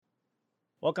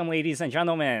Welcome, ladies and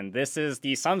gentlemen. This is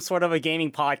the Some Sort of a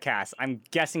Gaming Podcast. I'm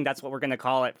guessing that's what we're going to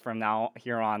call it from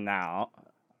here on now.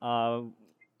 I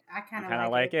kind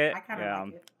of like it. I kind of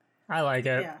like it. I like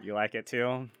it. Yeah. You like it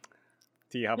too?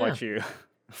 T, how about you?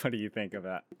 What do you think of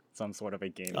that? Some Sort of a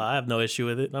Gaming? I have no issue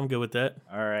with it. I'm good with that.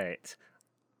 All right.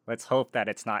 Let's hope that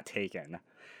it's not taken.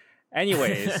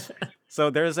 Anyways, so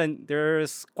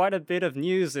there's quite a bit of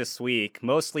news this week,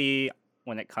 mostly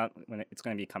when it's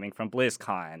going to be coming from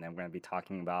BlizzCon, and we're going to be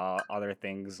talking about other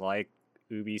things like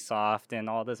Ubisoft and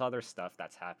all this other stuff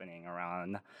that's happening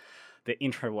around the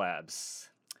interwebs.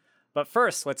 But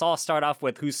first, let's all start off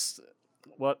with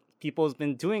what people's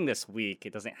been doing this week.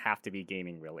 It doesn't have to be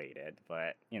gaming related,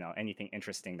 but anything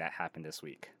interesting that happened this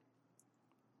week.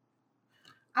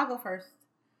 I'll go first.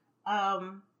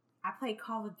 I played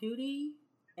Call of Duty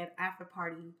at After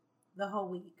Party the whole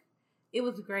week. It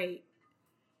was great.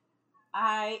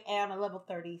 I am a level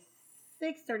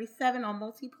 36, 37 on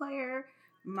multiplayer.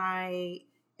 My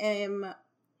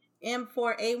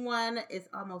M4A1 is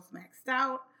almost maxed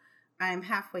out. I am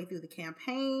halfway through the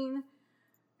campaign.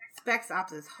 Spec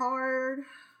Ops is hard.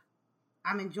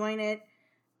 I'm enjoying it.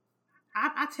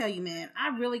 I tell you, man,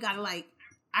 I really gotta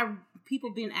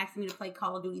people been asking me to play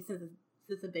Call of Duty since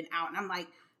it's been out, and I'm like,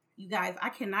 you guys, I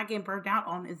cannot get burnt out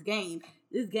on this game.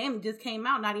 This game just came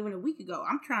out not even a week ago.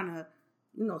 I'm trying to,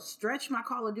 stretch my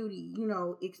Call of Duty,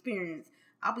 experience.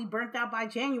 I'll be burnt out by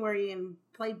January and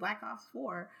play Black Ops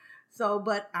 4. So,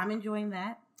 but I'm enjoying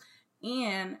that.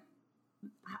 And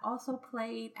I also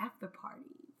played After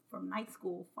Party from night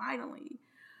school, finally.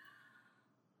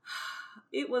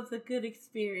 It was a good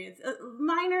experience.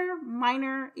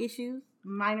 Minor issues,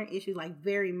 like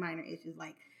very minor issues,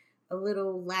 like a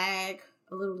little lag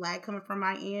coming from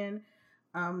my end.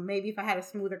 Maybe if I had a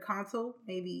smoother console,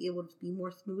 maybe it would be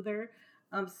more smoother.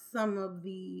 Some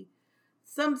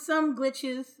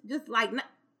glitches, just like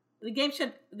the game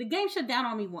shut down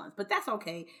on me once, but that's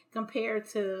okay compared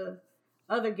to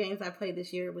other games I played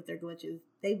this year with their glitches.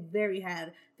 They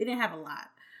didn't have a lot.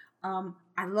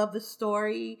 I love the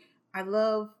story. I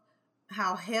love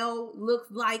how hell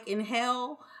looks like in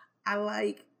hell. I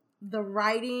like the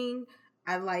writing.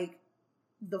 I like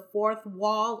the fourth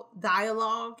wall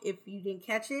dialogue. If you didn't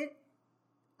catch it,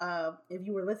 if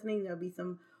you were listening, there'll be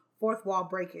some fourth wall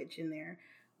breakage in there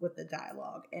with the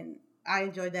dialogue, and I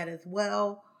enjoyed that as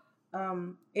well.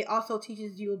 It also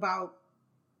teaches you about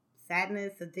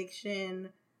sadness,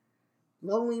 addiction,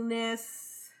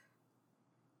 loneliness,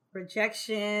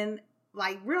 rejection,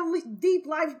 like really deep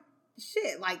life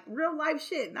shit, like real life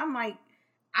shit. And I'm like,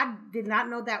 I did not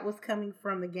know that was coming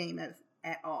from the game at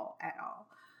all.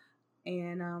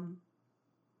 And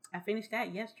I finished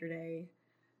that yesterday,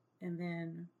 and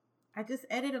then I just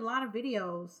edited a lot of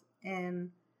videos and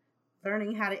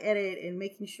learning how to edit and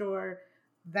making sure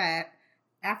that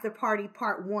After Party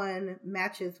Part 1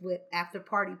 matches with After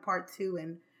Party Part 2,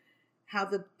 and how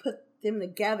to put them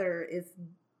together it's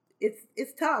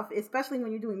tough, especially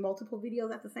when you're doing multiple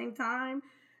videos at the same time.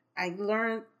 I've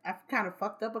kind of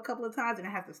fucked up a couple of times and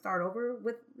I have to start over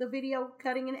with the video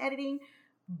cutting and editing,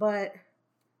 but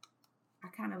I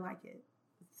kind of like it.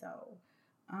 So,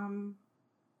 I'm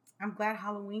glad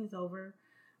Halloween's over.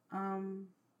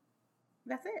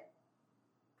 That's it.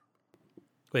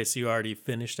 Wait, so you already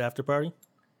finished After Party?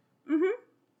 Mm-hmm.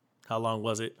 How long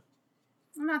was it?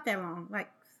 Not that long, like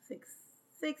 6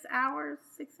 hours,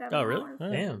 7 hours. Oh, really?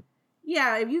 Oh. Damn.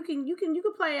 Yeah, if you can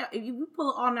play. If you pull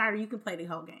it all nighter, you can play the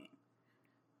whole game.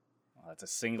 Well, it's a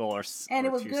single or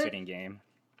it was two good. sitting game.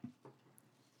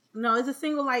 No, it's a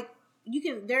single. Like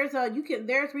there's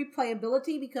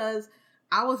replayability, because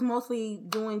I was mostly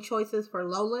doing choices for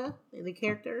Lola, the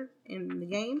character in the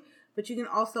game, but you can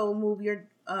also move your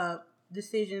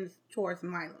decisions towards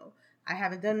Milo. I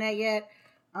haven't done that yet.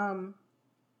 One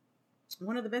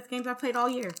of the best games I've played all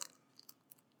year.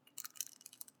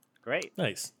 Great.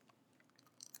 Nice.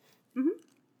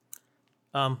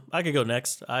 Mm-hmm. I could go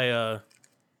next. I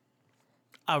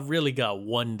really got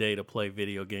one day to play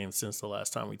video games since the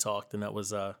last time we talked, and that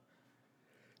was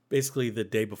basically the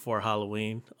day before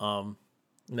Halloween. And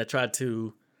I tried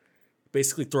to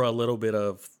basically throw a little bit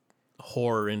of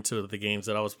horror into the games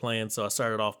that I was playing. So I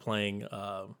started off playing.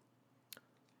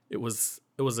 It was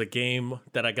a game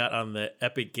that I got on the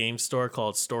Epic Game Store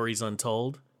called Stories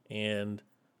Untold, and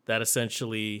that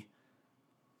essentially,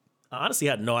 I honestly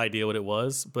had no idea what it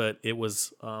was, but it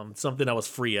was something that was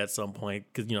free at some point,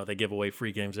 because they give away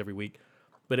free games every week.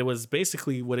 But it was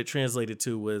basically, what it translated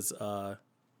to was kind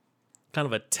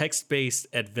of a text-based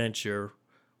adventure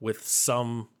with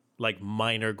some like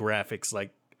minor graphics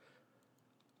like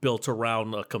built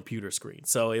around a computer screen.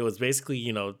 So it was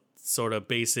basically, sort of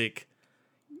basic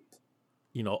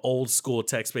old school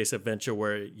text-based adventure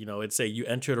where, it'd say you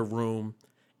entered a room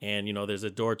and, there's a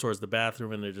door towards the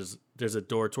bathroom and there's a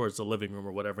door towards the living room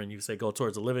or whatever. And you say, go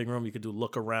towards the living room. You could do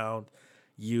look around,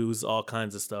 use all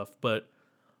kinds of stuff. But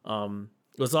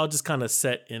it was all just kind of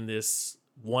set in this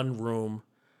one room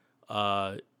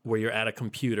where you're at a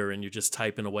computer and you're just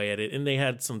typing away at it. And they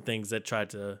had some things that tried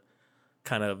to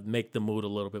kind of make the mood a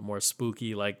little bit more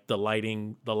spooky, like the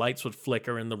lights would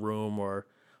flicker in the room, or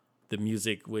the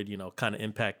music would, kind of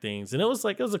impact things. And it was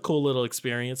a cool little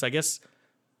experience. I guess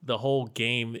the whole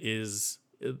game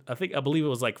I believe it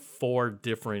was like 4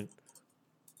 different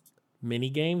mini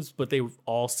games, but they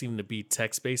all seem to be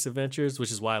text-based adventures,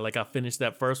 which is why I finished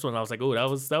that first one. I was like, oh,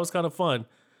 that was kind of fun,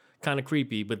 kind of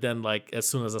creepy. But then as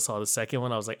soon as I saw the second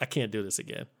one, I was like, I can't do this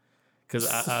again. Because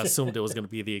I assumed it was going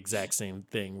to be the exact same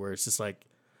thing where it's just like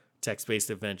text-based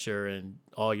adventure and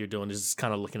all you're doing is just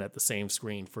kind of looking at the same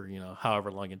screen for, however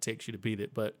long it takes you to beat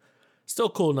it. But still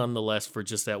cool nonetheless for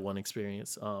just that one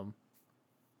experience.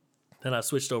 Then I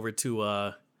switched over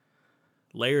to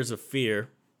Layers of Fear,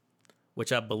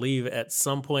 which I believe at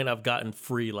some point I've gotten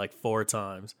free 4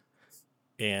 times.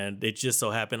 And it just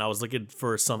so happened I was looking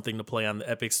for something to play on the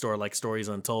Epic Store like Stories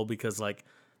Untold, because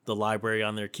the library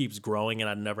on there keeps growing and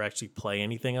I never actually play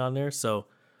anything on there. So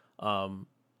I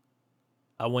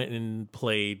went and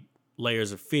played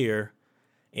Layers of Fear,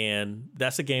 and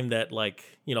that's a game that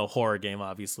horror game,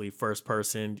 obviously, first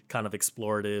person, kind of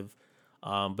explorative,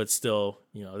 but still,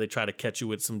 they try to catch you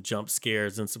with some jump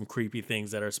scares and some creepy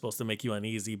things that are supposed to make you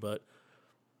uneasy. But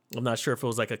I'm not sure if it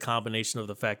was a combination of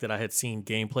the fact that I had seen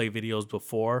gameplay videos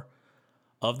before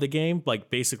of the game,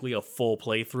 basically a full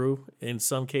playthrough in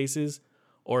some cases,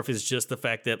 or if it's just the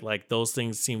fact that those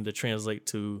things seem to translate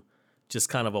to just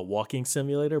kind of a walking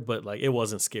simulator, but it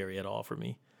wasn't scary at all for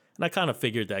me. And I kind of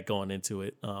figured that going into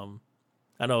it. I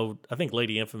think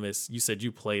Lady Infamous, you said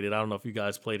you played it. I don't know if you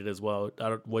guys played it as well.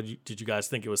 Did you guys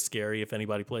think it was scary if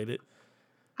anybody played it?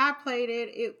 I played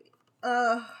it.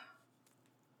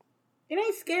 It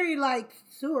ain't scary like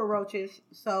sewer roaches,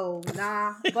 so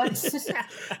nah. But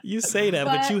you say that,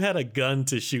 but you had a gun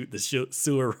to shoot the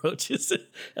sewer roaches.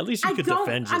 At least you could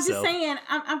defend yourself.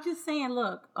 I'm just saying.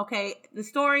 Look, okay, the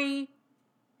story.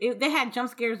 They had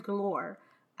jump scares galore.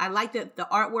 I liked the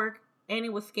artwork, and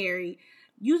it was scary.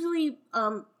 Usually,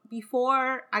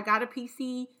 before I got a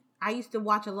PC, I used to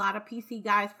watch a lot of PC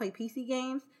guys play PC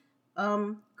games.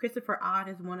 Christopher Odd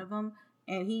is one of them,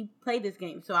 and he played this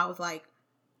game. So I was like,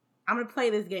 I'm going to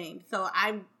play this game. So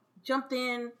I jumped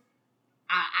in.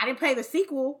 I didn't play the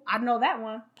sequel. I know that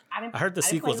one. I heard the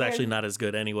sequel's actually not as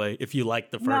good anyway, if you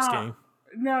like the first game.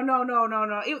 No. Nah,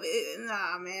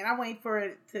 man. I wait for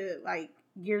it to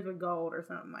Gears of Gold or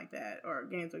something like that, or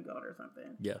Games of Gold or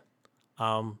something. Yeah.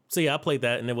 So yeah, I played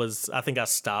that, and I think I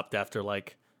stopped after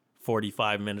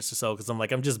 45 minutes or so, because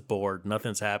I'm just bored.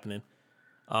 Nothing's happening.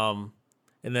 And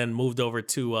then moved over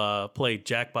to play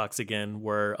Jackbox again,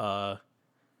 where I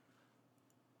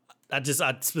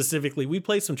specifically, we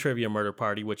played some Trivia Murder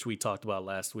Party, which we talked about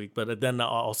last week, but then I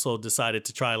also decided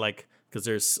to try because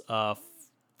there's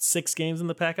 6 games in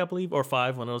the pack, I believe, or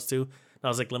 5, one of those 2. And I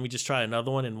was like, let me just try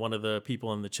another one. And one of the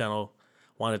people in the channel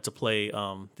wanted to play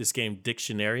this game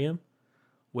Dictionarium,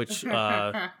 which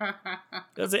was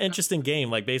an interesting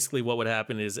game. Basically what would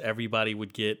happen is everybody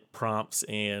would get prompts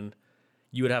and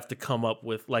you would have to come up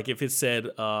with, if it said,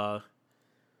 I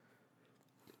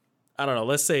don't know,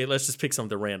 let's just pick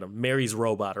something random, Mary's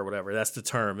Robot or whatever, that's the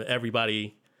term.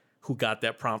 Everybody who got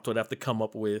that prompt would have to come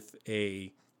up with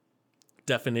a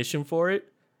definition for it.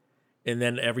 And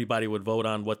then everybody would vote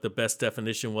on what the best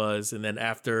definition was. And then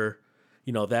after,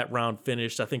 that round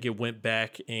finished, I think it went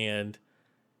back and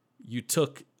you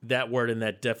took that word in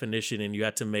that definition and you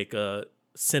had to make a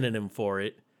synonym for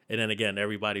it. And then again,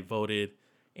 everybody voted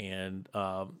and,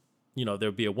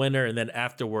 there'd be a winner. And then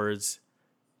afterwards,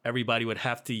 everybody would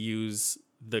have to use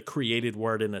the created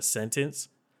word in a sentence.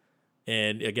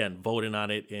 And again, voting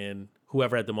on it, and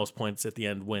whoever had the most points at the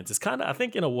end wins. It's kind of, I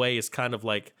think in a way, it's kind of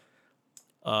like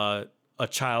a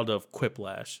child of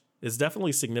Quiplash. It's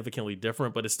definitely significantly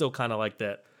different, but it's still kind of like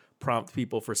that prompt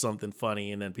people for something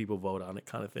funny and then people vote on it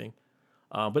kind of thing.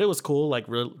 But it was cool,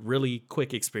 really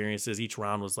quick experiences. Each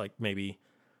round was maybe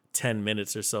 10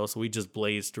 minutes or so. So we just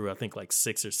blazed through, I think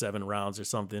 6 or 7 rounds or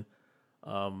something.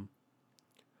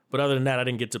 But other than that, I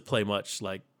didn't get to play much.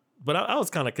 But I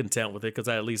was kind of content with it because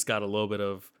I at least got a little bit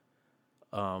of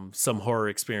some horror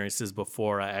experiences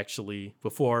before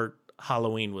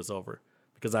Halloween was over.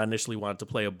 Because I initially wanted to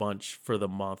play a bunch for the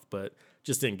month, but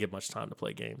just didn't get much time to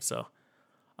play games. So,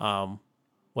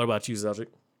 what about you, Zeldrick?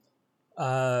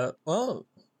 Well,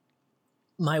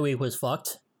 my week was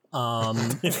fucked.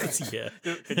 Yeah.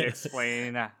 Could you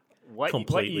explain what you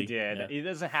Completely, did? yeah. It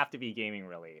doesn't have to be gaming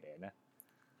related.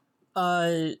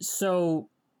 So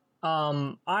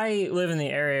I live in the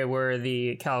area where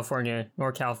the California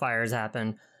NorCal fires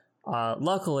happen.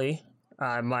 Luckily,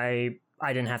 I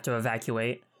didn't have to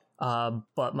evacuate.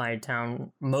 But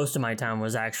most of my town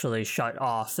was actually shut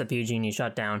off. The PG&E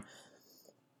shut down,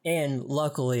 and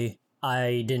luckily,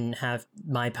 I didn't have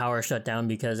my power shut down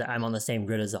because I'm on the same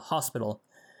grid as a hospital.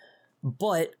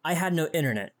 But I had no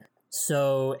internet,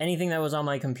 so anything that was on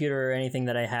my computer or anything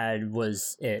that I had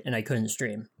was it, and I couldn't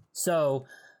stream. So,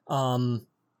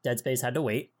 Dead Space had to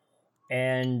wait,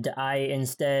 and I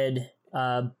instead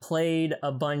played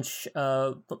a bunch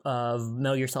of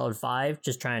Metal Gear Solid 5,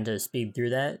 just trying to speed through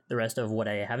the rest of what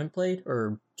I haven't played,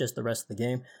 or just the rest of the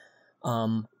game.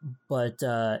 But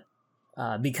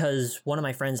because one of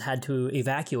my friends had to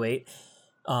evacuate,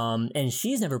 and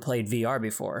she's never played VR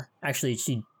before. Actually,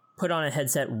 she put on a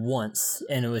headset once,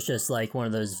 and it was just like one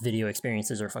of those video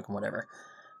experiences or fucking whatever.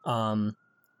 So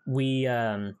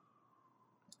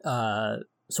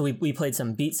we played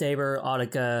some Beat Saber,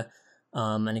 Audica,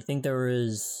 and I think there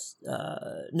was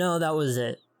no, that was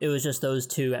it. It was just those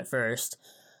two at first,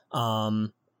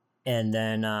 and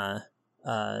then and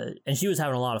she was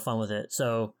having a lot of fun with it.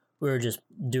 So we were just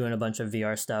doing a bunch of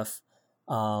VR stuff.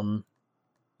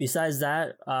 Besides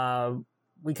that,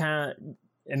 we kind of,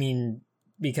 I mean,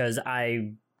 because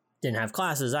I didn't have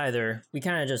classes either, we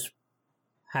kind of just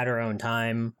had our own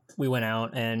time. We went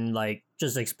out and like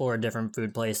just explored different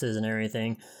food places and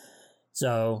everything.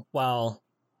 So while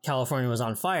California was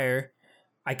on fire,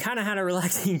 I kind of had a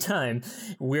relaxing time,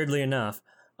 weirdly enough.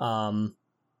 But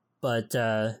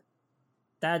I'm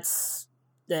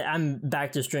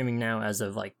back to streaming now as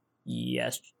of like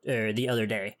the other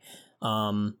day.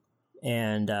 And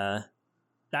that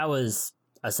was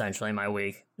essentially my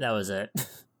week. That was it.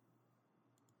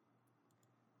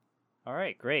 All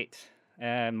right, great.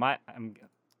 And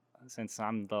since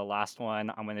I'm the last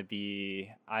one,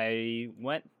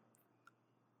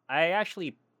 I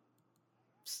actually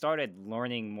started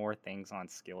learning more things on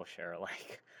Skillshare,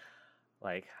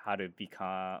 like how to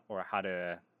become or how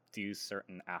to do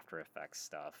certain After Effects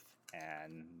stuff,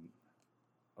 and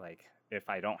like if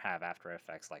I don't have After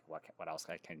Effects, like what else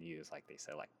I can use, like they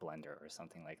said, like Blender or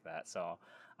something like that. So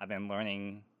I've been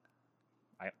learning,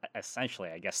 essentially,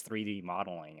 I guess, 3D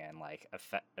modeling and like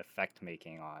effect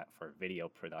making for video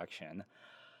production,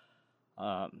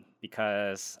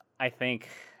 because I think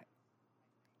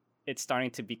it's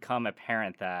starting to become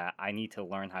apparent that I need to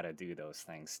learn how to do those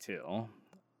things too,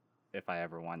 if I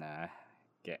ever want to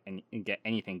get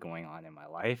anything going on in my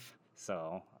life.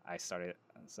 So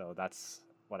that's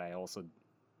what I also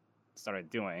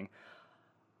started doing.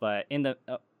 But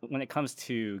when it comes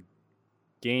to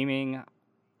gaming,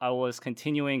 I was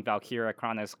continuing Valkyria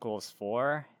Chronicles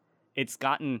 4. It's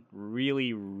gotten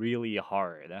really, really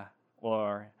hard.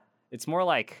 Or it's more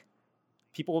like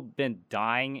people have been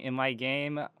dying in my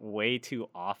game way too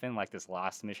often. Like this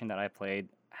last mission that I played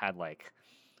had like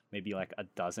maybe like a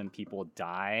dozen people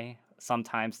die.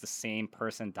 Sometimes the same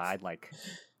person died like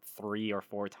 3 or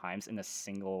 4 times in a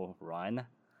single run.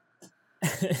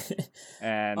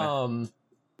 And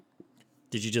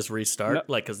did you just restart? No,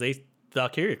 like, because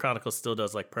Valkyria Chronicles still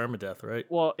does like permadeath, right?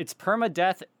 Well, it's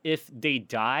permadeath if they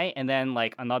die, and then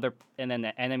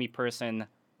the enemy person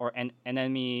or an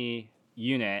enemy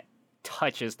unit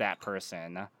touches that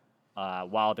person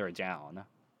while they're down.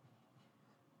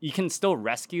 You can still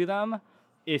rescue them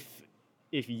if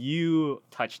you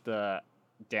touch the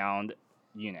downed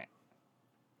unit.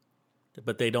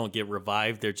 But they don't get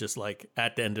revived. They're just like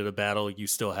at the end of the battle, you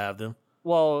still have them.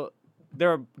 Well,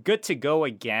 they're good to go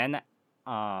again.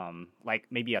 Like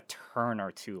maybe a turn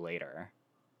or 2 later.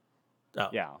 Oh,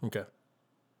 yeah. Okay.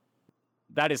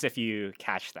 That is if you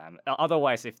catch them.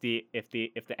 Otherwise, if the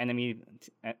enemy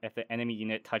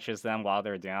unit touches them while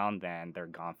they're down, then they're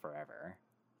gone forever.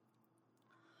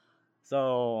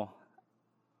 So,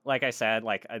 like I said,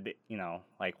 like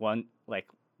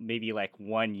maybe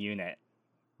one unit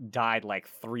died like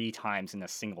 3 times in a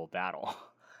single battle,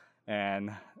 and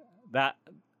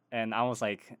I was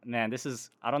like, man,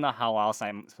 I don't know how else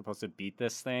I'm supposed to beat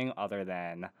this thing other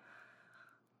than,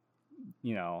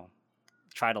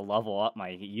 try to level up my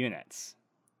units.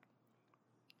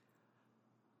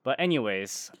 But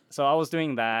anyways, so I was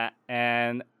doing that,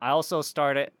 and I also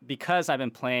started, because I've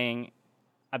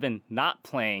been not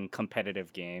playing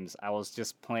competitive games. I was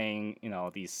just playing,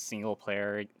 these single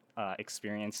player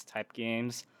experience type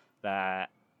games that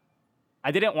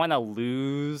I didn't want to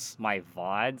lose my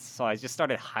VODs, so I just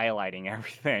started highlighting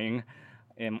everything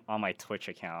on my Twitch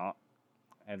account.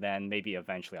 and then maybe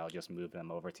eventually I'll just move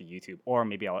them over to YouTube, or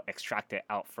maybe I'll extract it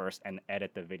out first and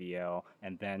edit the video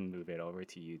and then move it over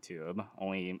to YouTube,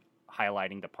 only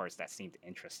highlighting the parts that seemed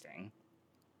interesting.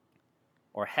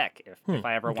 Or heck, if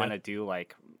I ever want to do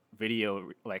like video,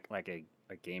 like a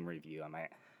game review, I might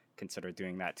consider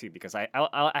doing that too, because I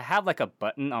have like a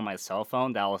button on my cell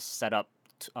phone that will set up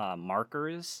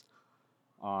markers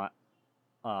on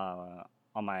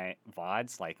my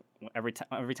VODs, like every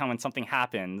time when something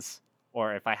happens,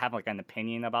 or if I have like an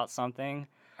opinion about something,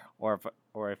 or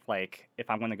if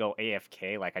I'm gonna go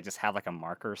AFK, like I just have like a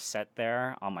marker set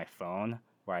there on my phone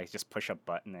where I just push a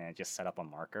button and it just set up a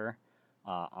marker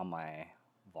on my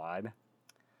VOD.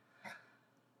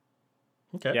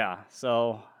 Okay. Yeah,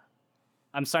 so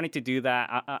I'm starting to do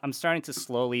that. I'm starting to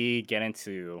slowly get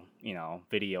into,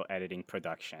 video editing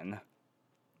production.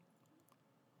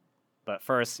 But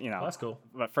first, That's cool.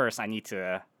 But first, I need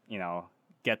to,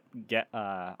 get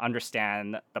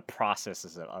understand the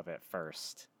processes of it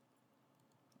first.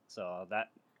 So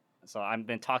I've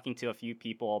been talking to a few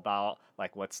people about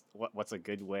like what's a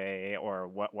good way, or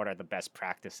what are the best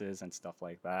practices and stuff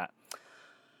like that.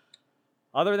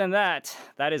 Other than that,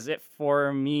 that is it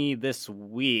for me this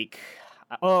week.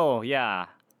 Oh yeah,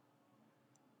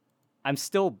 I'm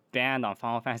still banned on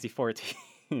Final Fantasy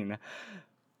 14.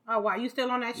 Oh wow, you still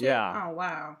on that shit? Yeah. Oh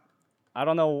wow. I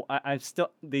don't know. I'm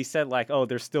still. They said like, oh,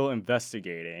 they're still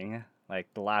investigating. Like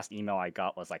the last email I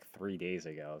got was like 3 days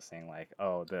ago, saying like,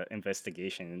 oh, the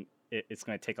investigation it's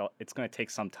gonna take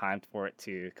some time for it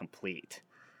to complete.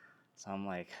 So I'm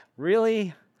like,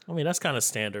 really? I mean, that's kind of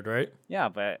standard, right? Yeah,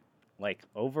 but like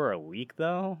over a week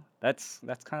though, that's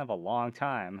kind of a long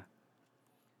time.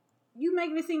 You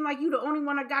making it seem like you the only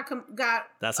one that got.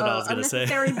 That's what I was gonna say.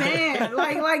 Unnecessary ban.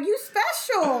 like you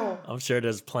special. I'm sure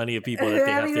there's plenty of people that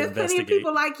they have to there's investigate. Plenty of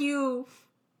people like you.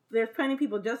 There's plenty of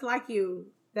people just like you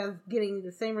that's getting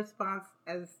the same response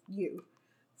as you.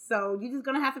 So you're just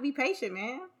gonna have to be patient,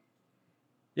 man.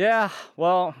 Yeah.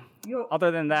 Well,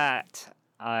 other than that,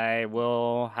 I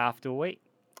will have to wait.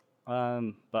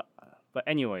 But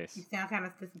anyways. You sound kind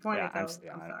of disappointed. Yeah, I'm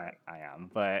sorry. I am.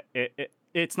 But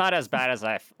it's not as bad as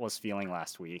I was feeling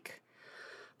last week.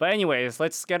 But anyways,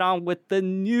 let's get on with the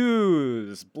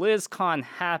news. BlizzCon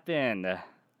happened,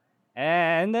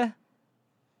 and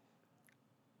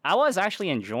I was actually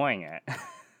enjoying it,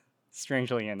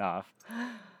 strangely enough.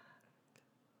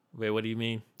 Wait, what do you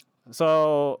mean?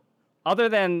 So, other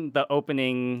than the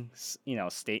opening,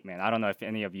 statement, I don't know if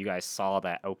any of you guys saw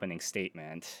that opening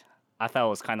statement. I thought it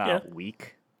was kind of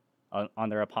weak on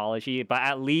their apology, but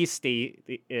at least they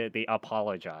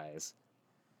apologize.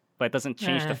 But it doesn't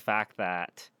change the fact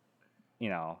that,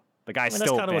 the guy's still.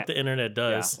 That's kind of what the internet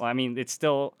does. Yeah. Well, I mean, it's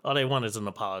still. All they want is an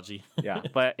apology. Yeah,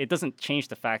 but it doesn't change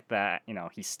the fact that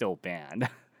he's still banned,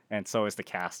 and so is the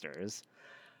casters.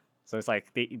 So it's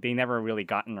like they never really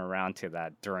gotten around to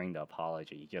that during the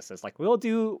apology. Just it's like we'll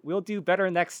do better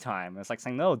next time. It's like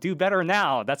saying no, do better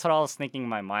now. That's what I was thinking in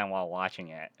my mind while watching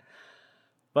it.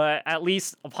 But at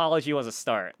least apology was a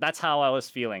start. That's how I was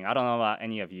feeling. I don't know about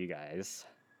any of you guys.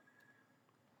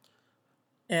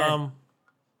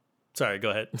 Sorry, go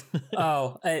ahead.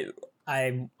 Oh,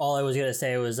 I all I was gonna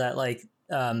say was that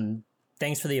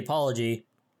thanks for the apology.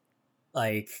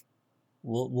 Like,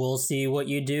 we'll see what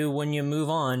you do when you move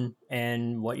on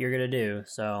and what you're gonna do.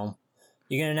 So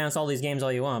you can announce all these games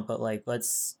all you want, but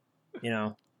let's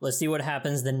see what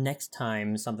happens the next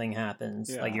time something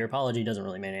happens. Yeah. Like, your apology doesn't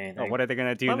really mean anything. Oh, what are they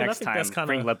gonna do next time?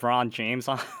 Bring LeBron James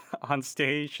on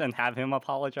stage and have him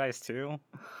apologize too?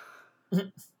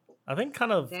 I think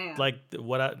kind of like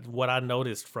what I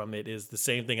noticed from it is the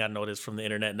same thing I noticed from the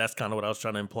internet, and that's kind of what I was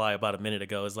trying to imply about a minute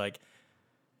ago. Is like,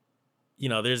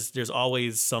 there's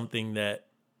always something that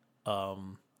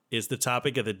is the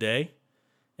topic of the day,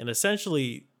 and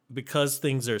essentially because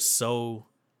things are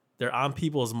they're on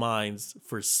people's minds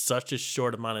for such a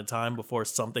short amount of time before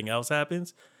something else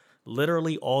happens.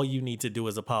 Literally, all you need to do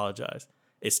is apologize.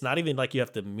 It's not even like you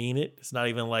have to mean it. It's not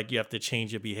even like you have to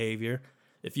change your behavior.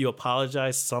 If you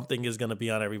apologize, something is going to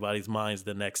be on everybody's minds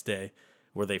the next day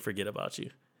where they forget about you.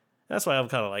 That's why I'm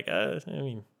kind of like, I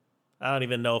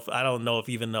don't know if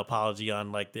even the apology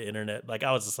on like the internet, like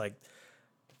I was just like,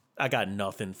 I got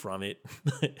nothing from it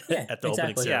at the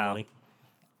opening ceremony. Yeah.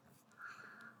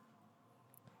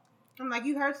 I'm like,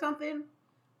 you heard something?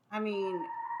 I mean,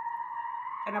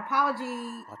 an apology.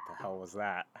 What the hell was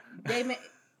that?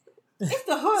 It's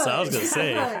the hood. So I was going to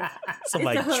say,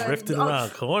 somebody drifting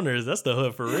around corners. That's the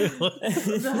hood for real.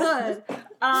 The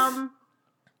hood.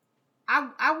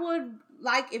 I would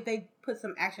like if they put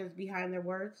some actions behind their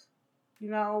words.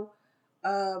 Try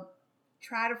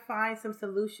to find some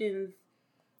solutions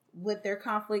with their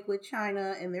conflict with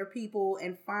China and their people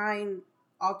and find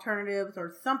alternatives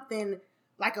or something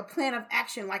like a plan of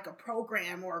action, like a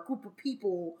program or a group of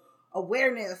people,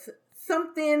 awareness,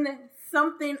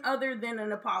 something other than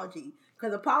an apology.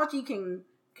 Because apology can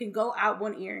go out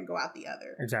one ear and go out the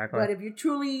other. Exactly. But if you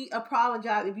truly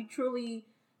apologize, if you truly,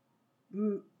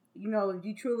 if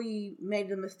you truly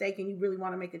made a mistake and you really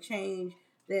want to make a change,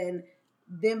 then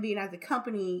them being as a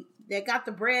company that got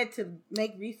the bread to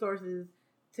make resources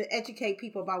to educate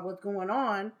people about what's going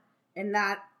on and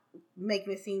not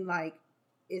making it seem like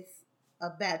it's a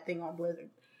bad thing on Blizzard.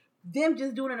 Them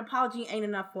just doing an apology ain't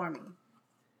enough for me.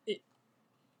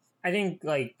 I think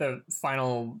like the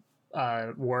final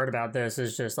word about this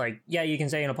is just like, yeah, you can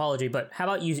say an apology, but how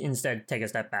about you instead take a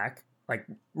step back, like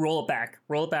roll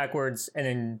it backwards,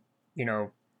 and then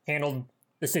handle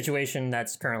the situation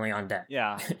that's currently on deck.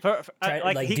 Yeah, he do could have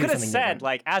something said different.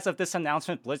 like, as of this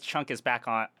announcement, Blitzchunk is back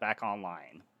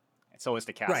online. So is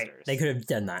the casters. Right, they could have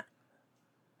done that.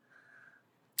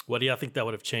 What do y'all think that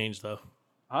would have changed though?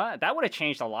 That would have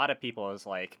changed a lot of people. As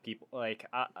like people like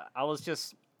I was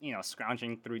just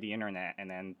scrounging through the internet, and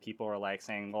then people were like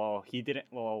saying, "Well, he didn't.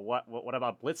 Well, what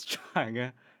about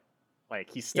Blitzchung?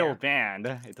 Like he's still banned.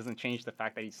 It doesn't change the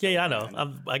fact that he's still I banned."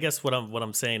 know. I guess what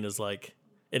I'm saying is like,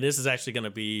 and this is actually going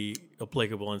to be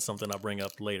applicable in something I'll bring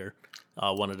up later,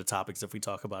 one of the topics if we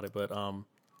talk about it. But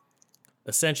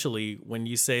essentially, when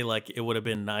you say like it would have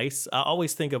been nice, I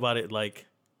always think about it like,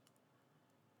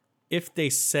 if they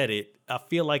said it, I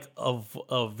feel like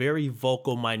a very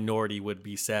vocal minority would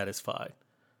be satisfied.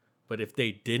 But if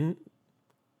they didn't,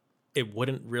 it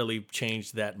wouldn't really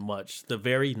change that much. The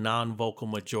very non-vocal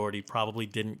majority probably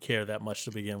didn't care that much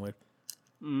to begin with.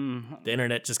 Mm. The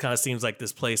internet just kind of seems like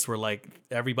this place where like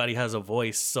everybody has a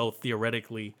voice. So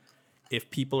theoretically,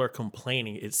 if people are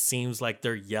complaining, it seems like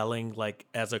they're yelling like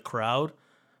as a crowd.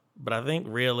 But I think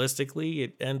realistically,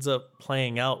 it ends up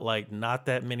playing out like not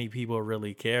that many people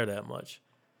really care that much.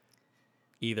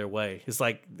 Either way, it's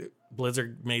like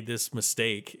Blizzard made this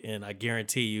mistake, and I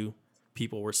guarantee you,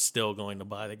 people were still going to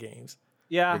buy the games.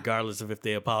 Yeah, regardless of if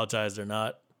they apologized or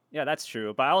not. Yeah, that's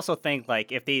true. But I also think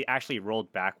like if they actually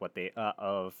rolled back what they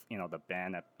of the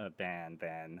ban,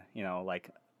 then like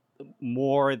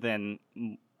more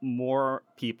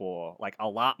people, like a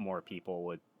lot more people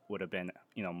would have been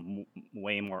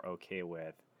way more okay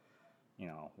with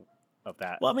of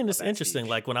that. Well, I mean, it's that interesting. speech.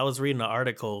 Like when I was reading the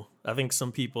article, I think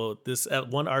some people, this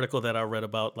one article that I read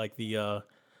about like the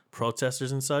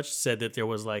protesters and such, said that there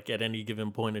was like at any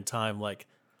given point in time like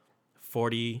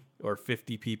 40 or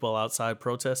 50 people outside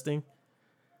protesting,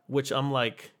 which I'm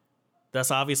like,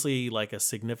 that's obviously like a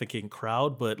significant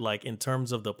crowd, but like in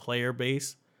terms of the player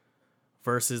base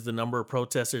versus the number of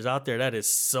protesters out there, that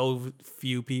is so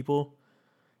few people.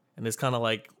 And it's kind of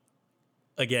like,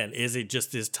 again, is it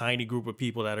just this tiny group of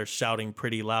people that are shouting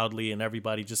pretty loudly and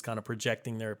everybody just kind of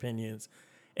projecting their opinions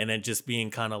and then just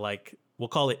being kind of like, we'll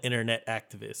call it internet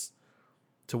activists,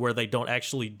 to where they don't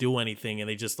actually do anything and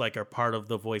they just like are part of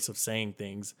the voice of saying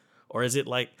things? Or is it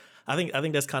like, I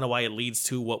think that's kind of why it leads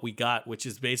to what we got, which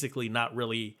is basically not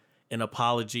really an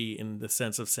apology in the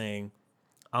sense of saying,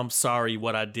 I'm sorry,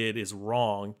 what I did is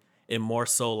wrong, and more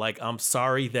so like, I'm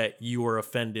sorry that you were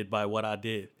offended by what I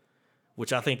did,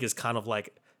 which I think is kind of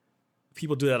like,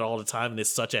 people do that all the time and it's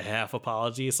such a half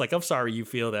apology. It's like, I'm sorry you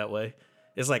feel that way.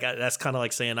 It's like, that's kind of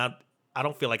like saying, I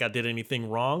don't feel like I did anything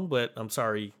wrong, but I'm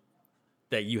sorry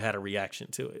that you had a reaction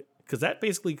to it. Because that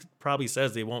basically probably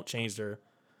says they won't change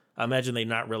I imagine they're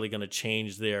not really going to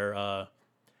change their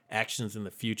actions in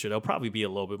the future. They'll probably be a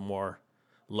little bit more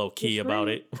low-key about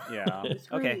it. Yeah.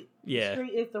 Okay. Yeah.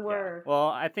 Discreet is the word. Well,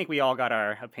 I think we all got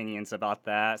our opinions about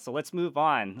that. So let's move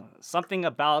on. Something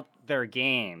about their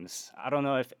games. I don't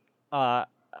know if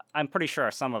I'm pretty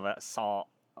sure some of us saw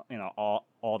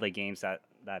all the games that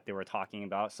they were talking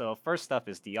about. So first up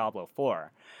is Diablo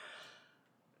 4.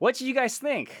 What did you guys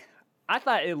think? I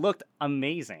thought it looked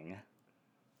amazing.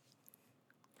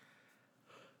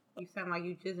 You sound like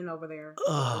you jizzing over there.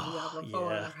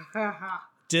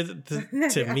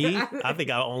 To me, I think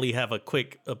I only have a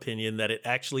quick opinion that it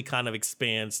actually kind of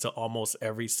expands to almost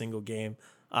every single game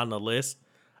on the list.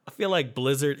 I feel like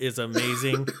Blizzard is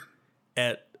amazing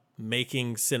at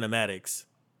making cinematics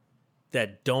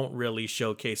that don't really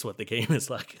showcase what the game is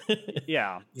like.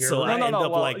 Yeah. So I end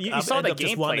up like, you I saw end the up gameplay.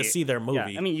 just wanting to see their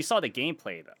movie. Yeah, I mean, you saw the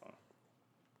gameplay though.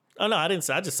 Oh no, I didn't.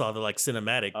 I just saw the like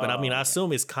cinematic, but I mean, I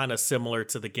assume it's kind of similar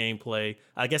to the gameplay.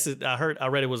 I guess I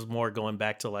read it was more going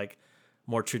back to like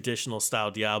more traditional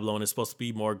style Diablo, and it's supposed to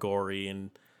be more gory, and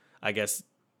I guess,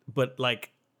 but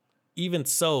like even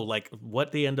so, like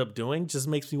what they end up doing just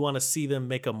makes me want to see them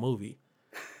make a movie.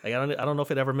 Like I don't know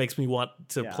if it ever makes me want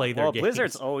to play their games.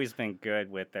 Blizzard's always been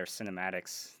good with their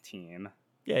cinematics team.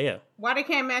 Yeah. Why they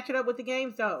can't match it up with the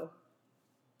games though?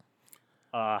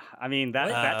 I mean that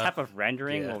type of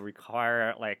rendering will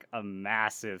require like a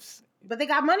massive. But they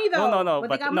got money though. No.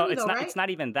 But it's not. right? It's not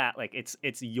even that. Like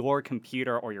it's your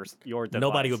computer or your device.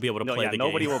 Nobody will be able to play the game.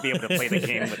 Nobody will be able to play the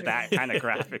game with that kind of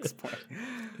graphics point.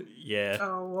 Yeah.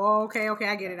 Oh, okay.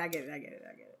 I get it.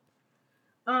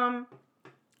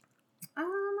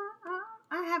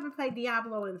 I haven't played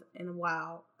Diablo in a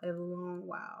while, a long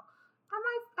while. I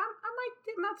might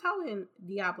dip my toe in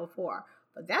Diablo 4,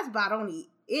 but that's about only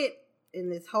it in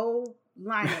this whole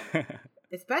lineup.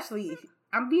 Especially,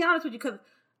 I'm be honest with you, because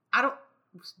I don't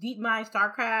Deep Mind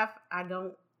StarCraft. I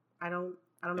don't know.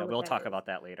 Yeah, we'll talk about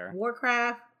that later.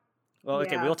 Warcraft. Well,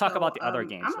 okay, we'll talk about the other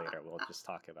games I'm- later. We'll just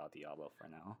talk about Diablo for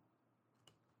now.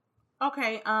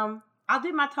 Okay. I'll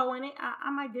dip my toe in it.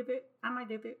 I might dip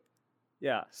it.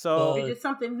 Yeah. So It's just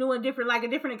something new and different, like a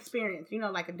different experience.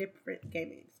 Like a different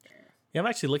gaming experience. Yeah, I'm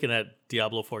actually looking at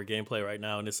Diablo 4 gameplay right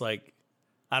now, and it's like,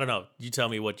 I don't know. You tell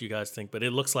me what you guys think, but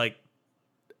it looks like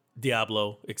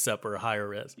Diablo except for higher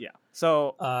res. yeah.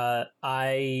 So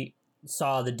I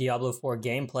saw the Diablo 4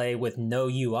 gameplay with no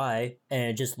UI,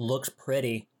 and it just looks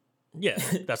pretty. Yeah,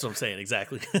 that's what I'm saying.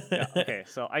 Exactly. yeah, okay,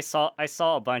 so I saw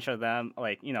a bunch of them.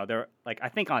 Like they're like I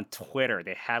think on Twitter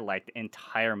they had like the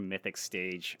entire Mythic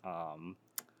stage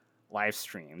live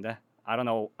streamed. I don't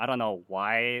know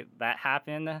why that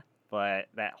happened, but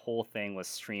that whole thing was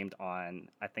streamed on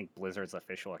I think Blizzard's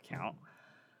official account.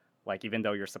 Like even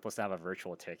though you're supposed to have a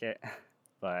virtual ticket,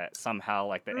 but somehow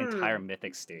like the entire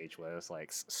Mythic stage was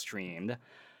like streamed.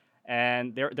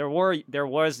 And there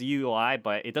was UI,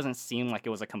 but it doesn't seem like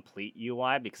it was a complete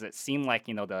UI because it seemed like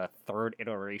the third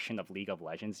iteration of League of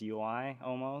Legends UI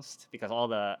almost, because all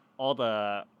the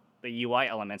UI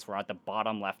elements were at the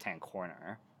bottom left hand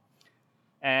corner.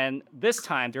 And this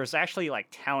time there's actually like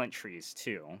talent trees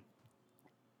too,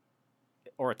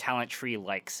 or a talent tree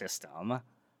like system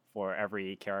for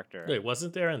every character. Wait,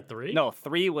 wasn't there in 3? No,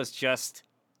 3 was just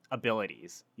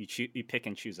abilities. You pick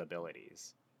and choose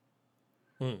abilities.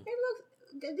 It looks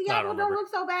Diablo don't look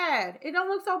so bad. It don't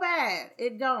look so bad.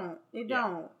 It don't. It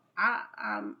doesn't.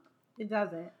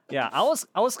 Yeah, I was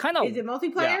kind of. Is it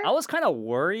multiplayer? Yeah, I was kind of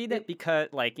worried because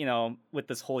with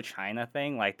this whole China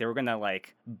thing, like they were gonna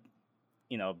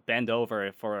bend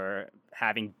over for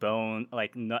having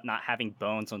not having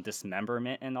bones on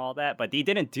dismemberment and all that, but they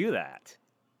didn't do that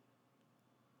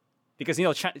because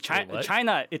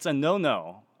China, it's a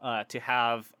no to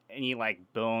have any like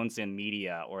bones in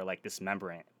media or like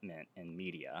dismemberment in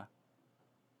media.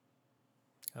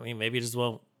 I mean, maybe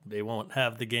they won't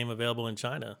have the game available in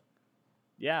China.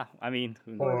 Yeah, I mean,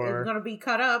 or it's going to be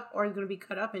cut up,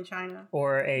 in China,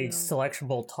 or a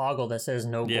selectable toggle that says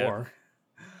no gore.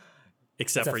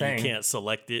 Except for you can't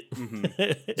select it.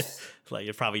 Mm-hmm. Like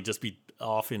it'd probably just be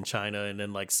off in China and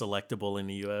then like selectable in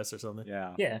the US or something.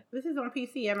 Yeah. This is on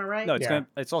PC, am I right? No,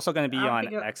 it's also going to be on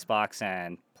Xbox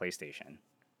and PlayStation.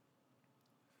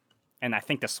 And I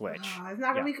think the Switch. It's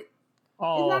not going to be. It's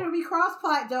not going to be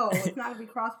cross-plat, though. It's not going to be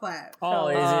cross-plat.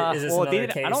 Is this another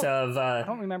case of... I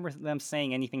don't remember them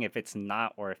saying anything if it's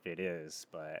not or if it is,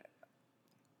 but...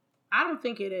 I don't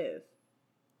think it is.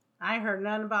 I ain't heard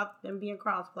nothing about them being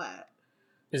cross-plat.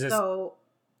 So,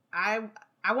 I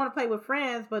want to play with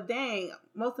friends, but dang,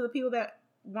 most of the people that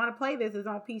want to play this is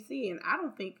on PC, and I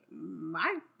don't think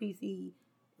my PC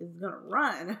is going to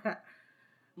run.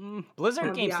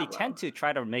 Blizzard games, they tend to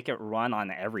try to make it run on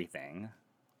everything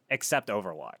except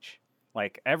Overwatch.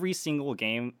 Like every single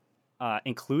game,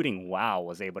 including WoW,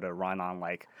 was able to run on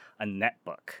like a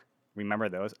netbook. Remember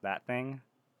that thing?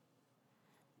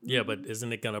 Yeah, but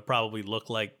isn't it gonna probably look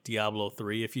like Diablo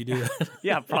 3 if you do that?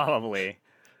 Yeah, probably.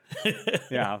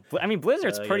 Yeah, I mean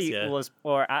Blizzard's I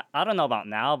don't know about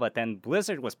now, but then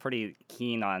Blizzard was pretty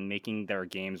keen on making their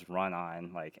games run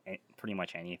on like pretty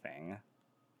much anything,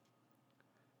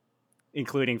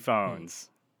 including phones.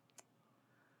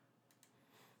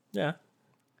 Yeah.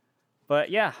 But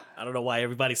yeah. I don't know why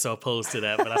everybody's so opposed to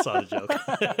that, but I saw the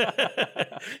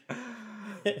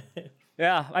joke.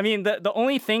 Yeah, I mean the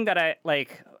only thing that I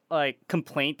like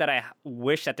complaint that I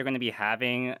wish that they're going to be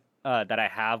having that I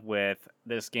have with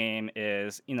this game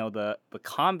is, the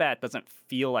combat doesn't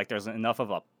feel like there's enough of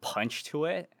a punch to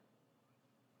it.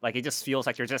 Like it just feels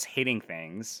like you're just hitting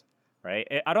things. Right?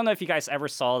 I don't know if you guys ever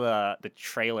saw the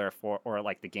trailer or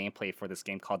like the gameplay for this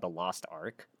game called The Lost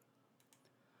Ark.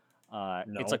 No,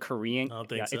 it's a Korean.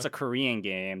 It's a Korean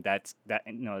game it's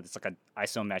like an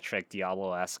isometric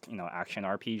Diablo-esque action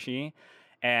RPG,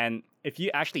 And if you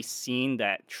actually seen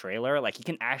that trailer, like you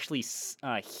can actually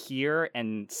hear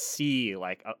and see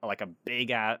like a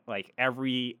big like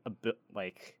every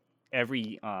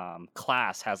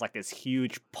class has like this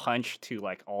huge punch to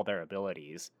like all their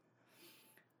abilities.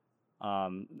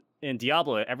 In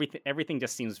Diablo, everything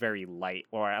just seems very light,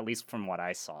 or at least from what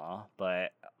I saw.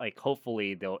 But like,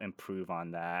 hopefully they'll improve on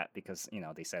that because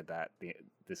they said that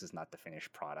this is not the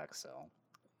finished product. So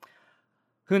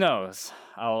who knows?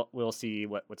 We'll see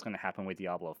what's going to happen with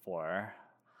Diablo 4.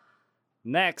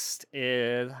 Next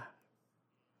is,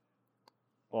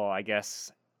 well, I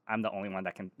guess I'm the only one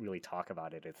that can really talk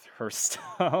about it. It's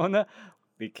Hearthstone.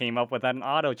 They came up with an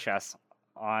auto chess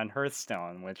on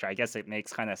Hearthstone, which I guess it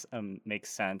makes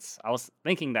sense. I was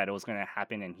thinking that it was going to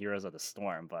happen in Heroes of the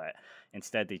Storm, but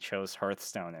instead they chose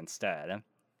Hearthstone instead.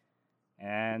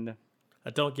 And I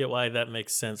don't get why that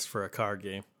makes sense for a card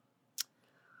game.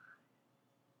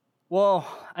 Well,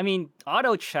 I mean,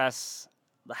 auto chess,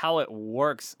 how it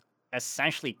works,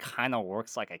 essentially kind of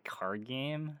works like a card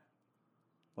game.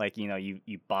 Like, you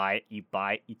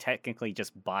technically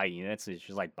just buy units. It's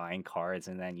just like buying cards,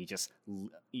 and then you just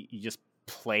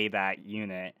play that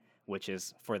unit, which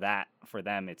is for them,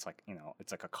 it's like,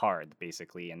 it's like a card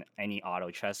basically in any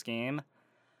auto chess game.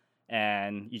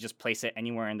 And you just place it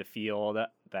anywhere in the field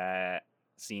that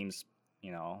seems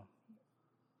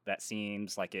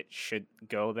like it should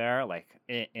go there. Like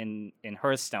in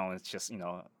Hearthstone, it's just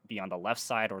be on the left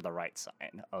side or the right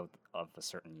side of a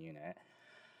certain unit.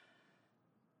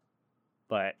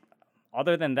 But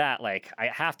other than that, like, I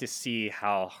have to see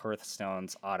how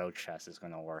Hearthstone's auto chess is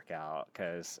going to work out,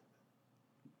 because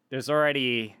there's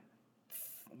already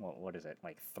what is it,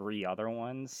 like 3 other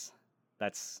ones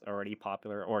that's already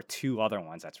popular, or 2 other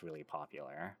ones that's really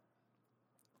popular.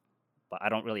 But I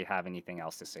don't really have anything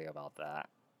else to say about that.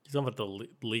 You're talking about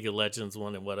the League of Legends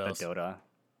one, and what else? The Dota.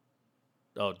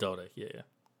 Oh, Dota.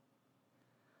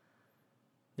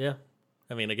 Yeah.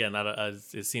 I mean, again,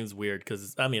 it seems weird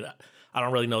because, I mean, I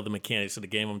don't really know the mechanics of the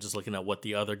game. I'm just looking at what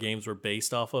the other games were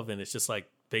based off of, and it's just like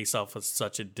based off of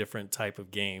such a different type of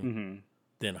game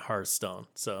than Hearthstone.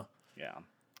 So yeah,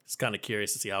 it's kind of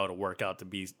curious to see how it'll work out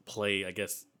to play, I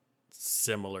guess,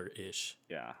 similar-ish.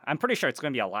 Yeah, I'm pretty sure it's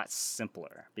going to be a lot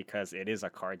simpler because it is a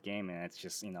card game, and it's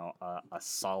just a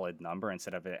solid number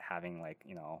instead of it having like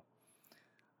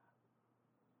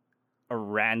a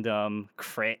random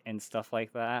crit and stuff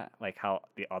like that, like how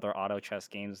the other auto chess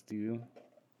games do.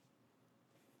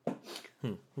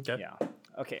 Okay. Yeah.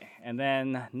 Okay. And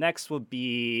then next would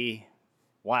be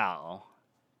WoW.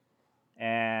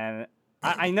 And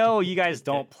I know you guys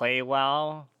don't play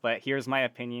WoW, but here's my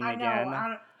opinion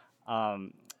again.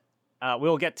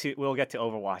 We'll get to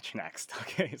Overwatch next.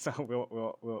 Okay. So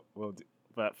we'll do,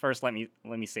 but first let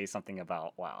me say something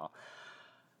about WoW.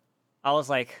 I was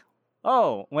like,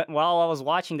 oh, while I was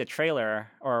watching the trailer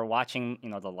or watching,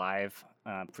 the live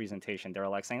presentation, they were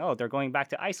like saying, oh, they're going back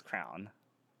to Icecrown.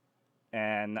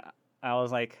 And I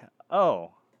was like,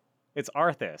 oh, it's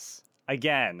Arthas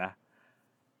again.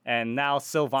 And now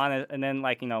Sylvanas, and then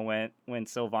like, when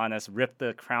Sylvanas ripped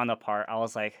the crown apart, I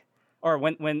was like, or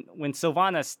when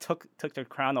Sylvanas took the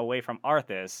crown away from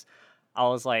Arthas, I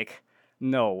was like,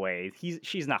 no way,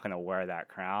 she's not gonna wear that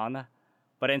crown.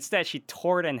 But instead she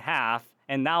tore it in half,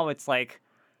 and now it's like,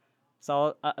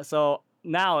 so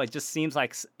now it just seems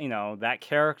like, that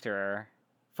character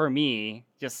for me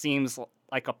just seems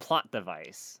like a plot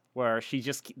device where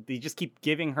they just keep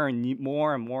giving her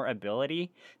more and more ability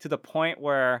to the point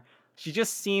where she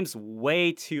just seems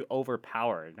way too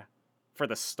overpowered for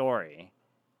the story,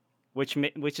 which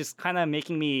is kind of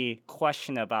making me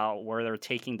question about where they're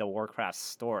taking the Warcraft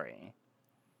story.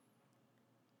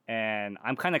 And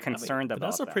I'm kind of concerned about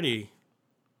that.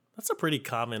 That's a pretty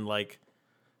common like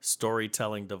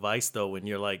storytelling device though, when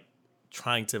you're like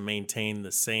trying to maintain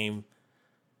the same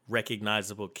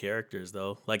recognizable characters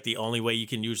though. Like the only way you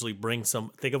can usually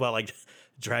think about like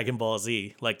Dragon Ball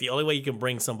Z, like the only way you can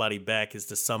bring somebody back is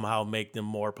to somehow make them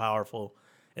more powerful,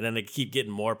 and then they keep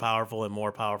getting more powerful and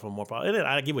more powerful and more powerful. And then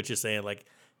I get what you're saying, like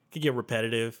it could get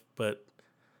repetitive, but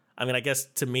I mean, I guess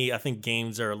to me, I think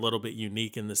games are a little bit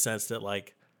unique in the sense that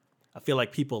like I feel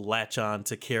like people latch on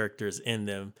to characters in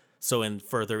them, so in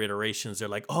further iterations they're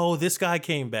like, oh, this guy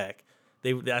came back.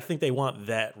 I think they want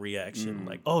that reaction,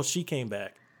 like, oh, she came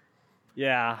back.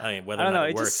 Yeah, I mean, whether I don't or not know. it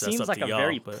It works, just seems like a y'all,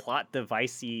 very but plot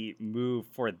devicey move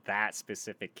for that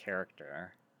specific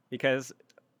character, because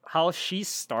how she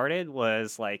started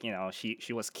was like,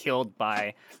 she was killed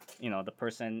by, the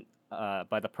person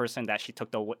that she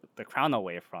took the crown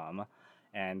away from,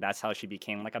 and that's how she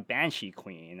became like a Banshee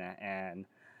Queen. And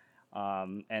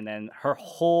And then her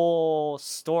whole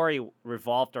story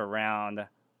revolved around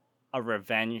a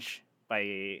revenge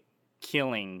by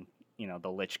killing,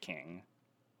 the Lich King,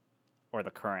 or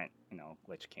the current,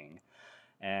 Lich King.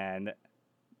 And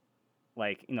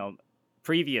like,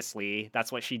 previously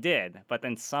that's what she did, but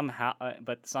then somehow,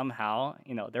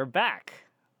 they're back,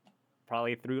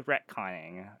 probably through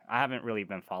retconning. I haven't really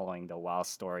been following the WoW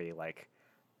story like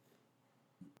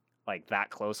that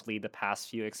closely the past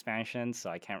few expansions, so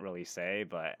I can't really say,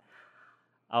 but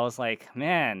I was like,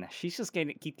 man, she's just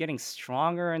keep getting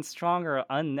stronger and stronger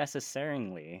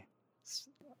unnecessarily.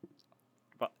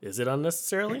 But is it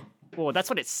unnecessarily? Well, that's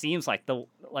what it seems like.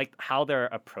 How they're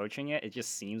approaching it, it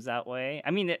just seems that way.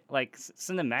 I mean, it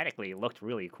cinematically it looked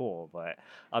really cool, but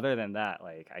other than that,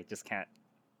 I just can't.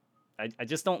 I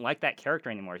just don't like that character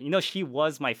anymore. She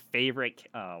was my favorite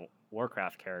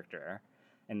Warcraft character,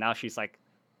 and now she's like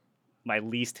my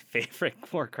least favorite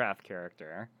Warcraft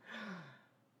character.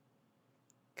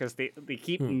 Because they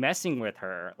keep messing with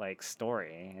her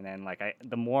story, and then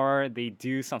the more they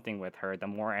do something with her, the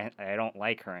more I don't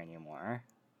like her anymore.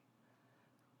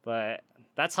 But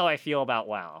that's how I feel about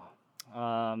WoW.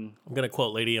 I'm gonna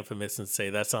quote Lady Infamous and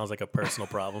say that sounds like a personal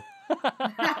problem.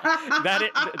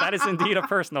 that is indeed a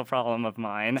personal problem of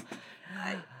mine.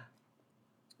 At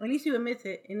least you admit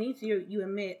it. At least you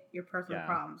admit your personal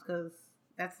problems, because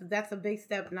that's a big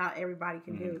step not everybody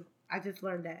can do. I just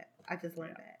learned that.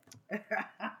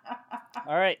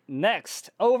 All right,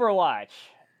 next, Overwatch.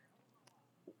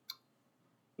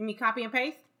 You mean copy and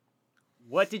paste?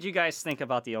 What did you guys think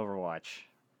about the Overwatch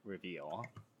reveal?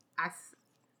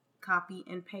 Copy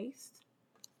and paste.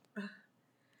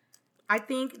 I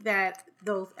think that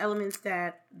those elements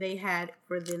that they had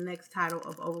for the next title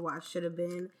of Overwatch should have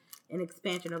been an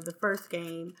expansion of the first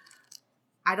game.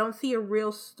 I don't see a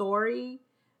real story,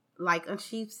 like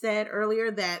Unsheath said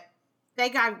earlier, that they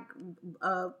got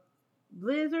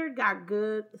Blizzard got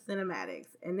good cinematics,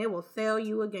 and they will sell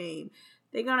you a game.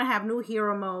 They're gonna have new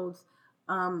hero modes,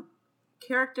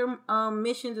 character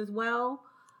missions as well.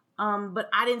 But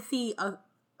I didn't see a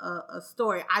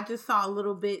story. I just saw a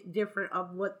little bit different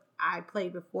of what I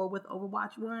played before with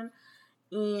Overwatch 1,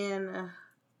 and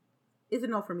it's a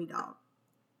no for me, dog.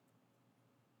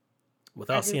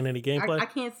 Without seeing any gameplay? I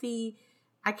can't see.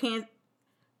 I Did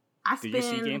you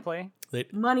see gameplay?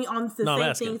 Money on the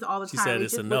same things all the time. She said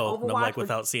it's a no. And I'm like,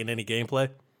 without seeing any gameplay?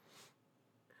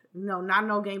 No, not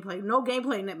no gameplay. No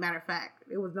gameplay, matter of fact.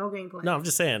 It was no gameplay. No, I'm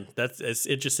just saying, it's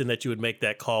interesting that you would make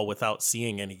that call without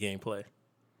seeing any gameplay.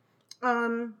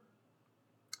 I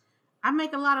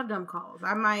make a lot of dumb calls.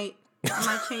 I might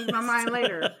change my mind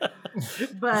later.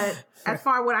 But as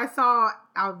far as what I saw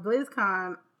out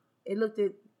BlizzCon, it looked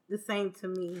the same to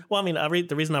me. Well, I mean,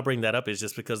 the reason I bring that up is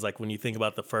just because, when you think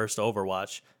about the first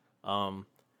Overwatch, and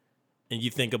you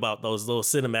think about those little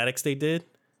cinematics they did,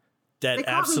 that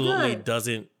absolutely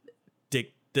doesn't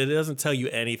tell you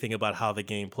anything about how the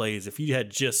game plays. If you had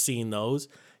just seen those,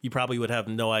 you probably would have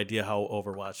no idea how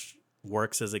Overwatch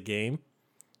works as a game.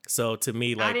 So to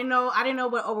me, I didn't know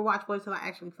what Overwatch was until I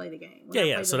actually played the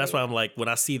game. So that's why I'm like, when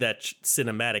I see that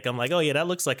cinematic, I'm like, oh yeah, that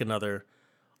looks like another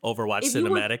Overwatch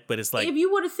cinematic. But it's like, if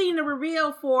you would have seen the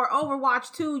reveal for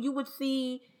Overwatch 2, you would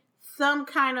see some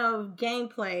kind of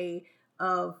gameplay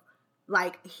of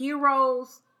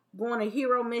heroes going to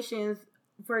hero missions,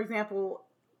 for example,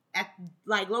 at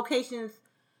locations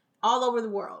all over the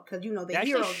world, because they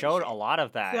actually showed a lot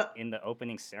of that in the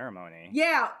opening ceremony.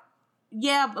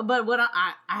 Yeah, but what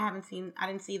I haven't seen, I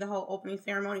didn't see the whole opening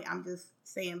ceremony. I'm just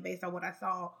saying based on what I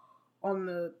saw on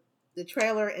the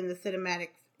trailer and the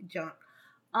cinematic junk.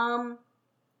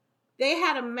 They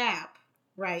had a map,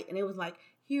 right, and it was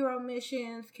hero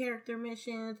missions, character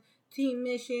missions, team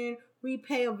mission,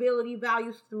 replayability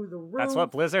values through the roof. That's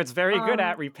what Blizzard's very good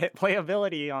at,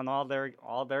 replayability on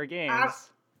all their games.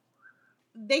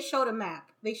 They showed a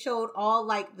map. They showed all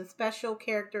the special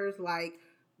characters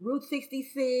Route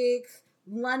 66,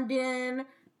 London,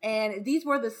 and these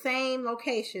were the same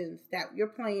locations that you're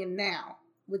playing now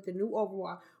with the new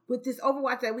Overwatch. With this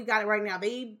Overwatch that we got right now,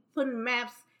 they put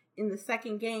maps in the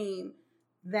second game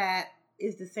that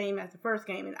is the same as the first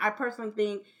game. And I personally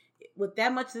think with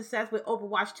that much success with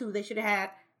Overwatch 2, they should have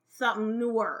had something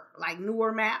newer,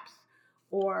 newer maps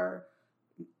or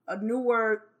a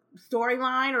newer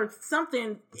storyline or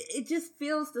something. It just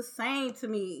feels the same to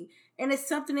me. And it's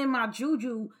something in my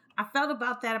juju. I felt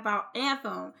about that about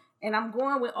Anthem. And I'm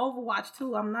going with Overwatch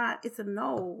 2. I'm not. It's a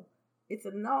no. It's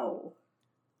a no.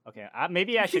 Okay,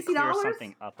 maybe I should clear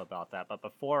something up about that. But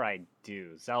before I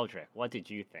do, Zeldrick, what did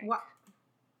you think? What?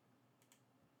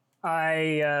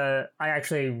 I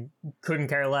actually couldn't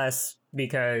care less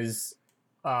because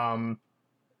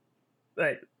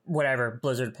whatever,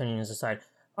 Blizzard opinions aside,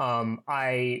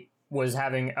 I was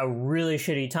having a really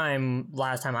shitty time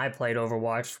last time I played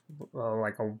Overwatch,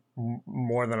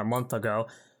 more than a month ago,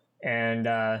 and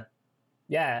I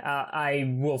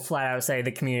will flat out say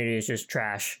the community is just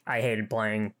trash. I hated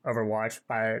playing Overwatch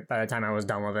by the time I was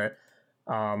done with it.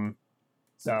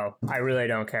 So I really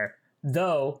don't care.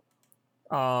 Though,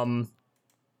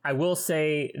 I will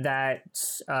say that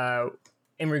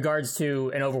in regards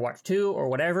to an Overwatch 2 or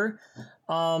whatever,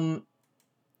 I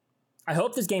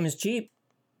hope this game is cheap.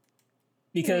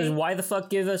 Because why the fuck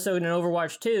give us an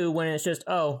Overwatch 2 when it's just,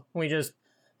 we just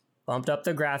bumped up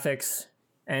the graphics,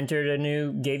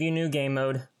 gave you new game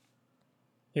mode.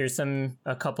 Here's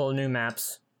a couple of new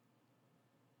maps.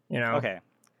 Okay.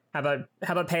 How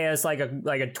about pay us like a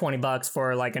 $20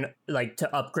 for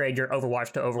to upgrade your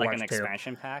Overwatch to Overwatch 2? Like an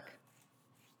expansion pack?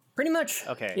 Pretty much.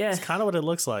 Okay. Yeah. It's kind of what it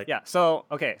looks like. Yeah. So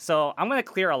I'm gonna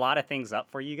clear a lot of things up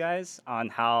for you guys on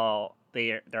how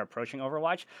they're approaching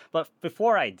Overwatch. But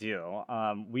before I do,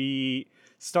 we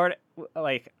start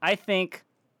I think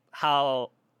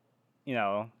how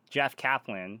Jeff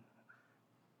Kaplan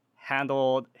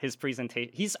handled his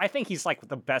presentation. I think he's like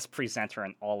the best presenter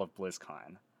in all of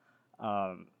BlizzCon.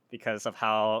 Because of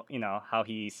how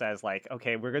he says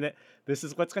okay, this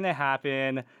is what's gonna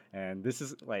happen, and this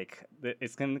is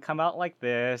it's gonna come out like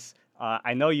this.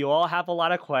 I know you all have a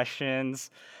lot of questions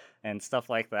and stuff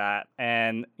like that,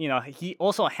 and he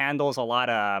also handles a lot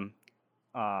of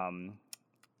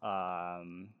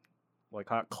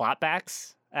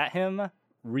clapbacks at him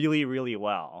really, really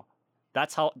well.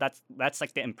 That's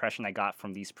like the impression I got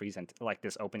from this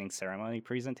opening ceremony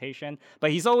presentation.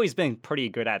 But he's always been pretty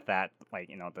good at that,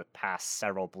 the past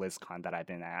several BlizzCon that I've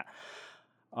been at,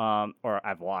 or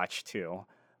I've watched too.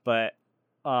 But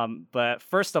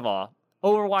first of all,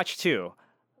 Overwatch 2.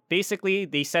 Basically,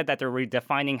 they said that they're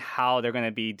redefining how they're going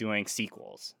to be doing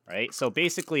sequels, right? So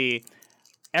basically,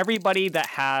 everybody that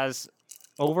has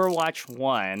Overwatch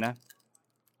 1,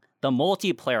 the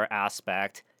multiplayer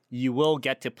aspect, you will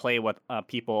get to play with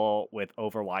people with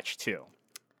Overwatch 2.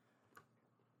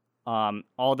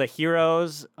 All the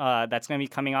heroes that's going to be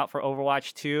coming out for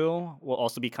Overwatch 2 will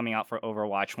also be coming out for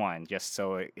Overwatch 1, just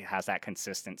so it has that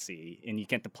consistency. And you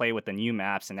get to play with the new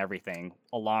maps and everything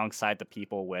alongside the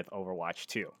people with Overwatch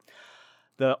 2.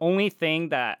 The only thing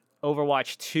that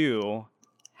Overwatch 2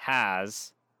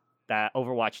 has that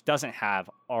Overwatch doesn't have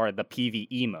are the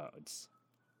PvE modes,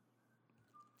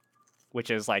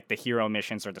 which is like the hero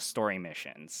missions or the story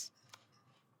missions.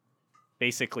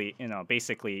 Basically,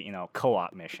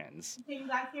 co-op missions. Can you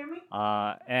guys hear me?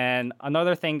 And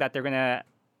another thing that they're gonna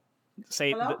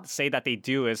say that they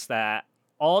do is that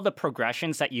all the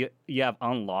progressions that you have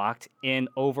unlocked in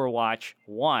Overwatch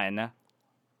 1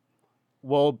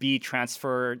 will be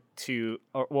transferred to,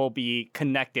 or will be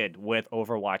connected with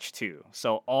Overwatch 2.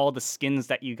 So all the skins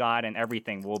that you got and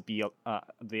everything will be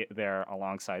there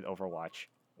alongside Overwatch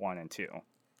 1 and 2. You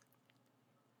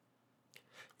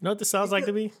know what this sounds like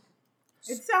to me?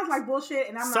 It sounds like bullshit,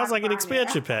 and sounds like an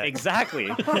expansion pack. Exactly.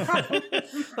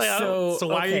 So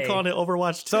why are you calling it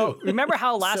Overwatch 2? So remember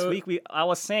how last week I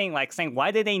was saying why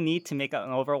did they need to make an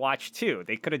Overwatch 2?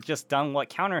 They could have just done what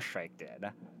Counter-Strike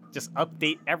did. Just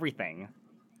update everything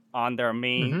on their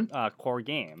main core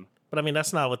game. But I mean,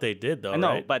 that's not what they did, though. I know,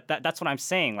 right? but that's what I'm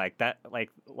saying.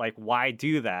 Why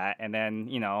do that? And then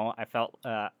I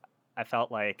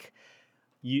felt like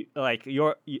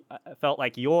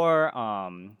your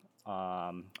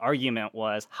argument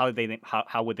was how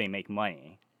would they make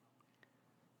money?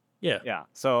 Yeah.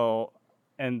 So,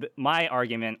 and my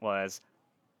argument was,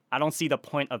 I don't see the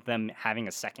point of them having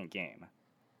a second game.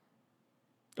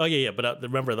 Oh yeah. But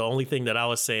remember, the only thing that I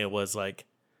was saying was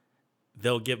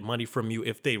they'll get money from you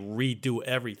if they redo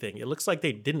everything. It looks like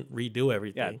they didn't redo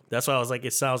everything. Yeah. That's why I was like,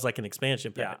 it sounds like an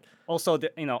expansion pack. Yeah. Also,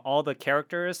 all the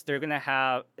characters, they're gonna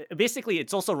have, basically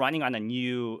it's also running on a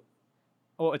new,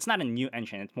 well, it's not a new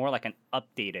engine. It's more like an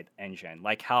updated engine,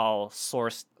 like how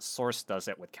Source does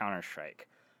it with Counter-Strike,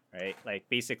 right? Like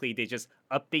basically they just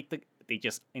update they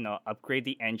just upgrade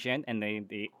the engine, and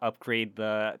they upgrade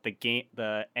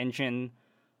the engine.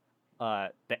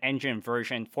 The engine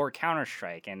version for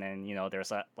Counter-Strike, and then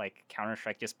there's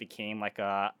Counter-Strike just became like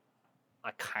a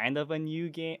kind of a new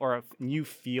game or a new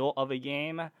feel of a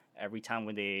game every time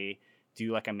when they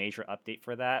do like a major update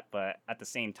for that. But at the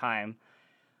same time,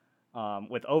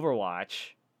 with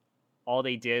Overwatch, all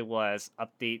they did was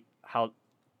update how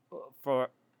for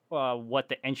what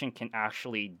the engine can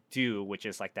actually do, which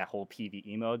is like that whole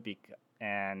PvE mode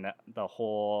and the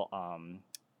whole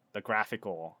the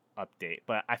graphical update.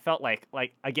 But I felt like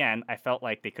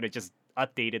they could have just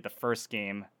updated the first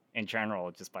game in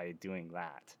general just by doing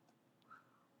that.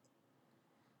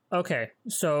 Okay,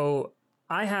 so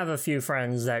I have a few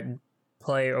friends that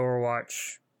play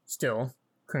Overwatch still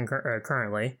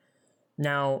currently.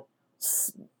 Now,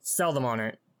 sell them on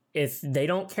it. If they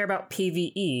don't care about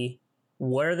PvE,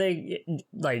 what are they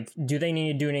like? Do they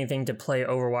need to do anything to play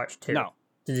Overwatch 2? No.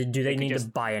 Do they need just,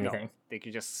 to buy anything? No, they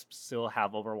could just still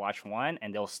have Overwatch 1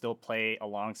 and they'll still play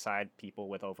alongside people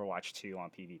with Overwatch 2 on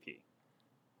PvP.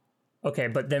 Okay,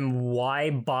 but then why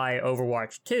buy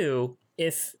Overwatch 2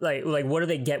 if like what do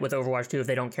they get with Overwatch 2 if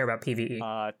they don't care about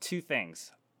PvE? Two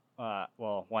things.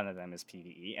 Well, one of them is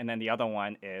PvE, and then the other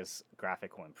one is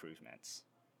graphical improvements.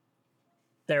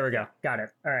 There we go. Got it.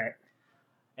 All right.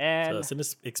 And so it's an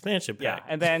expansion pack. Yeah,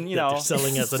 and then that they're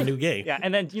selling as a new game. Yeah,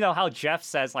 and then how Jeff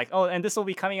says like, oh, and this will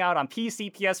be coming out on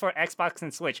PC, PS4, Xbox,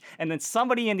 and Switch. And then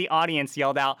somebody in the audience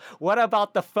yelled out, "What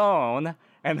about the phone?"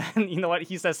 And then you know what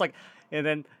he says like, and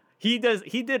then he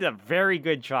did a very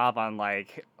good job on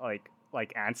like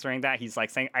answering that. He's like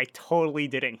saying, "I totally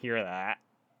didn't hear that."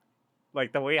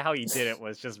 Like the way how he did it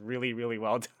was just really, really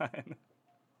well done.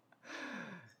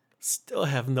 Still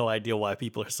have no idea why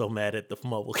people are so mad at the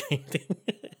mobile game thing.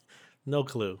 No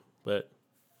clue, but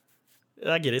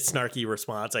I get it. Snarky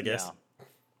response, I guess. Yeah.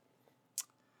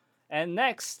 And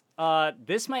next,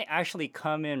 this might actually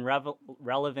come in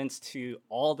relevance to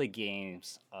all the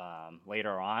games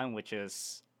later on, which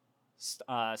is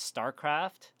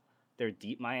StarCraft. Their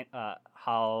DeepMind,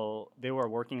 how they were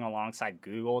working alongside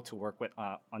Google to work with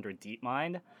under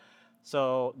DeepMind.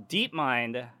 So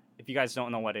DeepMind, if you guys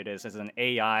don't know what it is an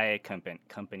AI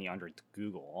company under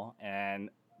Google,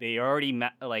 and they already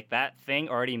that thing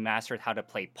already mastered how to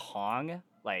play Pong,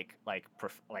 like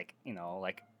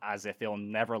as if they'll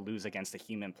never lose against a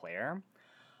human player.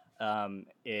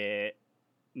 It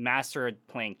mastered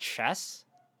playing chess,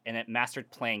 and it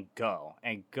mastered playing Go,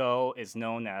 and Go is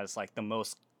known as like the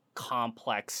most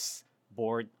complex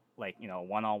board,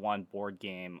 one-on-one board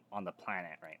game on the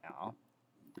planet right now.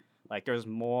 Like there's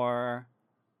more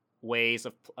ways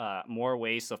of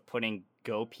putting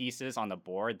Go pieces on the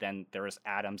board than there's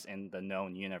atoms in the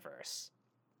known universe.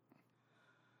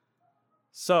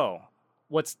 So,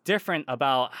 what's different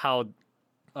about how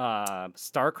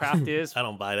StarCraft is? I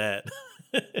don't buy that.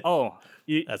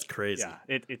 That's crazy. Yeah,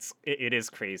 it is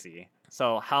crazy.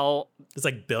 So how it's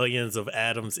like billions of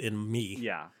atoms in me.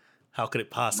 Yeah. How could it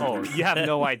possibly? Oh, you have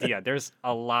no idea. There's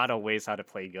a lot of ways how to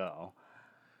play Go.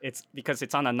 It's because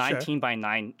it's on a 19 by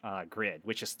 9 grid,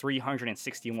 which is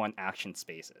 361 action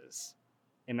spaces.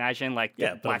 Imagine black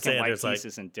and white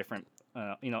pieces in different,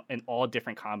 in all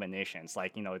different combinations.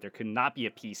 Like, there could not be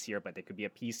a piece here, but there could be a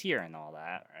piece here and all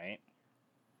that, right?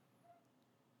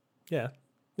 Yeah.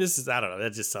 I don't know.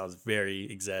 That just sounds very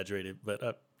exaggerated,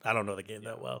 but I don't know the game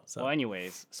that well. So. Well,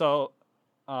 anyways, so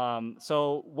what's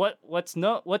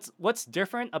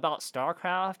different about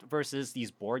StarCraft versus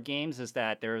these board games is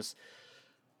that there's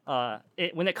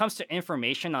when it comes to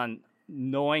information on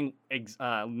knowing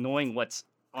what's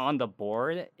on the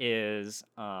board is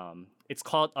it's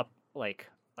called a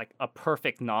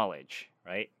perfect knowledge,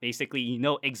 right? Basically, you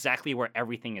know exactly where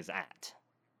everything is at.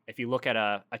 If you look at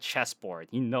a chessboard,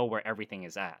 you know where everything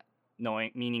is at.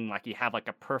 Meaning like you have like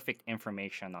a perfect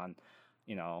information on,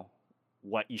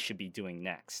 what you should be doing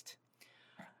next.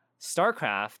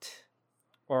 StarCraft,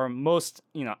 or most,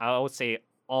 I would say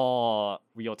all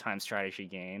real-time strategy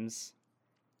games,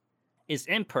 is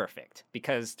imperfect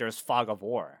because there's fog of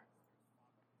war.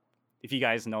 If you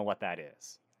guys know what that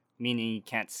is, meaning you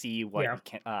can't see what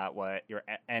what your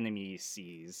enemy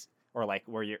sees, or like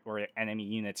where your enemy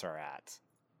units are at.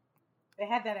 They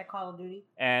had that at Call of Duty,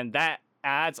 and that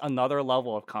adds another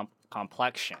level of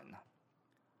complexion.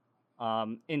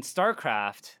 In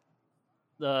StarCraft,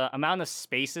 the amount of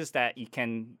spaces that you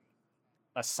can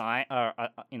assign on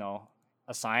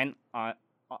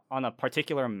a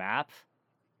particular map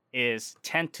is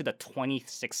 10 to the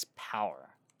 26th power,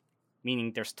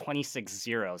 meaning there's 26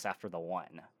 zeros after the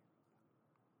 1.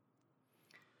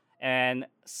 And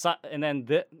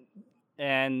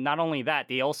not only that,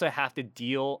 they also have to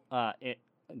deal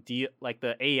like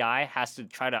the AI has to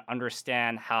try to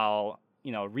understand how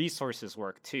resources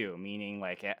work too, meaning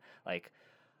like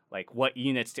what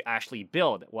units to actually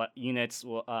build, what units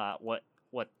will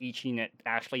what each unit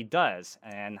actually does,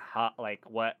 and how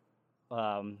what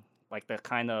the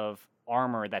kind of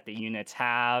armor that the units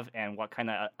have, and what kind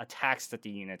of attacks that the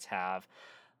units have.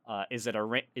 Is it a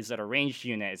ranged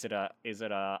unit? Is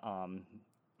it a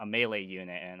melee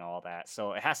unit and all that?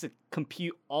 So it has to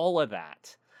compute all of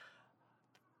that.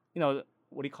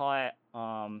 What do you call it?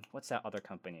 What's that other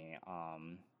company?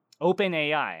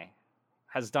 OpenAI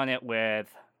has done it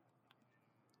with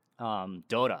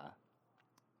Dota.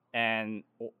 And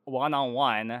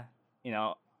one-on-one,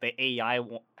 the AI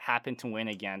happened to win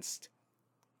against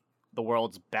the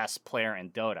world's best player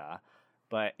in Dota.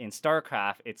 But in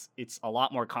StarCraft, it's a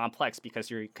lot more complex because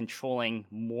you're controlling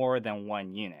more than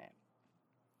one unit.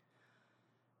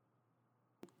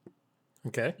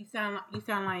 Okay. You sound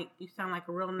like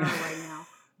a real nerd right now.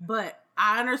 But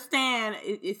I understand.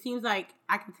 It seems like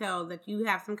I can tell that you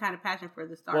have some kind of passion for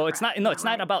the StarCraft. Well, it's not. No, it's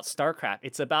right? not about StarCraft.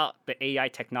 It's about the AI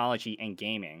technology and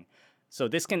gaming. So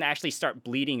this can actually start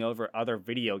bleeding over other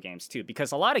video games too,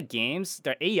 because a lot of games,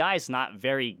 their AI is not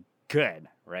very good,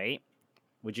 right?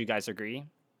 Would you guys agree?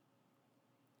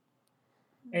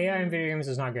 AI in video games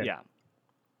is not good. Yeah.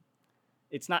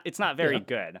 It's not very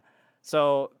good.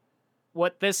 So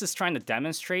what this is trying to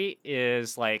demonstrate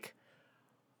is like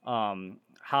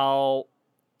how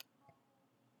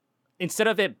instead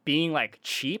of it being like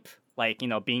cheap, like, you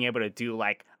know, being able to do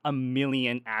like 1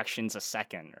 million actions a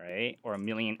second, right? Or 1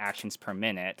 million actions per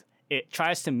minute, it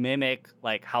tries to mimic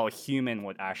like how a human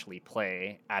would actually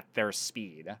play at their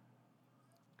speed.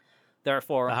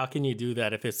 Therefore, But how can you do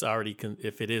that if it's already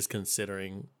if it is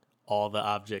considering all the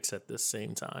objects at the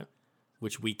same time,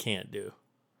 which we can't do?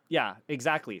 yeah,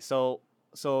 exactly. So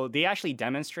they actually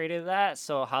demonstrated that.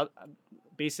 So how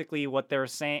basically what they're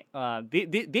saying,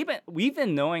 we've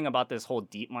been knowing about this whole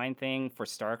DeepMind thing for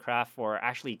StarCraft for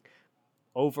actually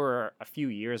over a few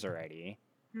years already,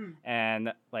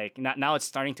 and like now it's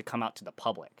starting to come out to the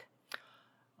public.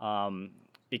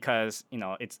 Because, you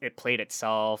know, it played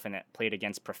itself and it played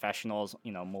against professionals,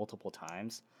 you know, multiple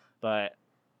times. But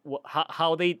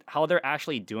how they're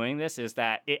actually doing this is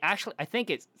that it actually, I think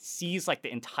it sees like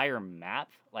the entire map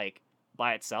like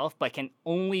by itself, but can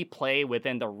only play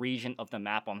within the region of the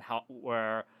map on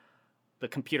where the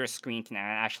computer screen can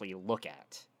actually look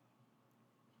at.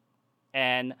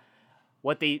 And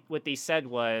what they said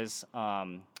was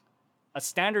a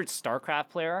standard StarCraft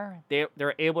player,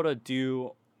 they're able to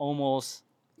do almost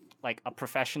like a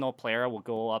professional player will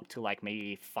go up to like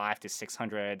maybe 500 to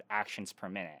 600 actions per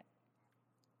minute.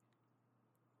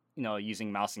 You know,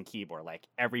 using mouse and keyboard, like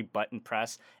every button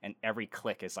press and every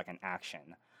click is like an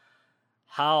action.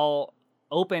 How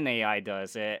OpenAI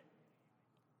does it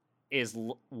is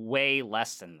way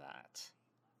less than that.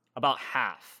 About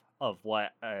half of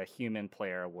what a human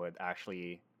player would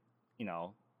actually, you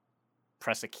know,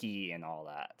 press a key and all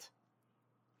that.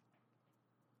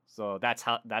 So that's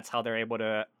how they're able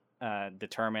to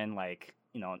determine, like,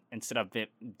 you know, instead of it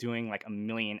doing like 1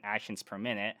 million actions per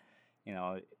minute, you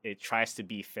know, it tries to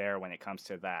be fair when it comes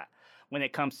to that. When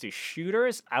it comes to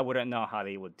shooters, I wouldn't know how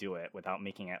they would do it without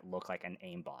making it look like an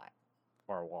aimbot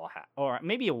or a wall hack, or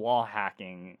maybe a wall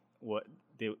hacking. What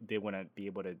they wouldn't be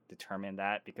able to determine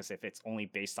that, because if it's only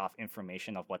based off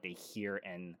information of what they hear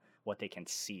and what they can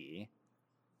see.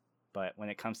 But when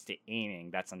it comes to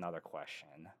aiming, that's another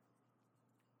question.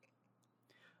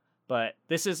 But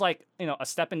this is like, you know, a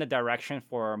step in the direction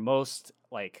for most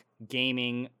like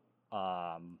gaming,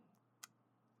 what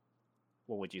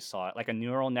would you saw it? Like a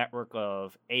neural network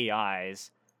of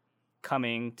AIs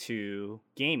coming to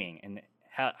gaming, and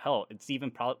hell, it's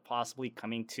even possibly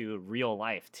coming to real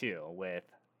life too, with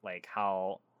like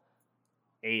how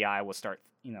AI will start,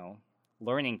 you know,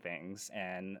 learning things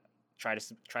and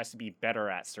tries to be better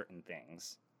at certain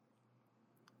things.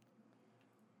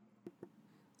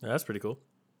 Yeah, that's pretty cool.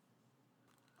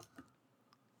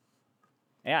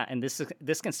 Yeah, and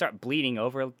this can start bleeding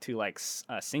over to like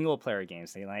single player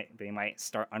games. They might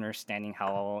start understanding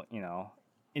how, you know,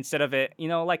 instead of it, you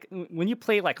know, like when you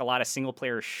play like a lot of single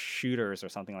player shooters or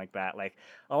something like that, like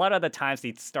a lot of the times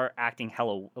they start acting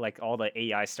like all the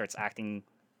AI starts acting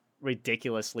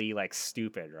ridiculously like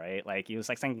stupid, right? Like he was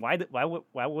like saying, why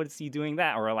was he doing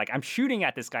that? Or like, I'm shooting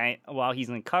at this guy while he's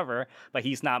in cover, but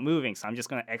he's not moving, so I'm just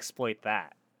gonna exploit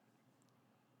that.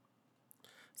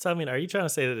 So I mean, are you trying to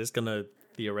say that it's gonna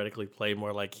theoretically play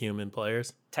more like human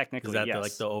players? Technically, is that yes.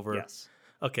 like the over? Yes.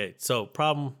 Okay, so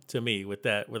problem to me with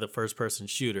that, with a first-person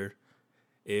shooter,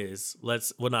 is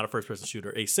not a first-person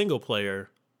shooter, a single-player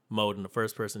mode in a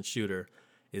first-person shooter,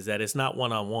 is that it's not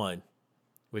one-on-one,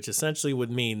 which essentially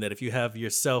would mean that if you have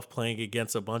yourself playing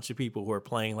against a bunch of people who are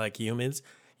playing like humans,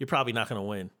 you're probably not going to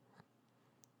win.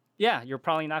 Yeah, you're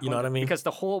probably not. You know what I mean? Because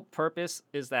the whole purpose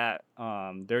is that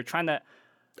they're trying to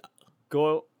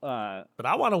go. But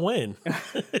I want to win.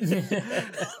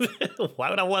 Why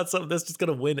would I want something that's just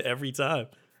going to win every time?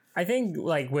 I think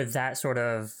like with that sort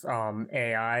of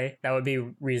AI, that would be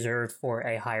reserved for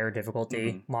a higher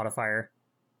difficulty modifier.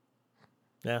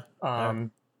 Yeah.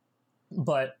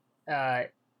 But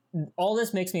all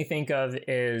this makes me think of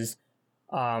is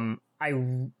I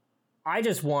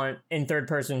just want in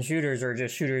third-person shooters, or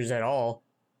just shooters at all,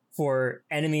 for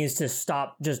enemies to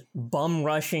stop just bum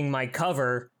rushing my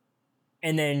cover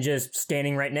and then just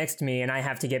standing right next to me, and I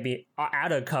have to get me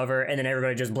out of cover, and then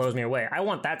everybody just blows me away. I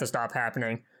want that to stop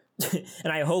happening.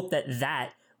 And I hope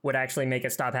that would actually make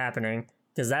it stop happening,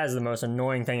 because that is the most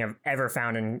annoying thing I've ever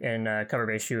found in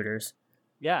cover-based shooters.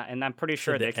 Yeah, and I'm pretty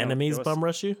sure the enemies bum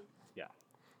rush you. Yeah.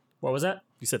 What was that?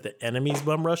 You said the enemies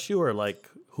bum rush you, or like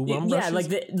who bum rushes?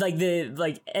 Yeah,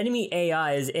 like enemy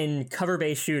AIs in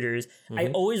cover-based shooters. I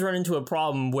always run into a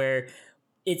problem where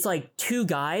it's like two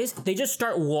guys. They just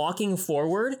start walking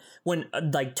forward when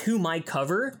like to my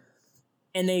cover,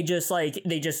 and they just start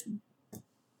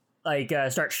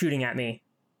shooting at me,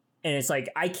 and it's like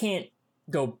I can't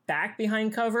go back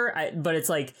behind cover, but it's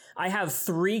like I have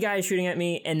 3 guys shooting at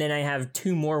me, and then I have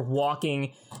 2 more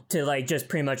walking to like just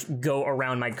pretty much go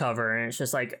around my cover, and it's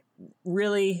just like,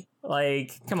 really,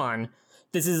 like, come on,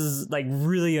 this is like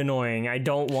really annoying. I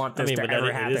don't want this to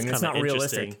ever happen. It's not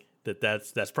realistic.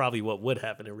 That's probably what would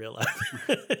happen in real life.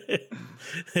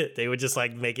 They would just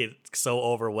like make it so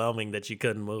overwhelming that you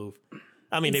couldn't move.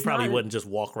 I mean, they probably wouldn't just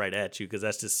walk right at you, because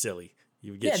that's just silly.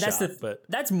 You would get shot.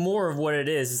 That's more of what it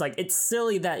is. It's like, it's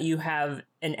silly that you have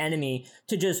an enemy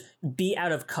to just be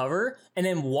out of cover and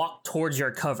then walk towards your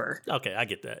cover. Okay, I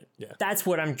get that. Yeah, that's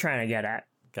what I'm trying to get at.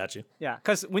 Got you. Yeah,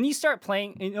 because when you start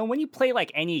playing, when you play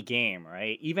like any game,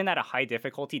 right, even at a high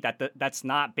difficulty, that's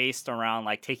not based around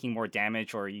like taking more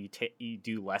damage or you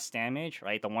do less damage,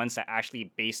 right? The ones that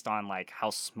actually based on like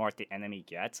how smart the enemy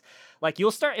gets, like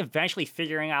you'll start eventually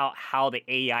figuring out how the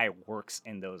AI works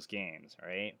in those games,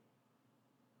 right?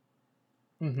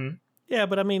 Mm-hmm. Yeah,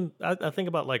 but I mean, I think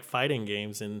about like fighting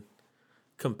games, and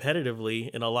competitively,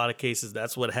 in a lot of cases,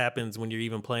 that's what happens when you're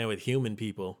even playing with human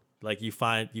people. Like you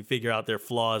figure out their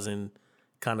flaws and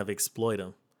kind of exploit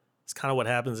them. It's kind of what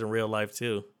happens in real life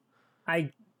too. I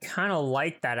kind of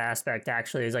like that aspect,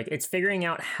 actually. It's like, it's figuring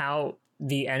out how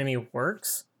the enemy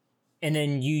works, and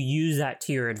then you use that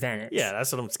to your advantage. Yeah,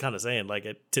 that's what I'm kind of saying. Like,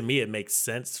 to me, it makes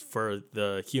sense for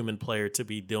the human player to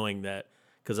be doing that,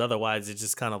 because otherwise it's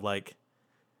just kind of like,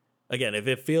 again, if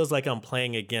it feels like I'm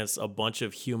playing against a bunch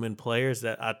of human players,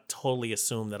 that I totally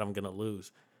assume that I'm going to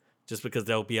lose, just because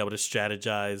they'll be able to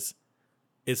strategize.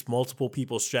 It's multiple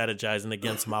people strategizing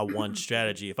against my one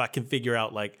strategy. If I can figure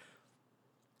out like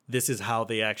this is how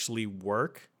they actually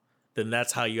work, then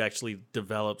that's how you actually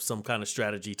develop some kind of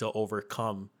strategy to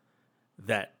overcome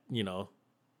that,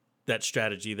 that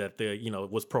strategy that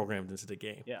was programmed into the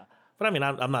game. Yeah. But I mean,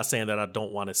 I'm not saying that I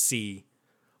don't want to see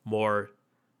more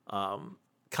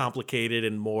complicated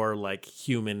and more like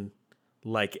human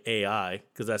like AI,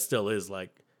 because that still is like,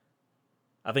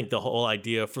 I think the whole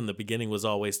idea from the beginning was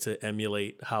always to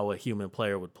emulate how a human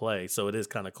player would play. So it is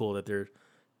kind of cool that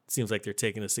seems like they're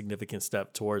taking a significant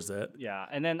step towards that. Yeah,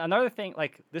 and then another thing,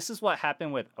 like this is what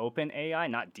happened with OpenAI,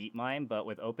 not DeepMind, but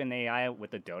with OpenAI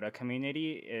with the Dota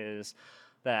community, is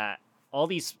that all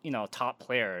these top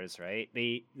players, right?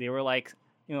 They were like,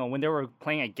 when they were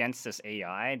playing against this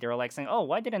AI, they were like saying, "Oh,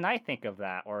 why didn't I think of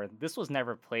that?" Or "This was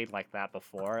never played like that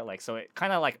before." Like, so it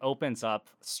kind of like opens up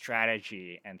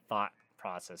strategy and thought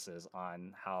processes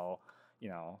on how,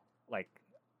 like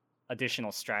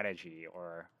additional strategy,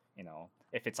 or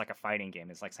if it's like a fighting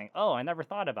game, it's like saying, "Oh, I never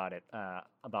thought about it,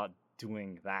 about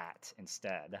doing that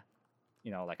instead,"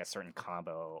 like a certain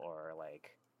combo, or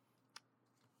like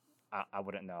I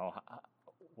wouldn't know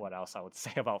what else I would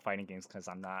say about fighting games, because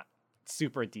I'm not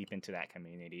super deep into that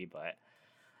community, but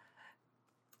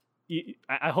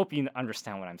I hope you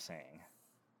understand what I'm saying.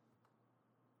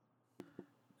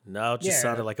 No, it just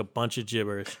sounded like a bunch of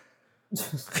gibberish.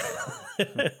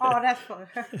 Oh, that's fun.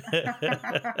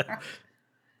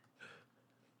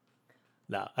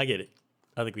 No, I get it.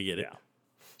 I think we get it.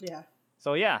 Yeah.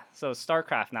 So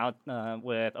StarCraft now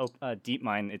with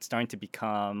DeepMind, it's starting to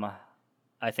become,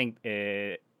 I think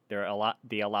they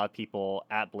allowed people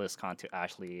at BlizzCon to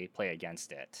actually play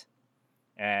against it.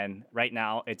 And right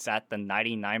now it's at the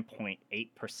 99.8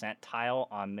 percentile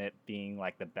on it being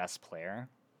like the best player,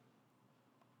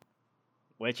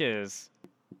 which is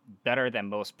better than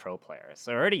most pro players.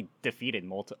 So it already defeated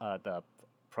the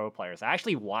pro players. I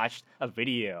actually watched a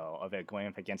video of it going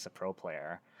up against a pro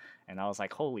player, and I was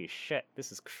like, "Holy shit,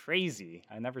 this is crazy!"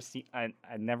 I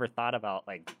never thought about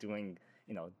like doing,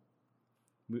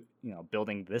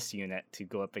 building this unit to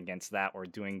go up against that, or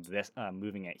doing this,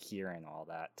 moving it here and all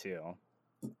that too.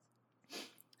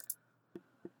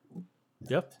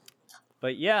 Yep.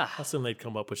 But yeah, I assume they'd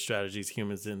come up with strategies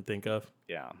humans didn't think of.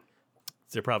 Yeah.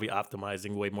 They're probably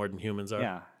optimizing way more than humans are.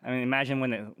 Yeah, I mean, imagine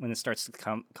when it starts to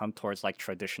come towards like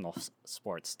traditional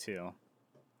sports too,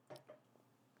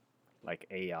 like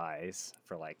AIs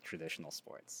for like traditional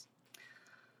sports.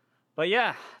 But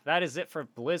yeah, that is it for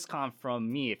BlizzCon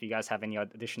from me. If you guys have any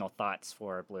additional thoughts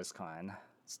for BlizzCon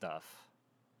stuff.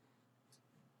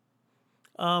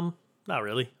 Not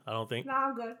really. I don't think. No,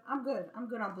 I'm good. I'm good. I'm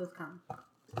good on BlizzCon.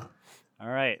 All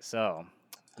right, so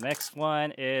next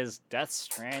one is Death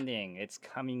Stranding. It's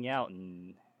coming out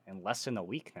in less than a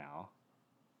week now.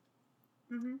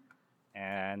 Mm-hmm.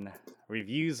 And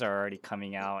reviews are already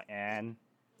coming out, and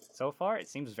so far it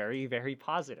seems very, very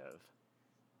positive.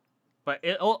 But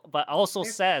it also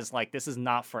says like this is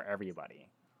not for everybody.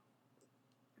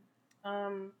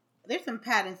 There's some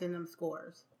patterns in them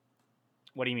scores.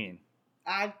 What do you mean?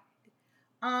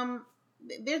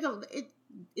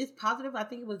 It's positive. I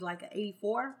think it was like an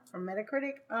 84 from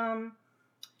Metacritic.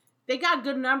 They got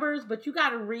good numbers, but you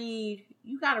gotta read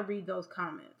those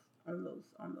comments on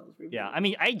those reviews. Yeah, I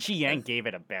mean IGN gave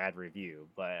it a bad review,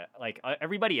 but like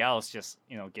everybody else just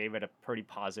gave it a pretty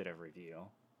positive review.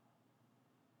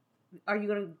 Are you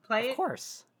gonna play it? Of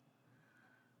course.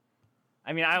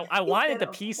 I mean, I wanted the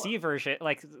PC version.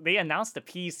 Like they announced the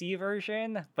PC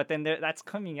version, but then that's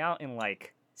coming out in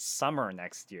like summer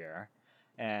next year,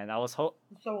 and I was So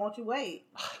won't you wait?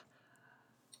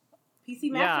 PC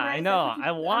Master Yeah, Race, I know. that's what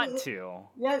I want to,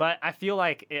 Yeah. but I feel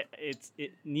like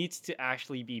it needs to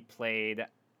actually be played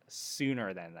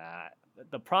sooner than that.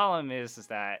 The problem is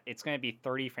that it's going to be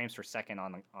 30 frames per second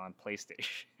on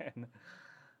PlayStation.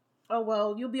 Oh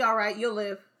well, you'll be all right. You'll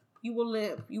live. You will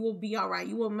live. You will be all right.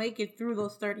 You will make it through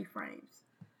those 30 frames.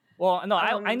 Well, no,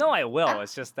 I know I will.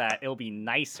 It's just that it'll be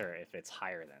nicer if it's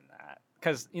higher than that.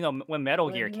 Because when Metal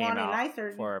Gear came out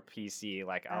for PC,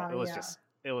 like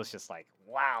it was just like,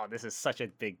 wow, this is such a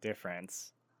big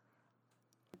difference.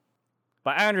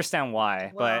 But I understand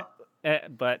why. Well,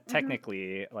 but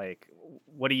technically, like,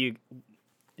 what do you?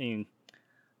 I mean,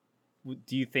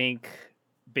 do you think,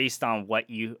 based on what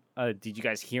you did you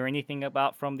guys hear anything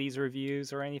about from these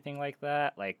reviews or anything like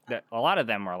that? Like, a lot of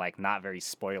them are like not very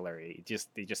spoilery.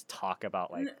 They just talk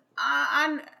about like.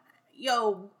 I'm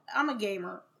a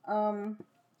gamer.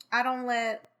 I don't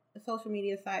let social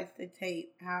media sites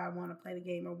dictate how I want to play the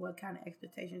game or what kind of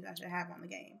expectations I should have on the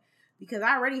game, because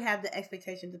I already have the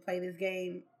expectation to play this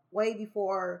game way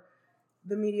before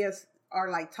the media are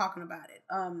like talking about it.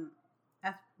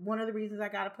 That's one of the reasons I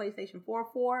got a PlayStation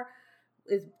 4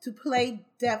 is to play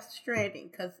Death Stranding,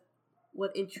 because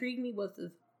what intrigued me was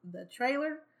the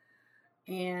trailer,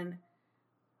 and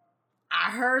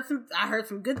I heard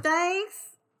some good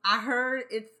things. I heard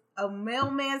it's a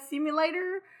mailman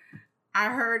simulator. I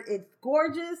heard it's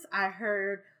gorgeous. I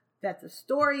heard that the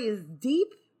story is deep,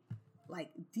 like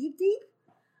deep,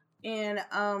 and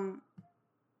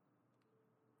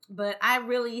but I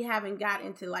really haven't got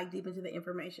into like deep into the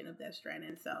information of Death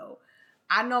Stranding, so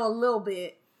I know a little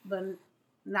bit, but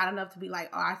not enough to be like,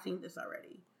 oh, I've seen this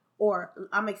already, or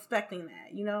I'm expecting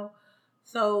that,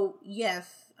 So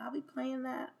yes, I'll be playing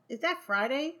that. Is that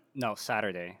Friday? No,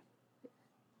 Saturday.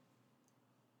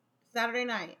 Saturday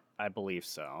night. I believe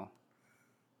so.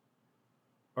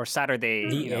 Or Saturday,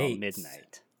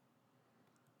 midnight.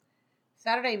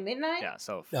 Saturday midnight? Yeah,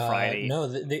 so Friday. No,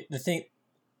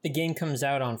 the game comes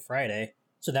out on Friday,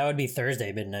 so that would be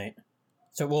Thursday midnight.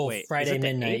 So Wait, Friday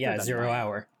midnight, or the 0 9th?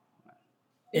 hour.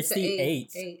 It's the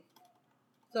 8th.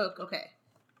 So okay.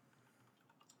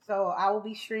 So I will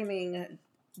be streaming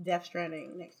Death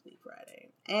Stranding next week Friday,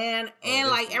 and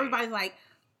like everybody's like,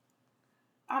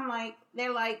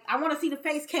 they're like, I want to see the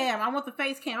face cam. I want the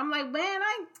face cam. I'm like,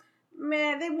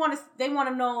 man, they want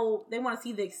to know, they want to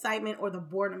see the excitement or the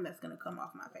boredom that's gonna come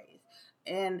off my face.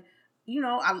 And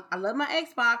I love my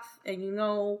Xbox, and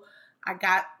I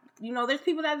got there's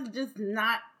people that's just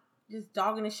not just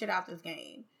dogging the shit out this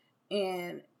game,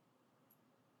 and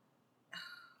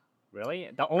really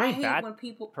the only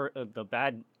the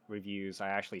bad reviews I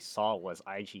actually saw was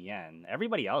IGN.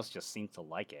 Everybody else just seemed to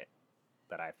like it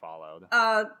that I followed.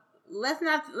 Let's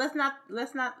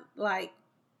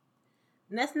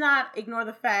not ignore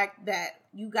the fact that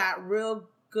you got real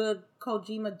good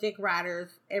Kojima dick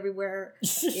riders everywhere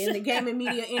in the gaming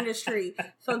media industry.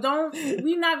 So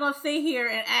we're not gonna sit here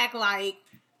and act like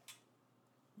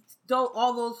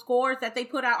all those scores that they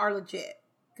put out are legit,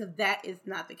 because that is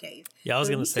not the case. Yeah, I was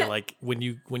gonna say, like, when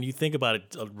you think about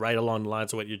it, right along the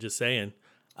lines of what you're just saying,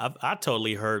 I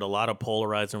totally heard a lot of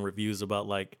polarizing reviews about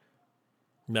like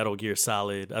Metal Gear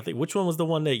Solid. I think, which one was the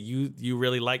one that you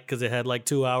really liked because it had like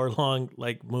 2 hour long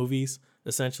like movies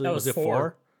essentially? That was it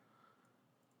 4?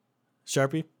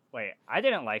 Sharpie? Wait, I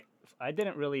didn't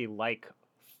really like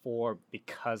 4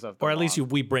 because of the or at least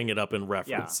we bring it up in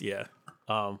reference. Yeah.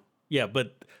 Yeah,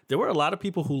 but there were a lot of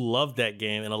people who loved that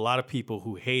game and a lot of people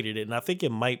who hated it, and I think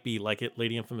it might be like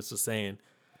Lady Infamous was saying,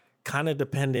 kind of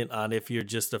dependent on if you're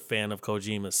just a fan of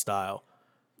Kojima's style.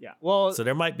 Yeah. Well, So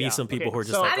there might be some people who are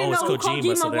just so like, I didn't it's know who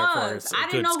Kojima, so Kojima therefore was. it's a I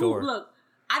good didn't know score. who. Look,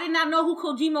 I did not know who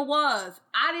Kojima was.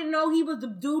 I didn't know he was the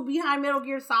dude behind Metal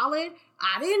Gear Solid.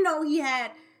 I didn't know he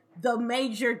had the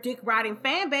major dick riding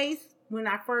fan base when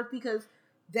I first, because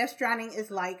Death Stranding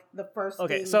is like the first.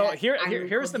 Okay, thing so that I knew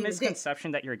here's the Kojima did.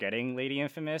 misconception that you're getting, Lady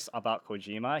Infamous, about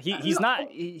Kojima. No.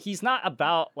 He's not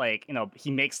about like, you know,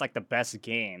 he makes like the best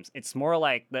games. It's more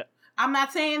like the I'm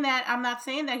not saying that. I'm not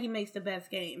saying that he makes the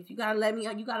best games. You gotta let me.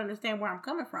 You gotta understand where I'm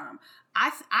coming from.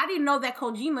 I didn't know that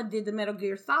Kojima did the Metal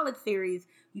Gear Solid series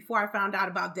before I found out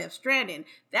about Death Stranding.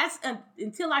 That's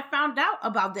until I found out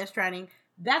about Death Stranding.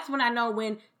 That's when I know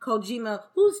when Kojima.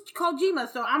 Who's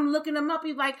Kojima? So I'm looking him up.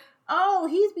 He's like, oh,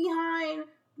 he's behind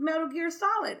Metal Gear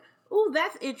Solid. Ooh,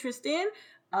 that's interesting.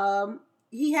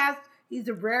 He's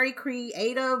a very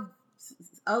creative,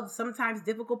 sometimes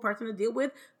difficult person to deal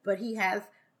with, but he got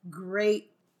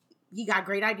great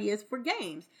ideas for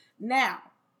games. Now,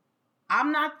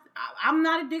 I'm not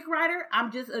a dick rider.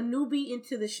 I'm just a newbie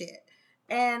into the shit.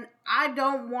 And I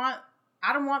don't want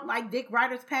like dick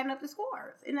riders padding up the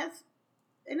scores. And that's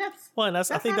I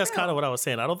think that's kind of what I was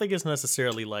saying. I don't think it's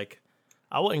necessarily like,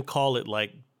 I wouldn't call it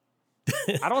like,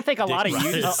 I don't think a lot of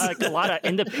a lot of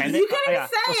independent. You can't even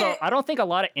say so it. I don't think a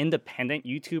lot of independent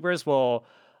YouTubers will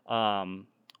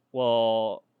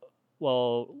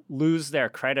lose their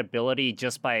credibility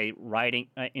just by riding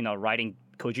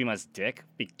Kojima's dick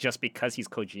just because he's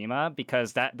Kojima,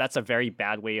 because that's a very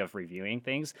bad way of reviewing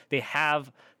things. They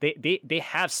have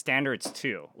standards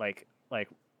too, like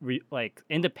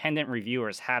independent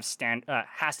reviewers has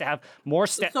to have more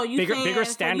bigger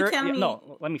standards.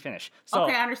 No, let me finish. So,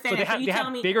 okay, I understand. So they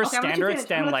have bigger standards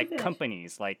than like finish.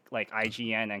 companies like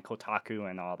IGN and Kotaku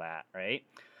and all that, right?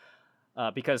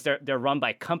 Because they're run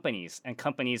by companies, and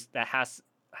companies that has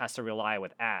to rely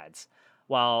with ads,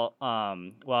 while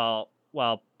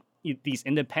these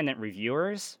independent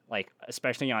reviewers, like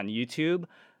especially on YouTube,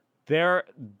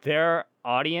 their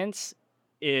audience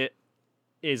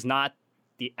is not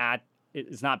the ad. It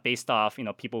is not based off, you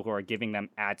know, people who are giving them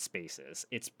ad spaces.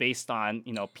 It's based on,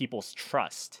 you know, people's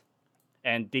trust,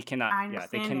 and they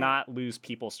cannot lose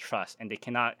people's trust, and they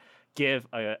cannot give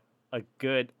a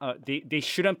good. They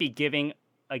shouldn't be giving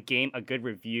a game a good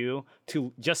review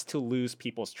to lose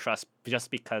people's trust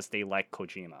just because they like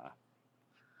Kojima.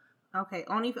 Okay,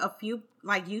 only a few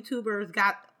like YouTubers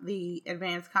got the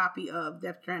advanced copy of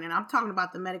Death Stranding. I'm talking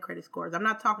about the Metacritic scores. I'm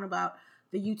not talking about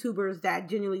the YouTubers that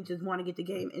genuinely just want to get the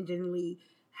game and genuinely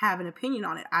have an opinion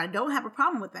on it. I don't have a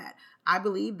problem with that. I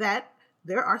believe that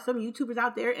there are some YouTubers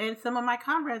out there, and some of my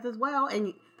comrades as well,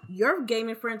 and your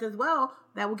gaming friends as well,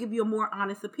 that will give you a more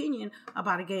honest opinion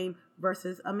about a game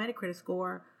versus a Metacritic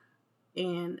score.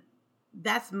 And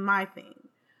that's my thing.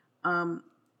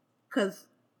 Because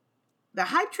the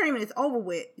hype train is over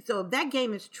with. So if that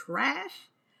game is trash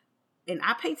and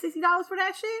I paid $60 for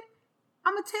that shit,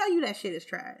 I'm going to tell you that shit is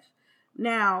trash.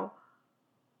 Now,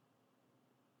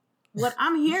 what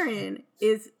I'm hearing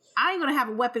is I ain't going to have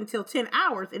a weapon till 10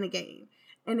 hours in a game.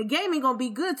 And the game ain't going to be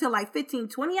good till like 15,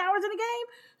 20 hours in a game.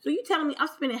 So you telling me I'm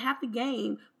spending half the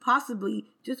game possibly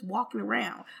just walking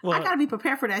around. Well, I got to be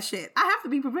prepared for that shit. I have to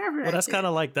be prepared for that Well, that's shit. kind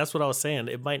of like, that's what I was saying.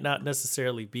 It might not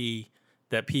necessarily be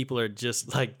that people are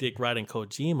just like dick riding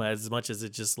Kojima as much as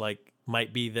it just like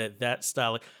might be that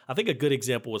style. I think a good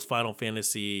example was Final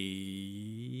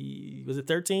Fantasy, was it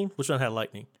 13? Which one had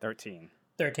lightning? 13.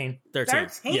 13.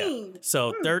 Yeah.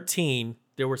 So 13,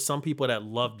 there were some people that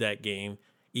loved that game,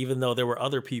 even though there were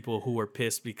other people who were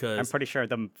pissed because I'm pretty sure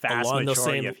the vast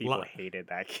majority of people hated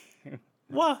that game.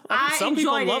 Well, I some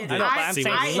people enjoyed loved it. it. I know, but I'm saying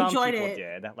I some enjoyed people it.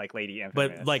 did, like Lady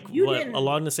Infamous. But like didn't.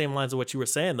 along the same lines of what you were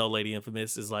saying though, Lady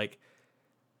Infamous, is like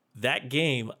that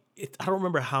game, I don't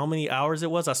remember how many hours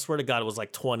it was. I swear to God, it was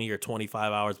like 20 or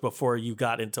 25 hours before you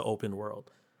got into open world.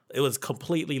 It was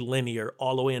completely linear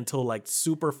all the way until like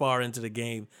super far into the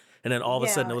game. And then all of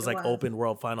a sudden it was like open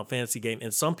world Final Fantasy game.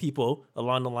 And some people,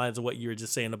 along the lines of what you were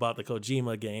just saying about the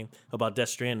Kojima game, about Death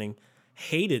Stranding,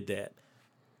 hated that.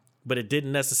 But it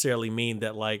didn't necessarily mean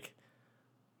that like...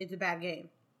 It's a bad game.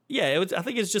 Yeah, I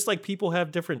think it's just like people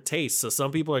have different tastes. So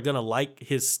some people are going to like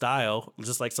his style,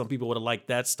 just like some people would have liked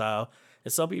that style.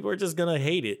 And some people are just going to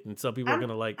hate it. And some people are going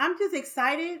to like... I'm just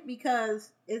excited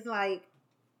because it's like,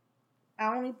 I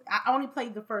only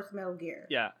played the first Metal Gear.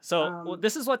 Yeah. So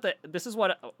this is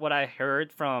what I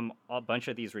heard from a bunch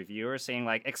of these reviewers saying,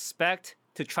 like, expect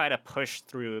to try to push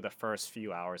through the first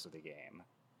few hours of the game.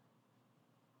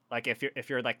 Like if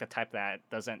you're like the type that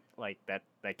doesn't like that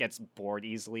gets bored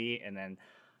easily, and then,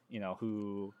 you know,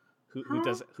 who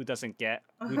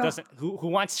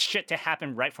wants shit to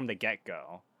happen right from the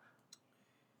get-go.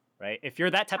 right? If you're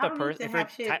that type I of don't need person, to if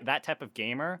you're have shit. that type of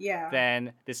gamer, Yeah.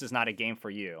 then this is not a game for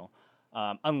you.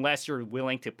 Unless you're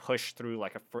willing to push through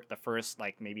like the first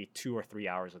like maybe 2 or 3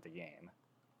 hours of the game.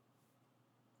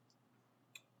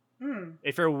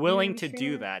 If you're willing to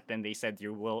do that, then they said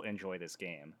you will enjoy this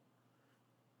game.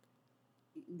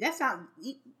 That's not.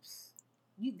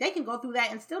 They can go through that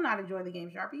and still not enjoy the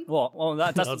game, Sharpie. Well,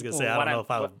 that's I was gonna say I don't know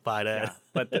if I would buy that.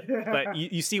 Yeah, but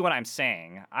you see what I'm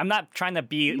saying. I'm not trying to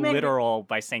be You make literal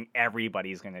by saying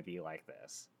everybody's going to be like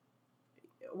this.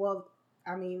 Well,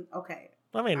 I mean, okay.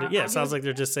 I mean, yeah, it sounds like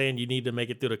they're just saying you need to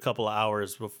make it through a couple of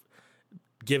hours.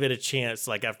 Give it a chance,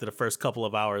 like after the first couple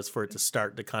of hours, for it to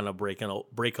start to kind of break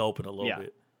open a little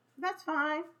bit. That's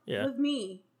fine. Yeah. With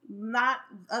me, not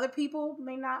other people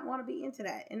may not want to be into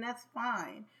that, and that's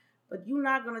fine. But you're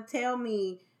not gonna tell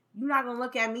me, you're not gonna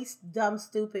look at me dumb,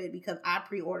 stupid because I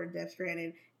pre-ordered Death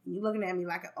Stranding, and you're looking at me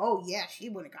like, oh yeah, she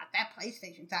would have got that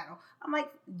PlayStation title. I'm like,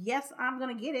 yes, I'm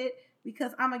gonna get it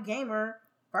because I'm a gamer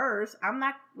first. I'm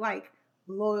not like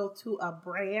loyal to a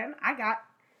brand. I'm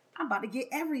about to get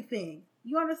everything.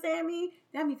 You understand me?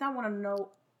 That means I want to know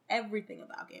everything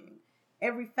about gaming,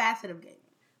 every facet of gaming.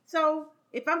 So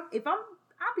if I'm,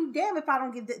 I'll be damned if I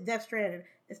don't get Death Stranding,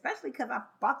 especially because I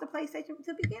bought the PlayStation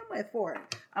to begin with for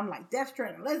it. I'm like, Death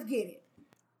Stranding, let's get it.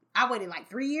 I waited like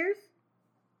 3 years.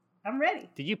 I'm ready.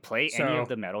 Did you play any of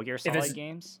the Metal Gear Solid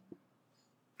games?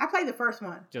 I played the first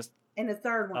one. Just and the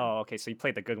third one. Oh, okay. So you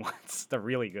played the good ones, the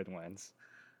really good ones.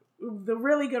 The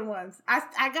really good ones.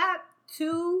 I got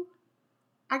two.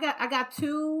 I got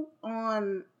two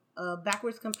on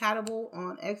backwards compatible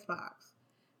on Xbox.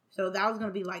 So that was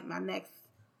gonna be like my next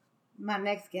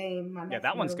game. My next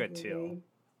that one's good too. Game.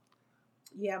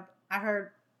 Yeah, I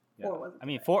heard 4 wasn't. I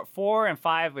mean, 4 and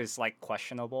 5 was like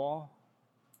questionable,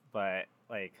 but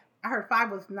like I heard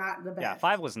 5 was not the best. Yeah,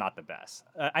 5 was not the best.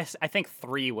 I think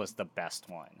 3 was the best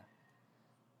one.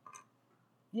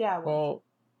 Yeah. Well,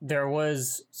 there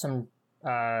was some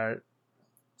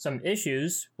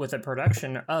issues with the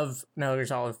production of Metal Gear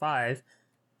Solid 5,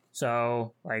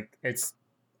 so like it's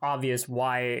obvious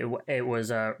why it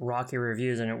was rocky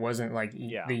reviews and it wasn't like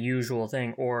the usual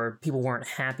thing, or people weren't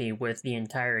happy with the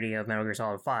entirety of Metal Gear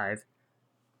Solid 5.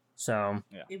 So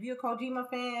if you're a Kojima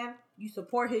fan, you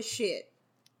support his shit,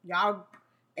 y'all,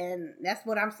 and that's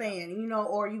what I'm saying. You know,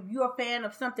 or you're a fan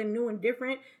of something new and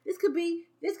different. This could be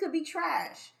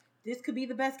trash. This could be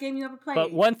the best game you ever played.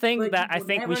 But one thing that I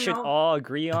think we should all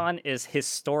agree on is his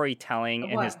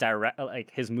storytelling and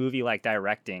his movie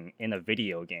directing in a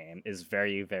video game is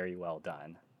very, very well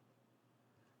done.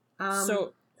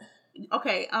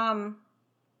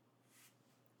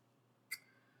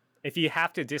 If you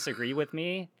have to disagree with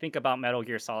me, think about Metal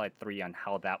Gear Solid 3 and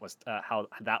how that was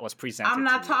presented. I'm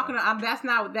not talking. That's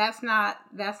not what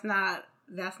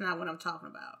I'm talking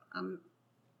about.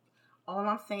 All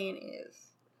I'm saying is,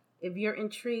 if you're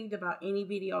intrigued about any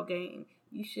video game,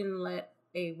 you shouldn't let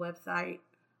a website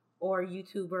or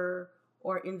YouTuber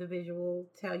or individual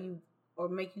tell you or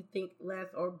make you think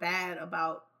less or bad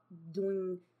about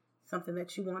doing something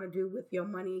that you want to do with your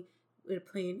money with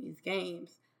playing these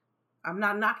games. I'm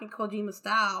not knocking Kojima's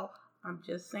style. I'm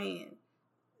just saying,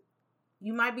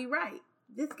 you might be right.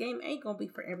 This game ain't going to be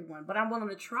for everyone, but I'm willing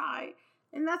to try.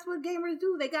 And that's what gamers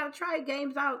do. They got to try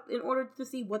games out in order to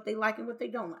see what they like and what they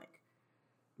don't like.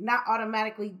 Not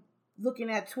automatically looking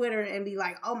at Twitter and be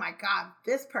like, "Oh my god,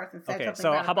 this person said something." Okay,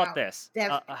 so how about this?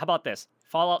 How about this?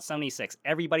 Fallout 76.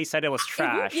 Everybody said it was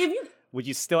trash. Would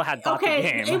you still have bought the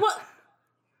game?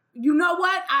 You know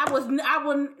what? I would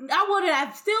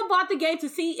have still bought the game to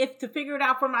figure it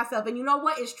out for myself. And you know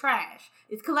what? It's trash.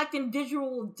 It's collecting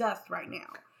digital dust right now.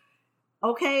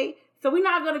 Okay, so we're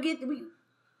not gonna get.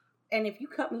 And if you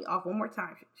cut me off one more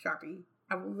time, Sharpie,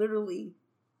 I will literally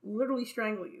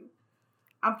strangle you.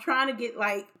 I'm trying to get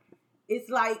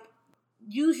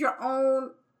use your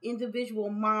own individual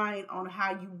mind on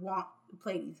how you want to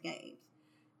play these games.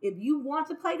 If you want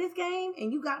to play this game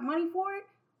and you got money for it,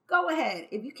 go ahead.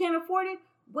 If you can't afford it,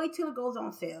 wait till it goes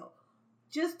on sale.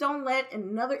 Just don't let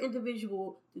another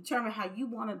individual determine how you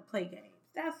want to play games.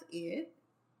 That's it.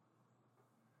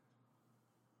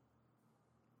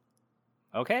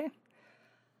 Okay.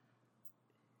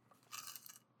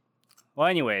 Well,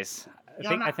 anyways,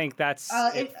 I think that's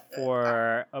it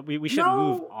for. We should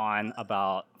move on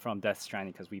from Death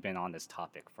Stranding because we've been on this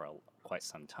topic for quite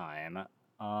some time.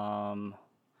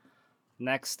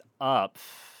 Next up,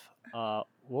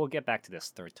 we'll get back to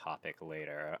this third topic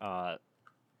later.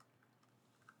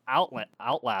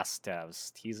 Outlast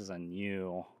devs teases a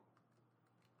new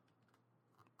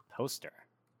poster.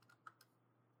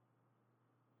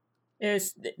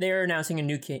 They're announcing a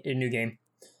new game.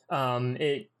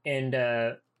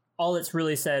 all it's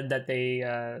really said that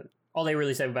all they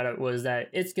really said about it was that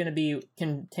it's going to be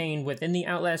contained within the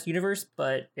Outlast universe,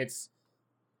 but it's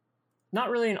not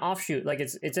really an offshoot. Like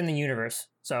it's in the universe.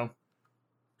 So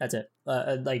that's it.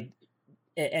 Like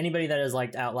anybody that has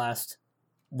liked Outlast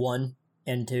 1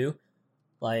 and 2,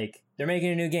 like they're making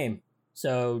a new game.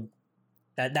 So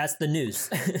that's the news.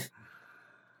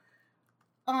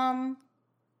 I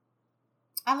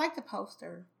like the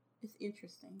poster. It's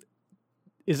interesting.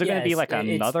 Is it going to be Yes, like it's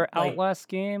another like- Outlast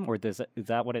game, or is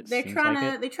that what it They're seems trying like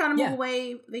to it? they're trying to move Yeah.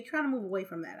 away. They're trying to move away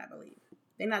from that. I believe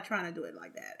they're not trying to do it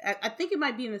like that. I think it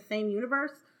might be in the same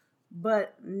universe,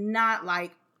 but not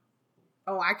like,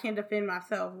 oh, I can defend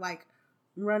myself, like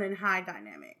run and hide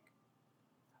dynamic.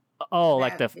 Oh,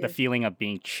 like the that is- feeling of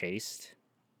being chased.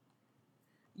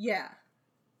 Yeah.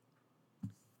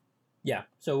 Yeah,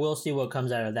 so we'll see what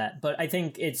comes out of that. But I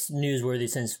think it's newsworthy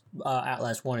since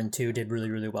Outlast 1 and 2 did really,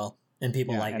 really well. And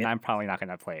people like and it. I'm probably not going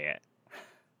to play it.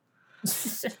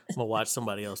 I'm gonna watch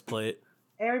somebody else play it.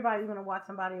 Everybody's gonna watch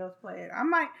somebody else play it. I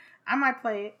might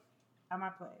play it. I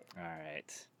might play it. All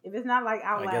right. If it's not like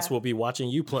Outlast, I guess we'll be watching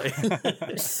you play.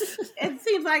 it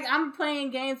seems like I'm playing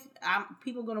games.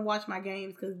 People gonna watch my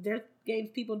games because there's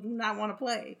games people do not want to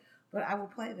play, but I will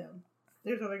play them.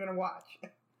 There's what they're gonna watch.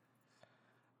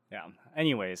 Yeah.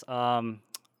 Anyways,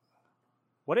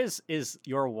 what is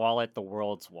your wallet the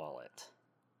world's wallet?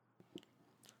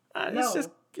 No.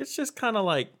 It's just kind of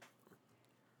like,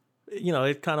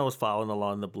 it kind of was following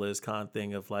along the BlizzCon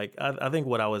thing of like, I think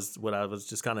what I was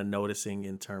just kind of noticing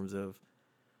in terms of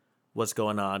what's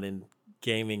going on in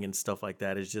gaming and stuff like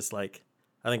that is just like,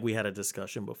 I think we had a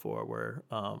discussion before where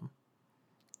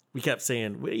we kept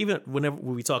saying, even whenever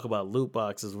we talk about loot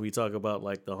boxes, we talk about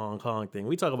like the Hong Kong thing,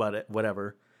 we talk about it,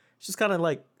 whatever. It's just kind of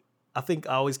like, I think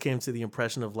I always came to the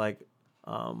impression of like,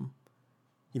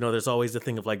 there's always the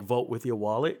thing of like vote with your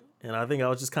wallet. And I think I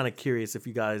was just kind of curious if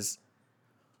you guys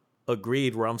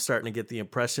agreed, where I'm starting to get the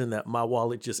impression that my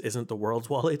wallet just isn't the world's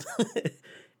wallet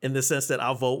in the sense that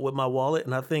I'll vote with my wallet.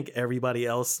 And I think everybody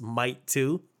else might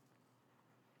too.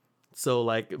 So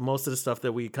like most of the stuff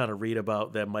that we kind of read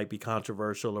about that might be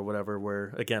controversial or whatever,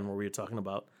 where we were talking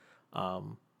about,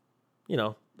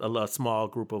 a small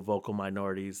group of vocal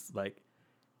minorities, like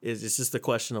it's just a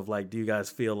question of like, do you guys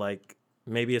feel like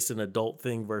maybe it's an adult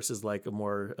thing versus like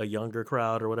a younger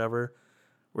crowd or whatever,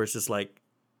 where it's just like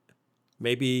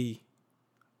maybe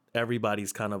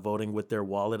everybody's kind of voting with their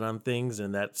wallet on things,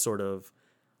 and that sort of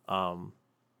and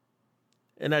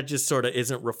that just sort of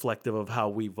isn't reflective of how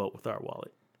we vote with our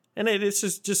wallet. And it's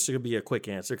just to be a quick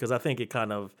answer, because I think it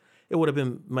would have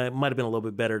been might have been a little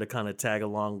bit better to kind of tag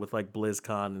along with like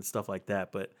BlizzCon and stuff like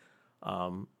that, but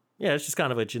it's just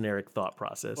kind of a generic thought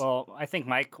process. Well, I think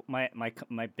my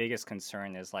biggest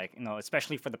concern is like,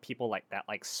 especially for the people like that,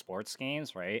 like sports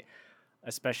games, right?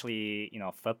 Especially,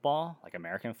 football, like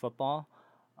American football.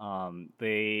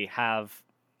 They have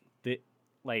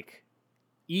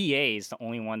EA is the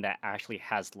only one that actually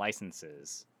has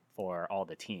licenses for all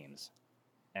the teams.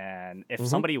 And if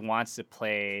somebody wants to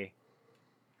play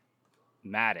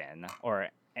Madden or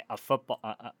a football,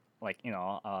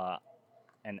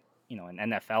 an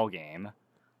NFL game.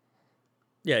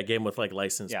 Yeah, a game with like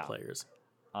licensed players.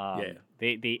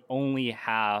 They only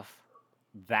have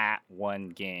that one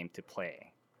game to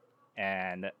play,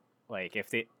 and like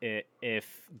if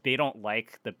they don't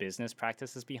like the business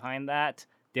practices behind that,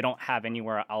 they don't have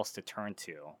anywhere else to turn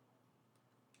to.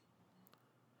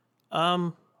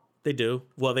 They do.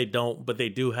 Well, they don't, but they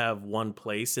do have one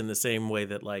place, in the same way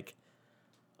that like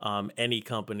any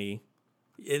company,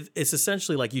 it's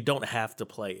essentially like you don't have to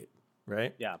play it,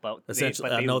 right? Yeah, but essentially,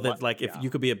 I know that like if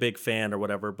you could be a big fan or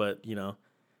whatever, but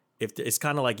if it's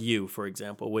kind of like you, for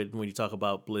example, when you talk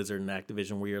about Blizzard and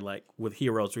Activision, where you're like with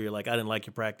Heroes, where you're like, I didn't like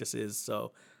your practices,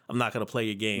 so I'm not going to play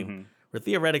your game. Mm-hmm. Where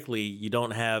theoretically, you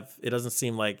don't have. It doesn't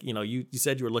seem like you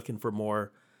said you were looking for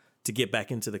more to get back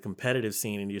into the competitive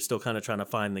scene, and you're still kind of trying to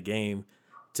find the game.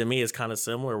 To me, it's kind of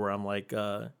similar, where I'm like,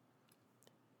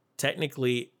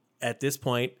 technically, at this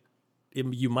point,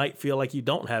 you might feel like you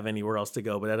don't have anywhere else to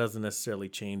go, but that doesn't necessarily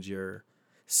change your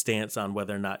stance on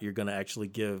whether or not you're going to actually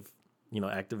give,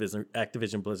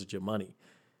 Activision Blizzard your money.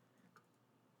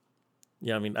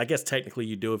 Yeah, I mean, I guess technically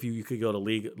you do. If you could go to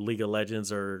League of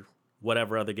Legends or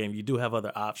whatever other game, you do have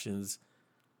other options.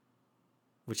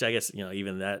 Which I guess,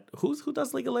 even that, who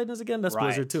does League of Legends again? That's Riot.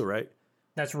 Blizzard too, right?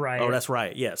 That's right. Oh, that's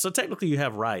Riot. Yeah. So technically you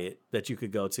have Riot that you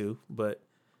could go to, but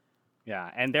yeah,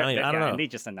 and I don't know. and they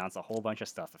just announced a whole bunch of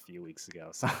stuff a few weeks ago,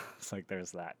 so it's like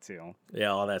there's that too.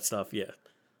 yeah, all that stuff. Yeah.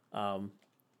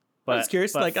 But I was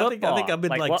curious. but Like, football, I think I've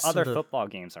been like what other sorta- football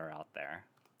games are out there?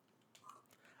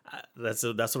 That's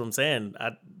what I'm saying.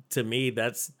 To me,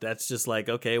 that's just like,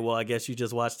 okay, well, I guess you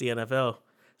just watch the NFL.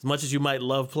 As much as you might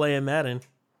love playing Madden,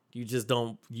 you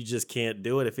just can't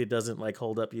do it if it doesn't like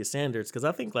hold up your standards. Because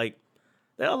I think like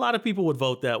a lot of people would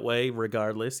vote that way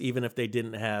regardless, even if they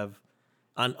didn't have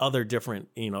on other different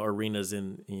arenas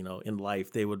in in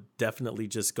life. They would definitely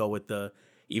just go with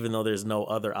even though there's no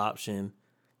other option,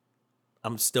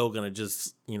 I'm still gonna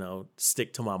just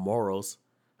stick to my morals.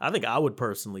 I think I would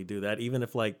personally do that, even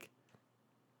if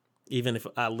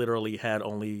I literally had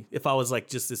only, if I was like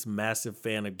just this massive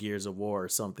fan of Gears of War or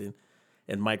something,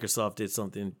 and Microsoft did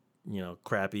something,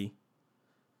 crappy,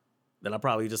 then I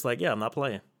probably just like, yeah, I'm not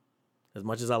playing. As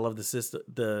much as I love the system,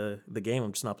 the game,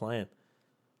 I'm just not playing.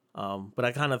 But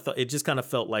I kind of it just kind of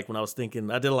felt like when I was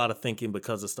thinking, I did a lot of thinking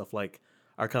because of stuff like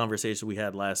our conversation we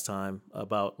had last time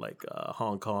about like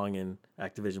Hong Kong and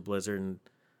Activision Blizzard, and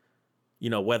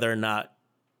whether or not,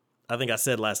 I think I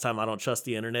said last time I don't trust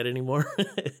the internet anymore.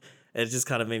 It just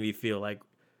kind of made me feel like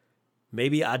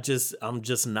maybe I'm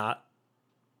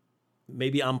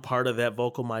part of that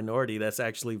vocal minority that's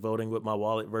actually voting with my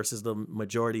wallet versus the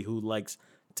majority who likes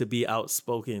to be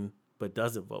outspoken but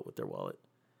doesn't vote with their wallet.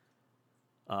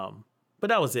 But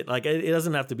that was it. Like, it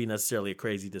doesn't have to be necessarily a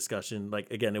crazy discussion.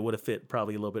 Like, again, it would have fit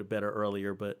probably a little bit better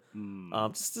earlier, but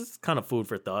just kind of food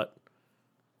for thought.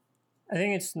 I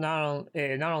think it's not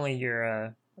only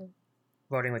your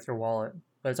voting with your wallet,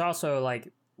 but it's also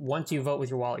like once you vote with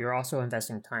your wallet, you're also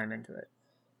investing time into it.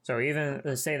 So even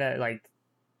let's say that like,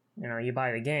 you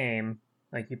buy the game,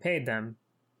 like you paid them,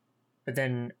 but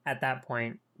then at that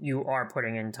point you are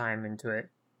putting in time into it.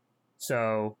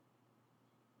 So,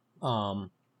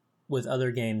 with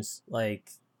other games,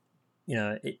 like,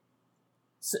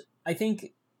 so I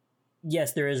think,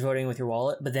 yes, there is voting with your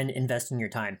wallet, but then investing your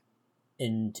time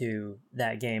into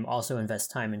that game also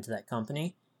invest time into that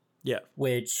company. Yeah.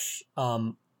 Which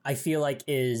I feel like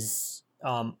is,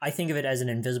 I think of it as an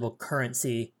invisible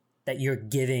currency that you're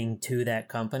giving to that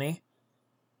company.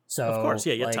 So of course,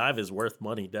 yeah, your like, time is worth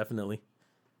money, definitely.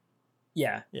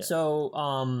 Yeah.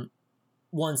 So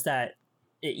once that,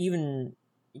 even,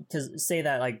 because say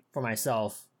that like for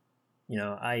myself,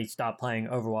 I stopped playing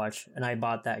Overwatch and I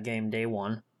bought that game day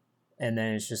one, and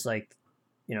then it's just like,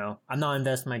 I'm not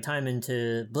investing my time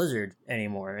into Blizzard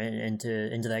anymore and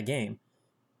into that game.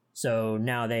 So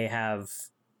now they have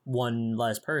one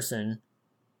less person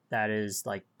that is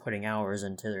like putting hours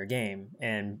into their game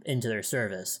and into their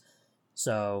service.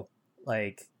 So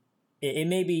like it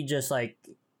may be just like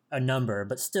a number,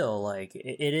 but still like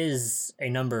it is a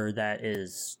number that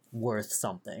is worth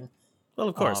something. Well,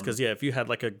 of course, because if you had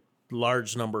like a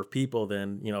large number of people,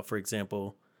 then for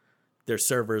example, their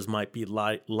servers might be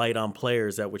light on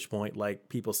players, at which point like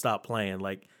people stop playing.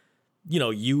 Like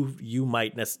you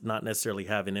might not necessarily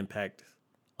have an impact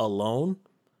alone,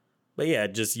 but yeah,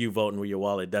 just you voting with your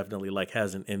wallet definitely like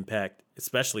has an impact,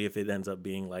 especially if it ends up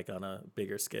being like on a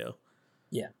bigger scale.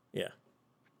 Yeah.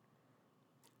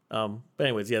 But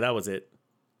anyways, yeah, that was it.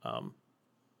 All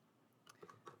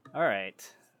right.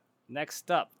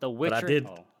 Next up, The Witcher.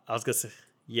 But I was gonna say,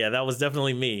 yeah, that was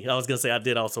definitely me. I was gonna say I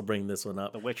did also bring this one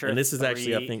up. The Witcher. And this is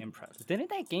actually, I think, didn't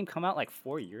that game come out like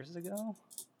 4 years ago?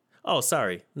 Oh,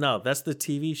 sorry. No, that's the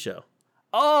TV show.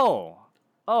 Oh.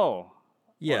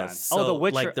 Yes. So, The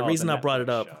Witcher. Like the reason I brought it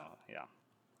up. Show. Yeah.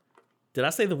 Did I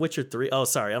say The Witcher 3? Oh,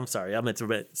 sorry. I'm sorry. I meant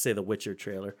to say The Witcher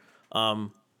trailer.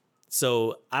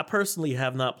 So I personally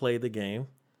have not played the game.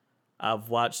 I've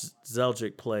watched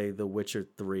Zeldrick play The Witcher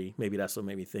 3. Maybe that's what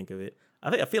made me think of it.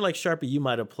 I feel like Sharpie, you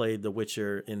might have played The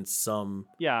Witcher in some.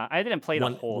 Yeah, I didn't play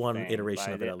one thing,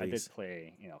 iteration of it at least. I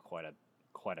did play,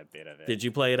 quite a bit of it. Did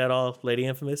you play it at all, Lady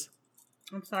Infamous?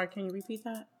 I'm sorry, can you repeat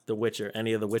that? The Witcher,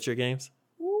 any of the Witcher games?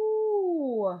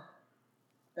 Ooh,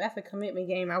 that's a commitment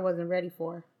game I wasn't ready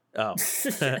for. Oh,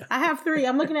 I have 3.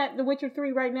 I'm looking at The Witcher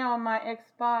 3 right now on my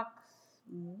Xbox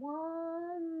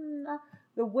One.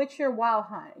 The Witcher Wild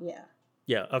Hunt, yeah.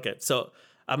 Yeah, okay. So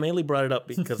I mainly brought it up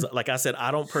because, like I said,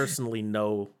 I don't personally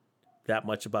know that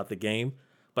much about the game,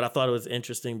 but I thought it was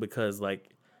interesting because, like,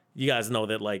 you guys know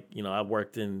that, like, I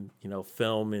worked in,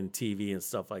 film and TV and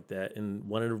stuff like that. And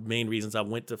one of the main reasons I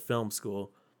went to film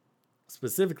school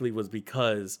specifically was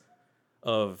because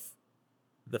of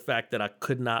the fact that I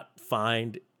could not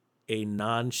find a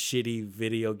non-shitty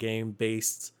video game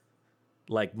based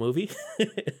like movie.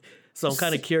 So I'm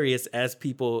kind of curious, as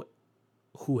people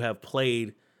who have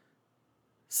played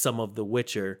some of The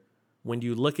Witcher, when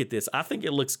you look at this, I think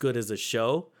it looks good as a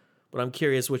show, but I'm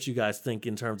curious what you guys think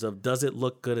in terms of, does it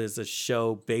look good as a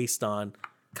show based on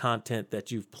content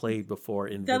that you've played before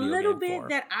in video game form? The little bit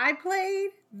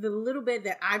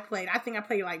that I played, I think I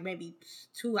played like maybe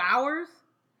 2 hours.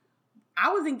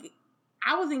 I was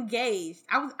engaged.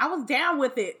 I was down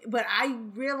with it, but I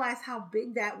realized how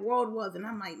big that world was, and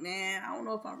I'm like, man, I don't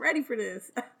know if I'm ready for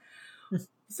this.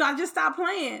 So I just stopped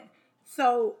playing.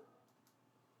 So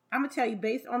I'm gonna tell you,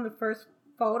 based on the first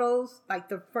photos, like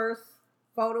the first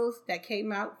photos that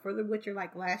came out for The Witcher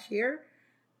like last year,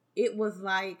 it was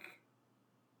like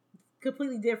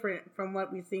completely different from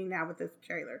what we've seen now with this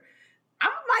trailer. I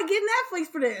might get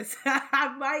Netflix for this.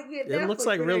 I might get Netflix. It looks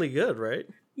like really good, right?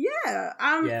 Yeah.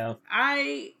 Yeah.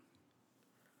 I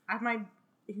might,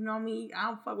 you know me, I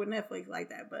don't fuck with Netflix like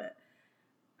that, but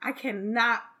I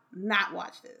cannot not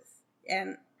watch this.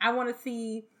 And I want to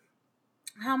see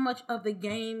how much of the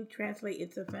game translate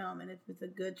into film and if it's a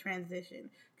good transition.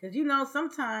 Because, you know,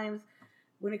 sometimes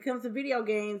when it comes to video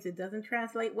games, it doesn't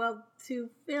translate well to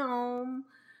film.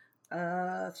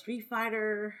 Street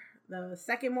Fighter, the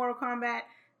second Mortal Kombat,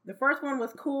 the first one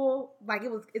was cool. Like,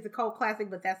 it's a cult classic,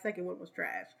 but that second one was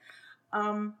trash.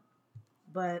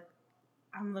 But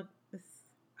it's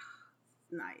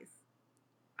nice.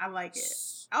 I like it.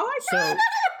 Oh my God!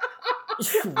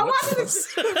 I wanted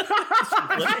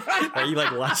to. Are you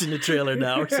like watching the trailer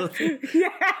now or something? Yeah.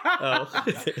 Oh. All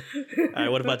right.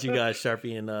 What about you guys,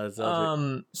 Sharpie and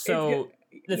Zeldrick? So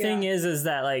the thing is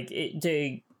that like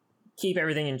to keep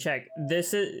everything in check.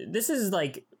 This is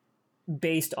like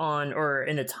based on or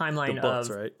in the timeline The books,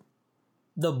 of right?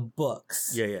 the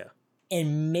books. Yeah.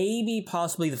 And maybe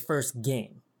possibly the first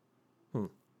game.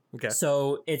 Okay.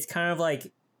 So it's kind of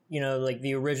like, you know, like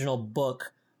the original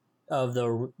book of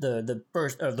the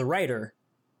first of the writer,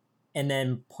 and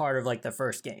then part of like the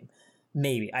first game.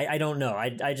 Maybe I don't know.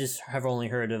 I just have only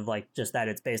heard of like just that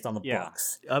it's based on the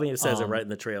books. I mean, it says it right in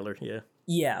the trailer. Yeah.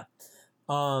 Yeah.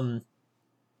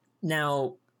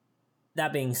 Now,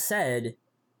 that being said,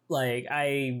 like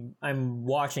I'm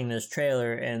watching this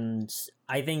trailer and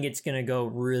I think it's gonna go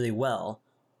really well.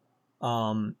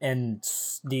 And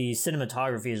the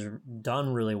cinematography is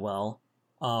done really well.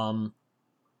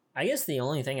 I guess the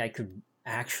only thing I could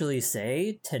actually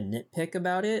say to nitpick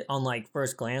about it on like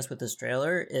first glance with this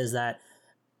trailer is that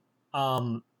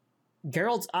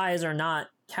Geralt's eyes are not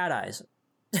cat eyes.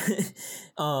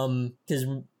 Because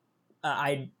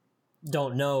I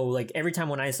don't know, like every time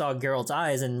when I saw Geralt's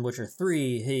eyes in Witcher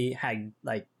 3, he had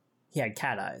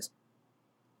cat eyes.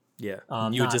 Yeah.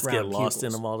 You would just get lost pupils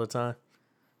in them all the time.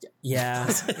 Yeah.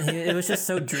 It was just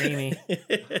so dreamy.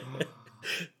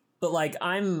 But like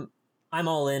I'm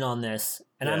all in on this,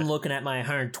 and I'm looking at my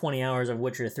 120 hours of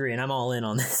Witcher 3, and I'm all in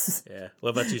on this. Yeah. What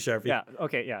about you, Sharpie? Yeah.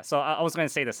 Okay. Yeah. So I was going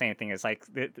to say the same thing. It's like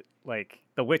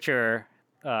The Witcher,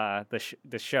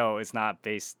 the show is not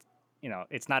based. You know,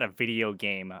 it's not a video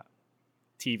game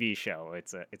TV show.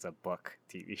 It's a book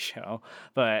TV show.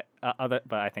 But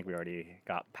I think we already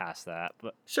got past that.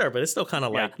 But Sure, but it's still kind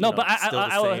of like no. But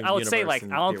I would say universe like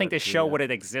and I don't think the theoretically, show would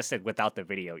have existed without the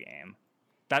video game.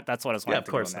 That's what I was going of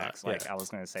to course go not. next. Yeah. Like I was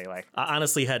going to say like. I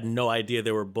honestly had no idea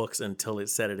there were books until it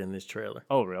said it in this trailer.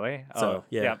 Oh really? So,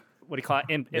 yeah. What do you call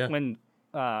it? When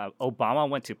Obama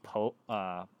went to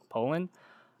Poland,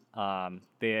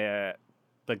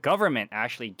 the government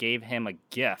actually gave him a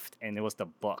gift, and it was the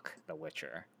book, The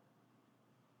Witcher.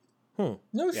 No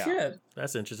Yeah. shit.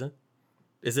 That's interesting.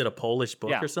 Is it a Polish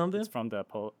book or something? It's from the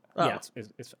Oh.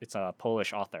 it's a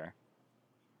Polish author.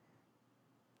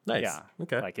 Nice. Yeah.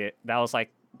 Okay. Like that was like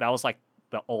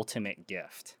the ultimate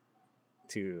gift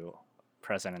to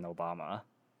President Obama.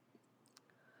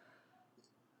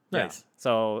 Nice. Yeah.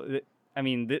 So I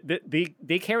mean,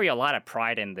 they carry a lot of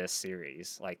pride in this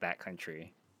series, like that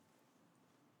country.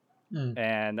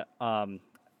 And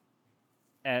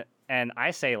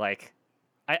I say like,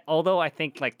 although I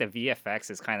think like the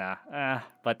VFX is kind of,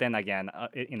 but then again,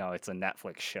 it's a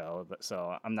Netflix show,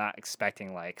 so I'm not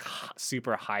expecting like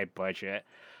super high budget.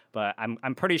 But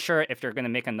I'm pretty sure if they're gonna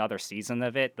make another season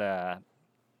of it, the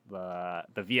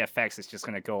VFX is just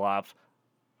gonna go up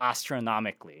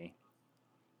astronomically.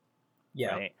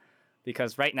 Yeah. Right?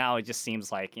 Because right now it just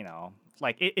seems like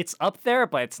it's up there,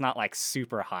 but it's not like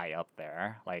super high up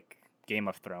there, like Game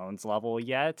of Thrones level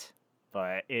yet.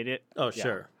 But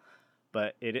Sure.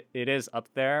 But it is up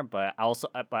there. But I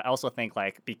also think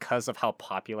like because of how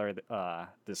popular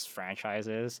this franchise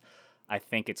is, I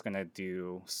think it's gonna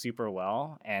do super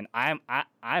well, and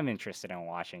I'm interested in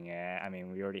watching it. I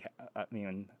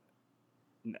mean,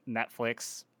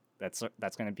 Netflix. That's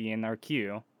gonna be in our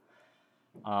queue.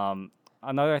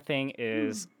 Another thing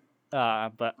is,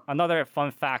 but another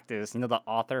fun fact is, the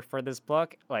author for this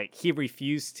book, like he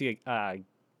refused to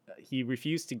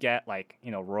get like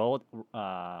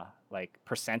like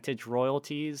percentage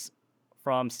royalties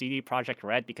from CD Projekt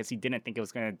Red because he didn't think it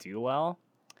was gonna do well,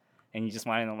 and he just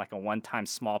wanted like a one-time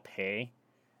small pay,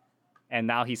 and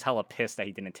now he's hella pissed that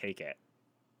he didn't take it.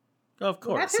 Of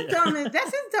course. That's his dumb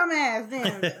ass.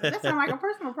 Then that sounds like a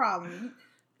personal problem.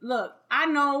 Look,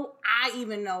 I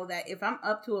even know that if I'm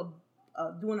up to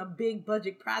doing a big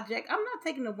budget project, I'm not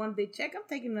taking the one big check. I'm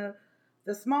taking the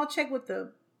small check with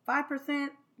the 5%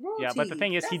 royalty. Yeah, but the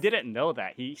thing is, he didn't know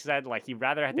that. He said like he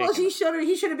rather had. Well, he should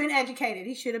have been educated.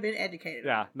 He should have been educated.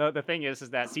 Yeah, no. The thing is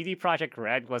that CD Projekt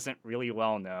Red wasn't really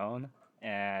well known,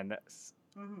 and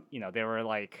you know they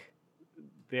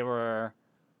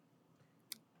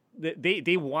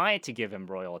wanted to give him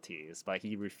royalties, but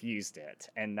he refused it,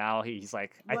 and now he's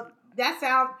like,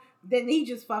 then he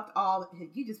just fucked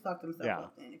himself Yeah.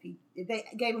 up. Then if they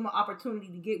gave him an opportunity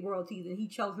to get royalties and he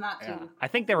chose not to, yeah. I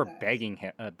think they were begging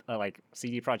him, like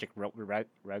CD Projekt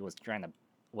Red was trying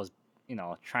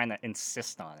to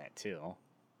insist on it too.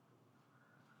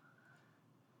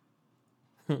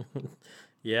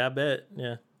 Yeah, I bet.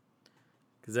 Yeah,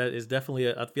 because that is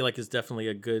definitely. I feel like it's definitely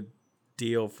a good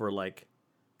deal for like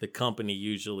the company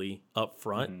usually up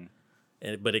front,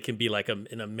 but it can be like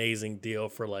an amazing deal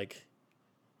for like,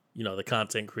 you know, the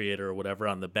content creator or whatever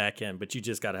on the back end. But you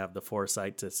just got to have the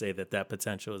foresight to say that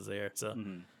potential is there. So,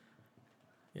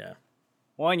 yeah.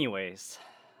 Well, anyways,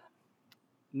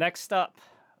 next up,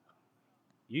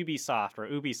 Ubisoft or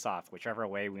Ubisoft, whichever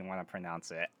way we want to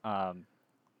pronounce it,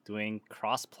 doing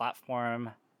cross-platform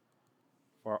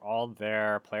for all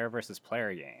their player versus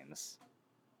player games.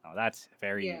 Oh, that's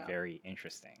very, very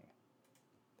interesting.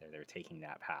 They're taking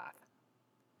that path.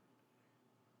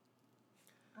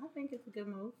 I think it's a good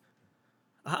move.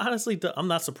 Honestly, I'm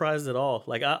not surprised at all.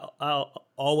 Like I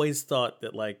always thought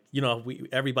that, like, you know,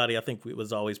 everybody I think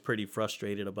was always pretty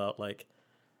frustrated about like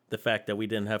the fact that we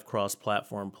didn't have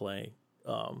cross-platform play.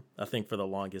 I think for the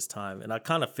longest time, and I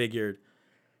kind of figured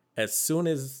as soon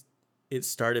as it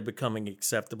started becoming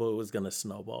acceptable, it was going to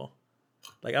snowball.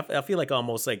 Like I feel like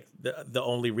almost like the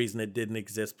only reason it didn't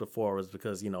exist before was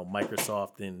because, you know,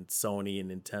 Microsoft and Sony and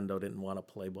Nintendo didn't want to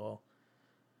play ball.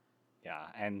 Yeah,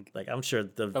 and like I'm sure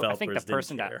the developers. I think the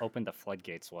person didn't care. that opened the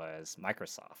floodgates was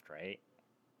Microsoft, right?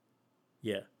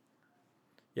 Yeah.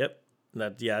 Yep.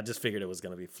 I just figured it was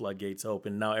going to be floodgates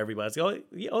open. Now everybody's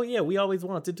oh yeah, we always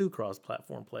wanted to do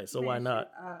cross-platform play, so why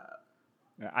not?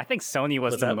 I think Sony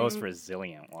was the most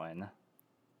resilient one.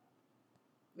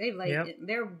 They late.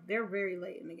 They're very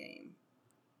late in the game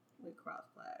with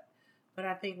cross-plat, but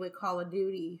I think with Call of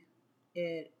Duty,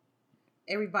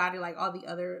 everybody, like all the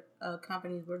other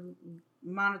companies, were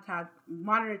monetizing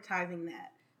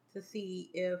that to see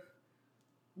if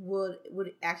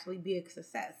would actually be a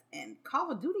success. And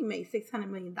Call of Duty made $600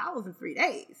 million in 3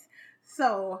 days,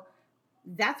 so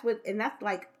that's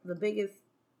like the biggest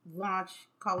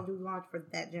Call of Duty launch for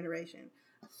that generation.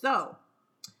 So.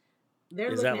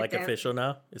 Is that like official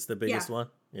now? It's the biggest one?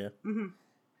 Yeah. Mm-hmm.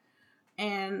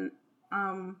 And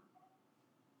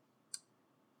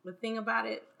the thing about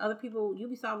it, other people,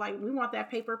 Ubisoft, like, we want that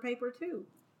paper too.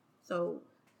 So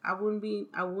I would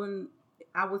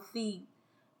see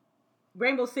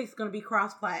Rainbow Six going to be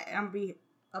cross-plat, and I'm going to be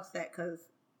upset because,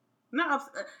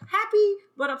 happy,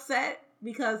 but upset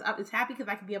because it's happy because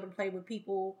I can be able to play with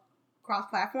people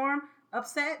cross-platform.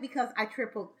 Upset because I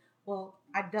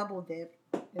double dipped.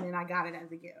 And then I got it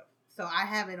as a gift. So I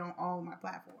have it on all my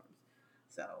platforms.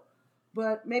 So,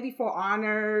 but maybe for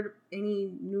Honored,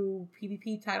 any new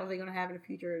PvP titles they're going to have in the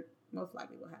future, most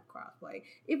likely will have crossplay.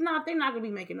 If not, they're not going to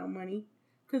be making no money.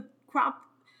 Because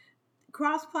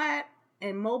cross-plat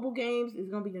and mobile games is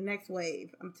going to be the next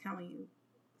wave. I'm telling you.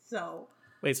 So.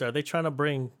 Wait, so are they trying to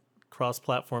bring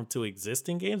cross-platform to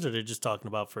existing games, or they're just talking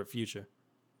about for future?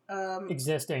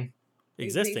 Existing,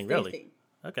 really?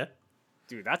 Okay.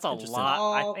 Dude, that's a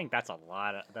lot. I think that's a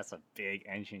big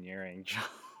engineering job.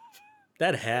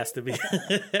 That has to be.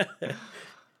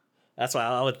 That's why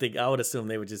I would assume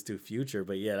they would just do future,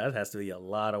 but yeah, that has to be a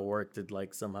lot of work to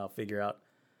like somehow figure out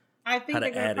how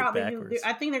to add it backwards.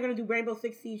 I think they're gonna do Rainbow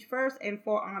Six Siege first and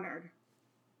For Honored.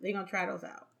 They're gonna try those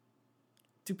out.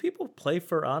 Do people play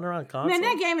For Honor on console? Man,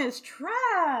 that game is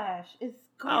trash. It's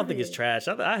garbage. I don't think it's trash.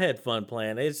 I had fun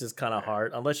playing it. It's just kind of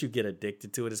hard. Unless you get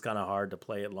addicted to it, it's kind of hard to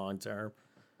play it long term.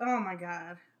 Oh my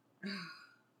god.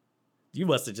 You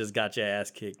must have just got your ass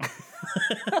kicked.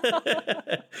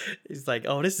 It's like,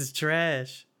 oh, this is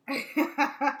trash.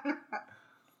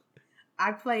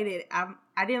 I played it.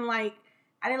 I didn't like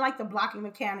the blocking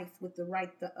mechanics with the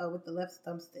left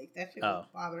thumbstick. That shit was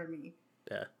bothering me.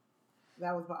 Yeah.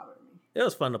 That was bothering me. It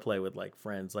was fun to play with like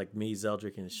friends, like me,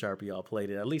 Zeldrick, and Sharpie all played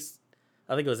it. At least,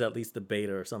 I think it was at least the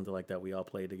beta or something like that. We all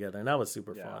played together, and that was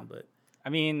super fun. But I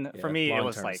mean, for me, it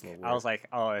was like I was like,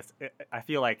 I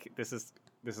feel like this is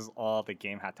this is all the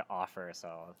game had to offer.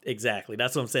 So Exactly.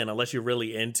 That's what I'm saying. Unless you're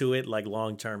really into it, like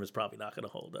long term, it's probably not going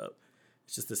to hold up.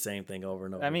 It's just the same thing over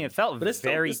and over. I mean, it again. felt But it's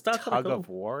still- very it's still kinda tug cool. of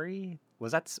war-y.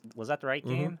 Was that the right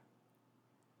game?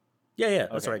 Yeah,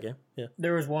 that's Okay. the right game. Yeah,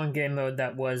 There was one game mode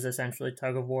that was essentially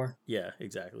tug of war. yeah,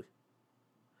 exactly.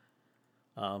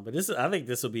 But I think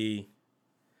this will be.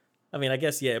 I mean, I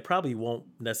guess it probably won't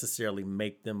necessarily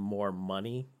make them more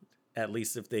money. At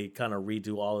least if they kind of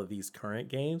redo all of these current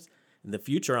games in the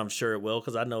future, I'm sure it will.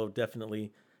 Because I know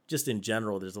definitely, just in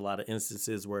general, there's a lot of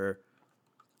instances where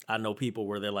I know people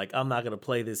where they're like, I'm not going to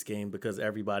play this game because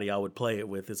everybody I would play it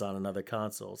with is on another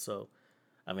console. So,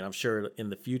 I mean, I'm sure in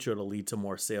the future it'll lead to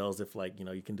more sales if, like,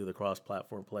 you can do the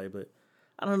cross-platform play. But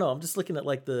I don't know. I'm just looking at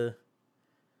like the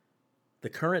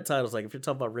current titles. Like if you're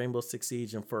talking about Rainbow Six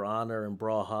Siege and For Honor and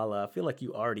Brawlhalla, I feel like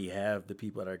you already have the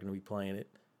people that are going to be playing it.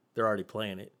 They're already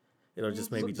playing it. It'll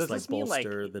just maybe Does just like this mean, like-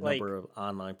 bolster the like- number of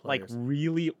online Like players.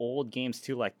 really old games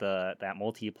too, like that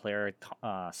multiplayer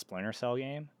Splinter Cell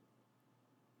game.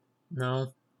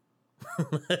 No.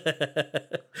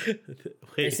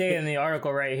 They Wait. say in the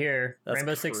article right here, That's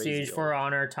Rainbow Six crazy Siege, For old.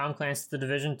 Honor, Tom Clancy's The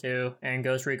Division 2, and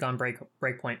Ghost Recon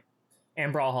Breakpoint,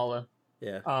 and Brawlhalla.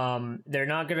 Yeah. They're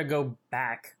not gonna go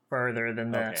back further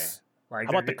than this. Like,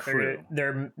 How about they're- The Crew?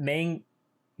 Their main,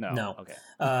 No. Okay.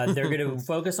 they're gonna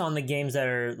focus on the games that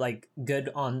are like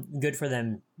good for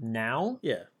them now,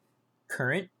 Yeah.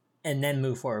 current, and then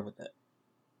move forward with it.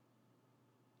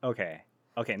 Okay.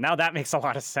 Okay. Now that makes a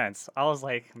lot of sense. I was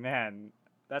like, man,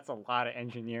 that's a lot of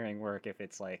engineering work if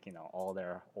it's like, all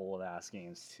their old ass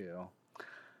games too.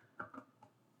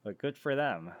 But good for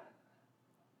them.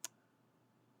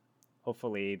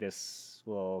 Hopefully this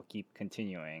will keep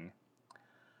continuing.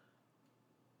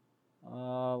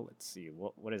 Let's see.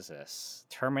 What is this?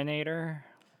 Terminator?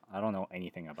 I don't know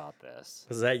anything about this.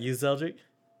 Was that you, Zeldrick?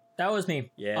 That was me.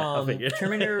 Yeah, I figured.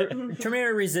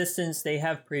 Terminator Resistance. They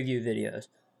have preview videos.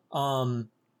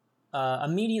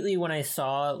 Immediately when I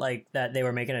saw like that they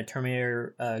were making a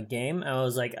Terminator game, I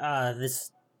was like,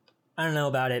 this. I don't know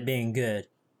about it being good.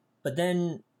 But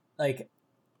then,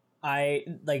 I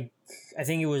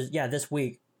think it was this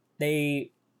week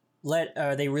they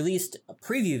released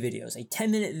preview videos, a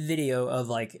 10-minute video of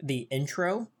like the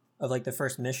intro of like the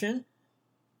first mission,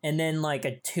 and then like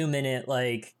a 2-minute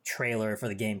like trailer for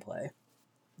the gameplay.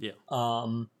 Yeah.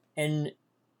 And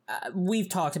we've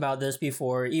talked about this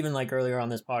before, even like earlier on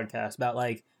this podcast, about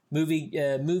like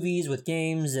movies with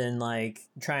games and like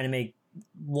trying to make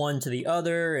one to the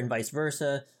other and vice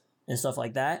versa and stuff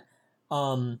like that.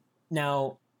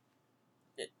 Now,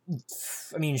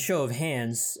 I mean, show of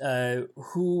hands,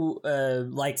 who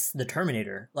likes the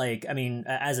Terminator? Like, I mean,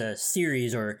 as a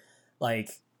series, or like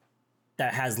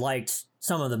that has liked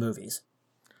some of the movies.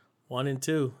 1 and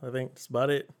 2, I think that's about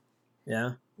it.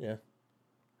 Yeah. Yeah.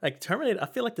 Like Terminator, I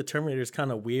feel like the Terminator is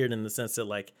kind of weird in the sense that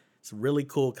like it's a really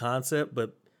cool concept,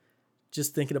 but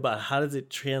just thinking about how does it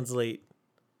translate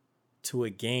to a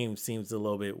game seems a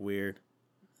little bit weird.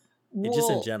 And just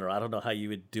in general, I don't know how you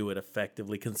would do it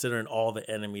effectively, considering all the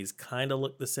enemies kind of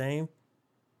look the same.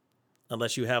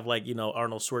 Unless you have like,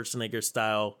 Arnold Schwarzenegger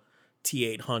style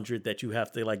T-800 that you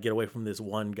have to like get away from this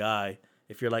one guy.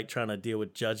 If you're like trying to deal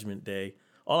with Judgment Day,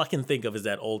 all I can think of is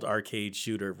that old arcade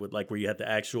shooter with like where you had the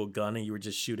actual gun and you were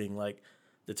just shooting like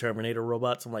the Terminator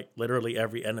robots. I'm like, literally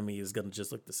every enemy is gonna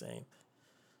just look the same.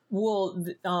 Well,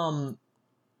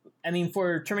 I mean,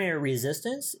 for Terminator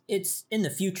Resistance, it's in the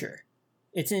future.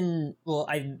 It's in, well,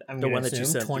 I'm The going one to that you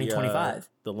assume sent 2025.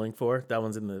 the link for, that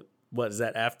one's in the, what is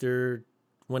that after?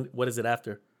 What is it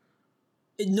after?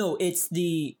 No, it's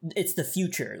the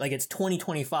future. Like, it's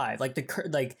 2025. Like,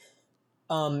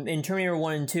 in Terminator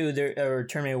 1 and 2, or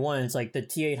Terminator 1, it's like the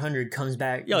T-800 comes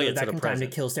back, Oh, goes yeah, back to the in time to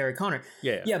present. kill Sarah Connor.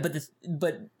 Yeah. Yeah,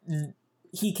 but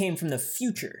he came from the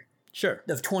future Sure.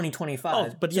 of 2025.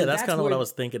 Oh, but yeah, So that's kind of what where- I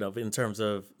was thinking of in terms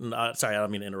of. Sorry, I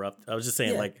don't mean to interrupt. I was just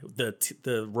saying, Yeah. like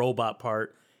the robot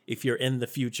part. If you're in the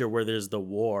future where there's the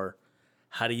war,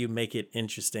 how do you make it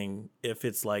interesting if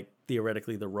it's like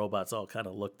theoretically the robots all kind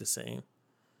of look the same?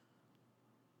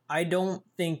 I don't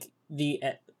think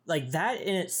that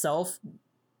in itself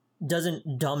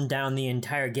doesn't dumb down the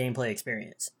entire gameplay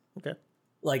experience. Okay.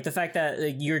 Like the fact that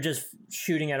like, you're just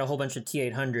shooting at a whole bunch of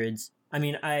T-800s. I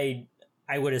mean, I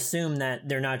would assume that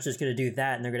they're not just going to do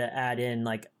that and they're going to add in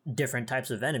like different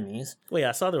types of enemies. Well, yeah,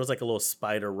 I saw there was like a little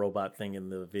spider robot thing in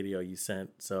the video you sent,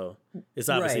 so it's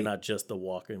obviously Right. not just the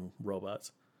walking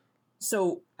robots.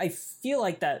 So I feel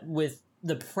like that with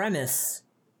the premise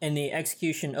and the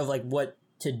execution of like what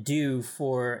to do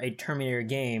for a Terminator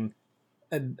game,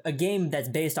 a game that's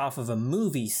based off of a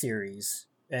movie series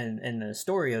and the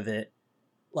story of it,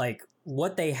 like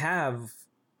what they have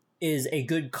is a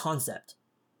good concept,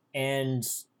 and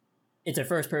it's a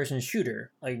first-person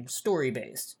shooter, like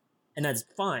story-based, and that's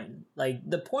fine. Like,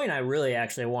 the point I really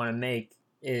actually want to make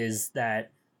is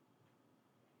that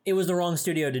it was the wrong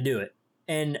studio to do it,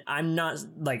 and I'm not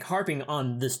like harping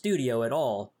on the studio at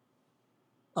all.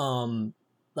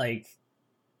 Like,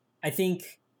 I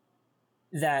think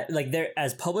that like they're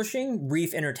as publishing,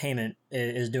 Reef Entertainment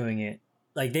is doing it.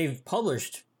 Like, they've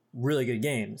published really good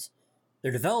games.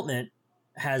 Their development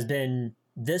has been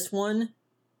this one,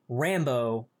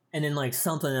 Rambo, and then like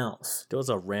something else. There was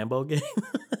a Rambo game.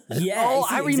 Yeah. Oh,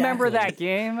 I remember that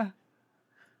game.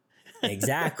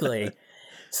 Exactly.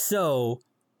 So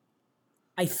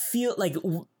I feel like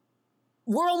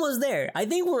we're almost there. I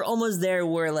think we're almost there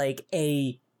where like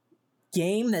a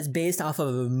game that's based off of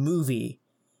a movie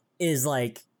is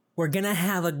like, we're gonna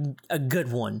have a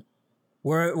good one.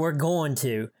 We're going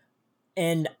to.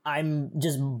 And I'm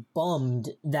just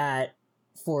bummed that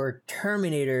for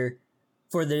Terminator,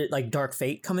 for the like Dark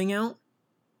Fate coming out,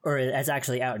 or it's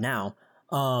actually out now.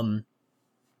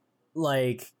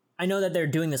 Like, I know that they're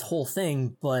doing this whole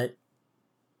thing, but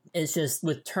it's just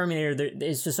with Terminator,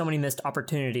 there's just so many missed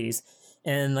opportunities,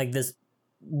 and like this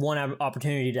one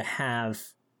opportunity to have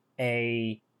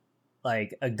a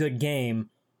good game,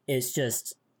 it's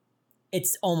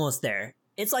almost there.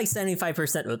 It's like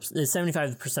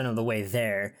 75% of the way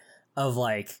there of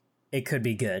like, it could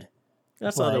be good.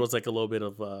 I saw there was like a little bit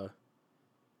of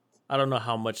I don't know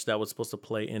how much that was supposed to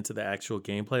play into the actual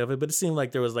gameplay of it, but it seemed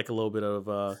like there was like a little bit of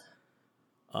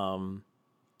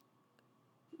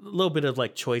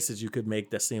like choices you could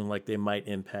make that seemed like they might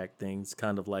impact things,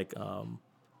 kind of like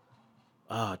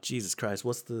Jesus Christ,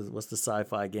 what's the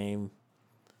sci-fi game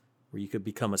where you could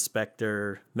become a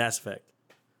Spectre? Mass Effect.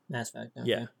 Okay.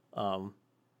 Yeah.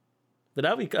 But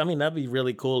that'd be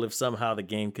really cool if somehow the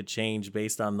game could change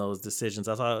based on those decisions.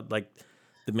 I thought like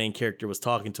the main character was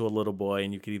talking to a little boy,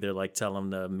 and you could either like tell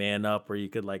him to man up, or you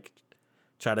could like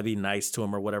try to be nice to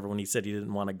him or whatever when he said he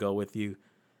didn't want to go with you.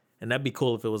 And that'd be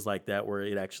cool if it was like that, where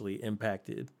it actually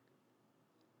impacted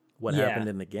what happened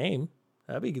in the game.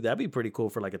 That'd be pretty cool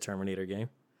for like a Terminator game.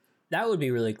 That would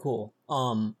be really cool.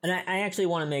 And I actually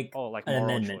want to make like an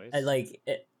amendment.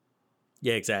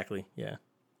 Yeah, exactly. Yeah.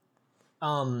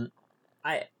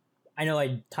 I know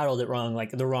I titled it wrong, like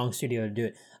the wrong studio to do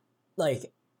it.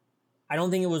 Like, I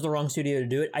don't think it was the wrong studio to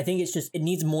do it. I think it's just, it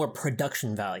needs more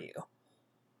production value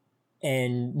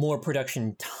and more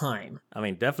production time. I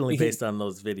mean, definitely based on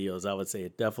those videos, I would say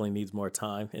it definitely needs more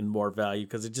time and more value,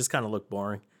 because it just kind of looked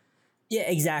boring. Yeah,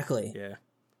 exactly. Yeah.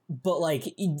 But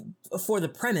like, for the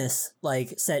premise,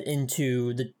 like set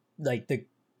into the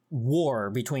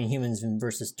war between humans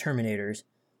versus Terminators,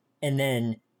 and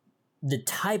then the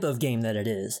type of game that it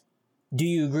is, do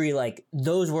you agree like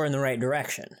those were in the right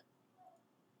direction?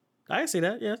 I see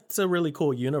that. Yeah, it's a really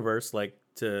cool universe like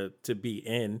to be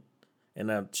in,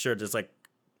 and I'm sure there's like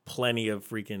plenty of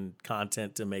freaking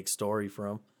content to make story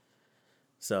from.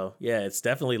 So yeah, it's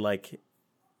definitely like,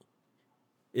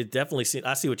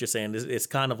 I see what you're saying. It's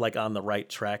kind of like on the right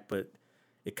track, but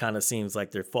it kind of seems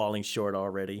like they're falling short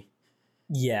already.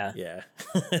 Yeah. Yeah.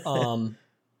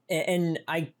 And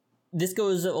this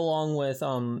goes along with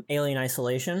Alien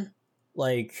Isolation.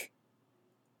 Like,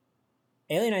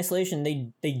 Alien Isolation,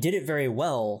 they did it very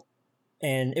well,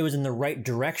 and it was in the right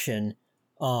direction.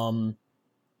 And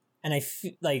I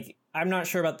feel like, I'm not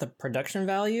sure about the production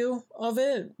value of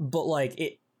it, but like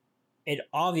it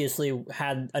obviously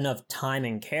had enough time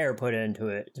and care put into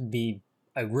it to be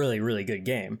a really, really good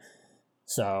game.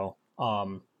 So,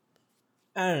 I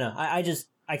don't know. I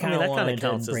kind of wanted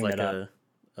to bring that up.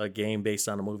 A game based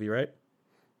on a movie, right?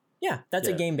 Yeah, that's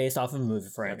a game based off of a movie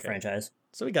franchise.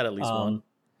 So we got at least one.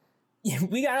 Yeah,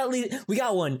 we got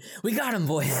one. We got him,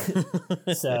 boys.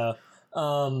 So,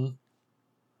 but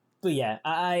yeah,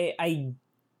 I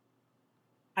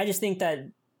just think that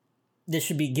this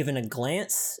should be given a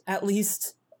glance at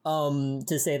least,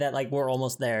 to say that like we're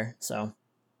almost there. So,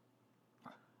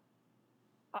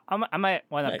 I might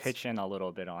want to pitch in a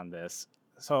little bit on this.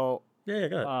 So yeah,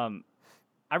 go ahead.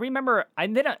 I remember I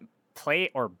didn't play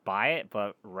or buy it,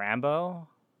 but Rambo,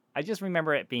 I just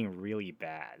remember it being really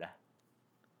bad.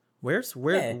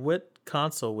 What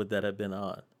console would that have been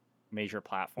on? Major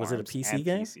platforms. Was it a PC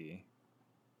game? PC.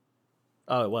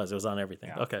 Oh, it was on everything.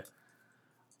 Yeah. Okay.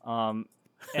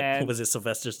 And was it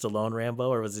Sylvester Stallone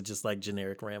Rambo, or was it just like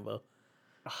generic Rambo?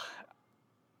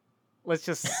 Let's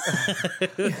just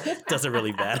doesn't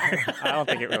really matter. I don't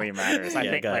think it really matters. I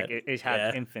think like it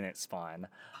had infinite spawn.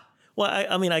 Well,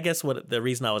 I mean, I guess what the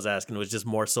reason I was asking was just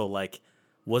more so like,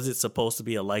 was it supposed to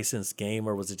be a licensed game,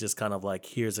 or was it just kind of like,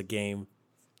 here's a game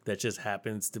that just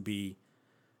happens to be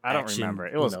I don't action, remember.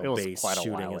 It was based quite a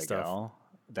shooting while and stuff. ago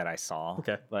that I saw.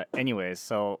 Okay. But anyways,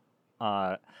 so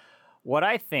what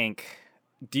I think,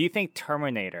 do you think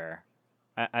Terminator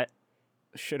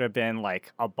should have been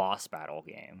like a boss battle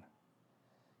game?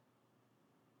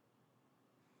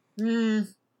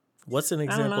 What's an don't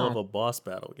example of know. a boss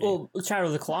battle game? Well, Shadow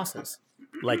of the Colossus.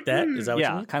 Like that? Is that what you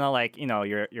Yeah, mean? kind of like,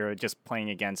 you're just playing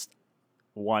against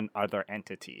one other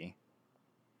entity.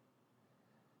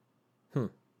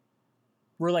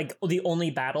 Where like the only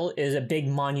battle is a big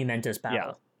monumentous battle.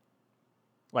 Yeah.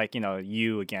 Like,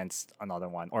 you against another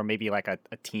one, or maybe like a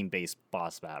team-based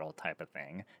boss battle type of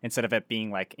thing, instead of it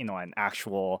being like, an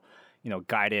actual,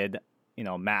 guided,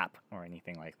 map or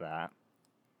anything like that.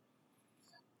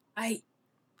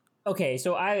 Okay,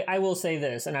 so I will say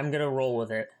this, and I'm gonna roll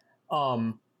with it.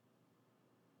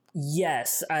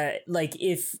 Yes, like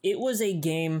if it was a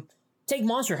game, take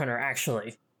Monster Hunter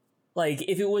actually. Like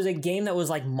if it was a game that was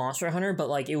like Monster Hunter, but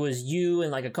like it was you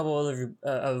and like a couple other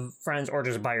of friends, or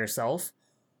just by yourself,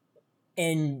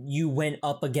 and you went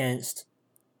up against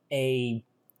a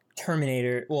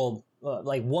Terminator. Well,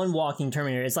 like one walking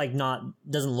Terminator. It's like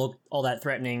doesn't look all that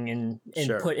threatening and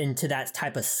Sure. put into that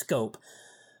type of scope,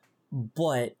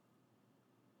 but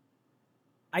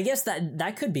I guess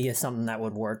that could be something that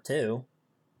would work too.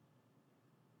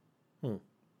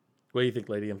 What do you think,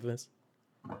 Lady Infamous?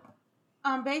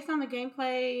 Based on the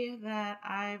gameplay that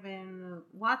I've been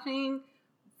watching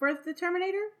for the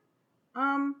Terminator,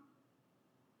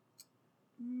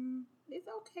 it's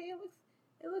okay.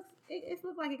 It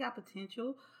looks like it got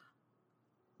potential.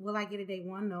 Will I get it day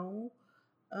one? No.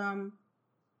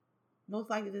 Most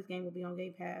likely this game will be on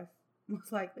Game Pass.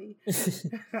 Most likely.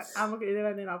 I'm looking at it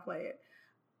and then I'll play it.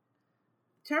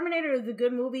 Terminator is a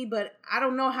good movie, but I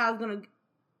don't know how it's gonna,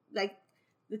 like,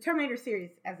 the Terminator series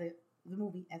the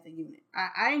movie as a unit.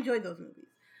 I enjoyed those movies.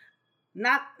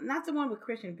 Not the one with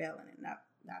Christian Bale in it. Not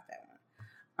that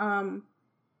one.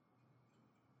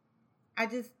 I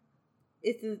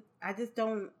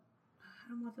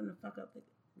don't want them to fuck up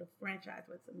the franchise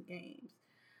with some games.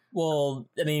 Well,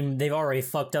 I mean, they've already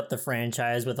fucked up the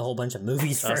franchise with a whole bunch of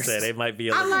movies I'll first. say they might be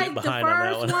a I little bit like the behind on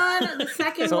that first one. one, the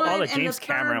second So one, all the and James the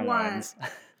Cameron third one. ones,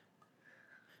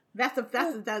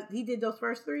 He did those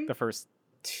first three. the first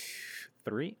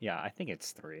three? Yeah, I think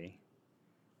it's three.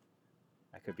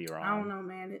 I could be wrong. I don't know,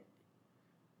 man.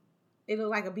 It looked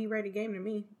like a B-rated game to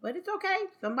me, but it's okay.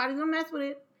 Somebody's gonna mess with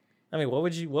it. I mean, what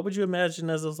would you imagine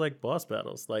as those like boss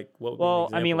battles? Like what? Would be an Well, I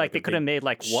example? mean, like a they could have big made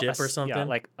like ship or something. Yeah,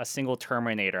 like a single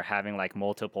Terminator having like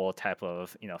multiple type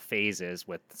of phases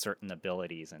with certain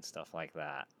abilities and stuff like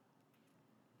that.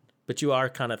 But you are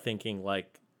kind of thinking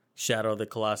like Shadow of the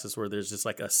Colossus, where there's just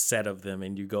like a set of them,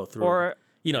 and you go through. Or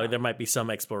there might be some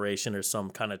exploration or some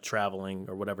kind of traveling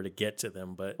or whatever to get to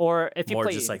them, but or if you more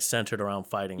play, just like centered around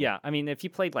fighting. yeah, I mean, if you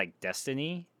played like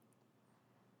Destiny,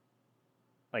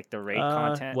 like the raid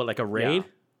content, What, like a raid? Yeah.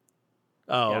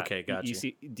 Oh, Yeah, okay, gotcha. You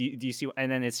see, do you see?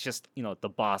 And then it's just the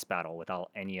boss battle without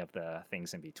any of the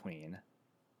things in between.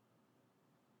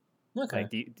 Okay. Like,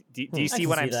 do you I see can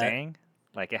what see I'm that. saying?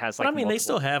 Like, it has But like. I mean, they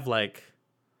still multiple- have like,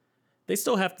 you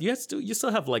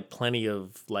still have like plenty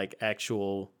of like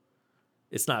actual.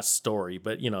 It's not story,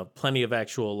 but plenty of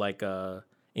actual like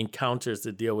encounters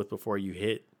to deal with before you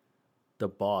hit the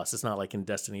boss. It's not like in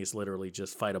Destiny, it's literally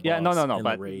just fight a boss. Yeah, no. in the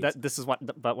But raids. this is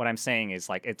But what I'm saying is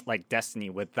like it's like Destiny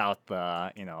without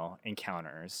the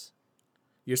encounters.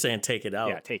 You're saying take it out.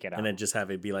 Yeah, take it out. And then just have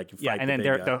it be like you Yeah, fight and the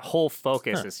then big guy. the whole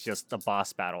focus Huh. is just the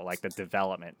boss battle. Like the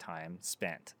development time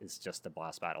spent is just the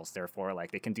boss battles. Therefore,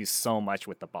 like they can do so much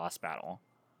with the boss battle.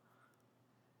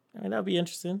 I mean, that'd be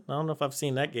interesting. I don't know if I've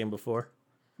seen that game before.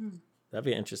 That'd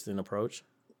be an interesting approach.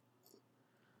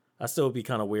 I still would be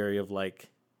kind of wary of like,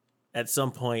 at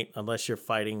some point, unless you're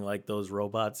fighting like those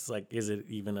robots, like, is it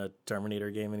even a Terminator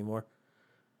game anymore?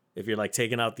 If you're like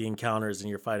taking out the encounters and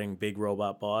you're fighting big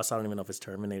robot boss, I don't even know if it's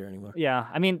Terminator anymore. Yeah,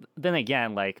 I mean, then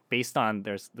again, like based on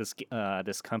there's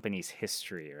this company's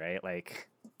history, right? Like,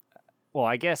 well,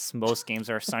 I guess most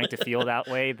games are starting to feel that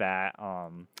way. That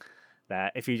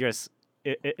that if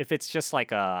if it's just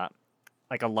like a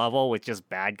level with just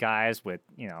bad guys with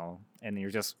and you're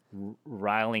just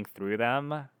riling through them.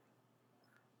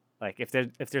 Like if there's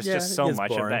Yeah, just it so gets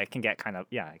much of boring. that, it can get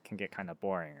kind of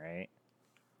boring, right?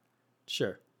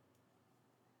 Sure.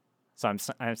 So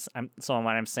so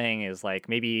what I'm saying is like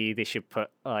maybe they should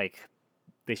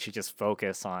just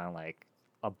focus on like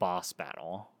a boss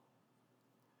battle.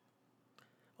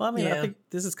 Well, I mean, I Yeah. think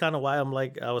this is kind of why I'm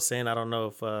like, I was saying, I don't know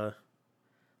if,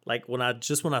 like when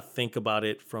I think about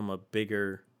it from a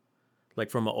bigger, like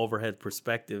from an overhead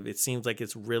perspective, it seems like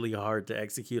it's really hard to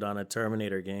execute on a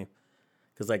Terminator game.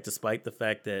 Because like, despite the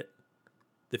fact that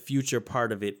the future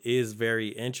part of it is very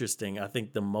interesting. I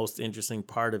think the most interesting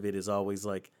part of it is always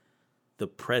like the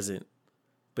present,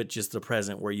 but just the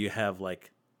present where you have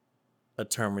like a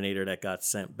Terminator that got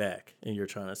sent back and you're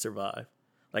trying to survive.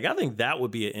 Like, I think that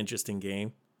would be an interesting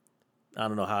game. I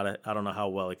don't know how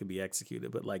well it could be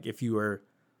executed, but like if you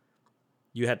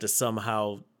had to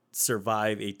somehow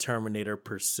survive a Terminator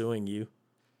pursuing you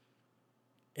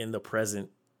in the present,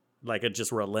 like a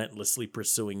just relentlessly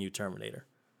pursuing you Terminator.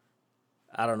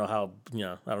 I don't know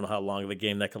how long of a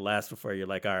game that could last before you're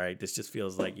like, all right, this just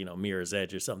feels like, Mirror's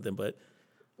Edge or something. But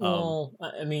well,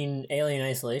 I mean, Alien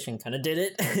Isolation kind of did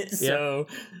it. So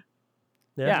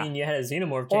Yeah. I mean, you had a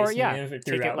xenomorph Or chasing yeah, you take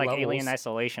throughout it like levels. Alien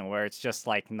Isolation, where it's just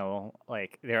like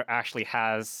there actually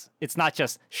has. It's not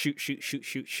just shoot, shoot, shoot,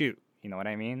 shoot, shoot. You know what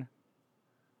I mean?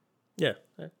 Yeah.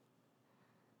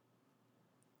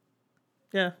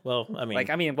 Yeah. Well, I mean,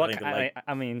 I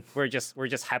mean, we're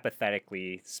just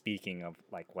hypothetically speaking of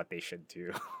like what they should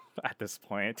do at this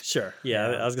point. Sure. Yeah.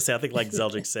 I was gonna say, I think like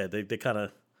Zeldrick said, they kind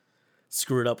of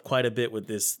screwed up quite a bit with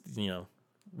this,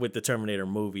 with the Terminator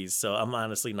movies. So I'm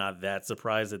honestly not that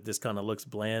surprised that this kind of looks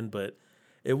bland, but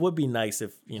it would be nice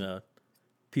if,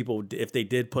 people, if they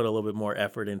did put a little bit more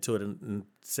effort into it and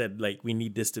said like, we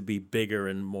need this to be bigger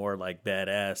and more like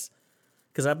badass.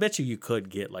 Because I bet you could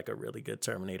get like a really good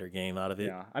Terminator game out of it.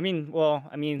 Yeah, I mean,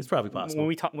 it's probably possible.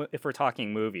 If we're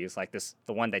talking movies like this,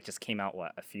 the one that just came out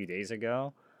a few days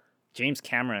ago, James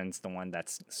Cameron's the one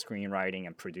that's screenwriting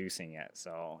and producing it,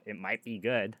 so it might be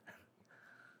good.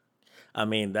 I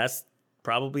mean, that's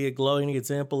probably a glowing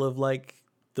example of like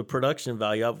the production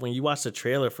value. When you watch the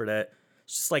trailer for that,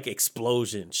 it's just like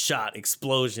explosion, shot,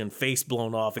 explosion, face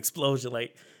blown off, explosion.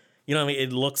 Like, you know what I mean?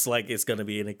 It looks like it's going to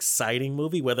be an exciting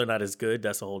movie. Whether or not it's good,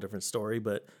 that's a whole different story.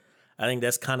 But I think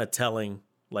that's kind of telling,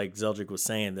 like Zeldrick was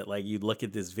saying, that like you look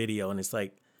at this video and it's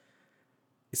like,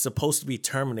 it's supposed to be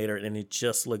Terminator and it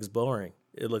just looks boring.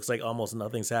 It looks like almost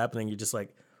nothing's happening. You're just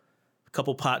like,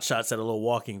 couple pot shots at a little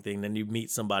walking thing, then you meet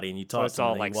somebody and you talk to them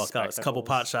and like you walk out. It's a couple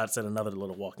pot shots at another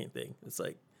little walking thing. It's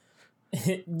like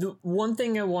the one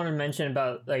thing I want to mention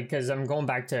about like, because I'm going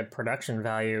back to production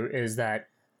value, is that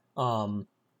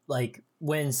like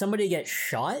when somebody gets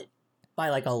shot by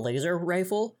like a laser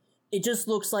rifle, it just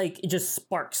looks like it just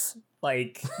sparks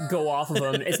like go off of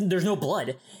them. There's no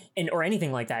blood or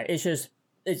anything like that. It's just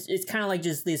it's kind of like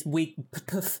just this weak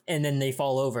puff, and then they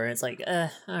fall over. And it's like, all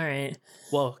right.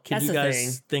 Well, can That's you the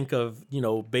guys thing. think of,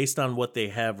 based on what they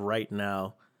have right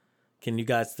now, can you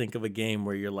guys think of a game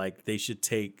where you're like, they should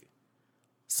take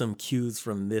some cues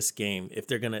from this game if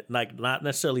they're going to, like, not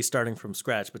necessarily starting from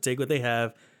scratch, but take what they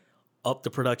have, up the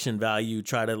production value,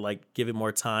 try to like give it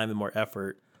more time and more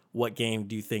effort. What game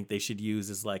do you think they should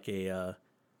use as like a,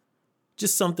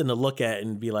 just something to look at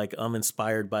and be like, I'm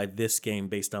inspired by this game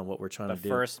based on what we're trying to do? The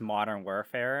first Modern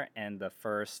Warfare and the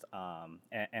first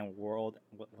and World,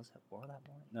 what was it, World at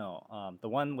War? No, the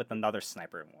one with another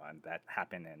sniper one that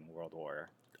happened in World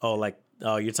War. Oh,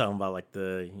 you're talking about like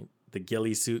the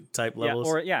ghillie suit type levels?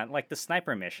 Like the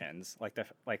sniper missions,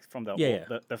 from the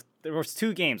Yeah. there was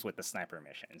 2 games with the sniper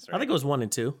missions. Right? I think it was 1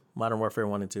 and 2, Modern Warfare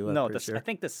 1 and 2. No, sure. I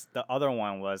think the other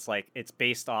one was like it's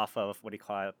based off of what do you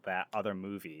call it? That other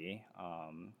movie,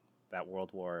 that World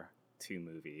War II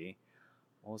movie.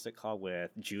 What was it called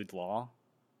with Jude Law?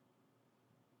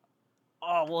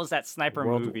 Oh, what was that sniper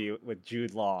movie with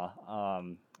Jude Law?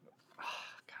 God,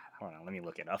 hold on, let me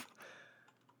look it up.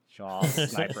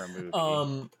 Jaws sniper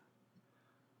movie.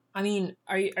 I mean,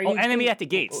 are you? Enemy at the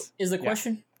Gates. Is the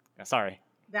question? Yeah, sorry.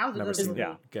 That was a Never good seen movie. it.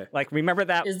 Yeah. Okay. Like, remember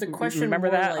that? Is the question remember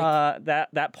more that like-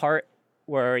 that part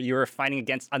where you were fighting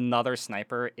against another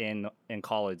sniper in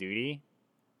Call of Duty?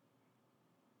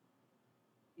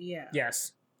 Yeah.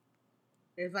 Yes.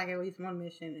 There's like at least one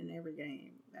mission in every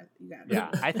game that you got. Yeah,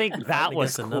 I think that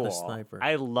was against another cool. sniper.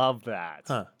 I love that.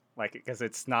 Huh. Like, because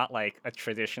it's not like a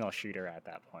traditional shooter at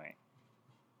that point.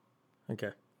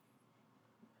 Okay.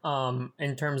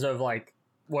 In terms of like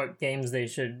what games they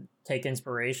should take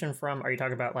inspiration from, are you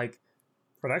talking about like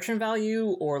production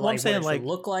value or I'm like saying, what it should like-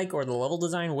 look like or the level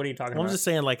design? What are you talking I'm about? just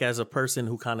saying, like, as a person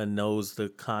who kind of knows the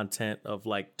content of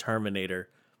like Terminator,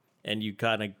 and you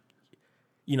kind of,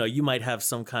 you might have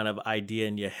some kind of idea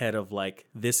in your head of like,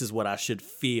 this is what I should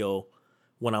feel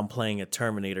when I'm playing a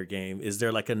Terminator game. Is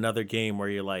there like another game where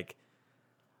you're like,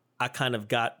 I kind of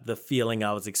got the feeling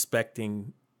I was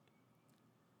expecting,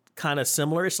 kind of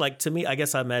similar? It's like, to me, I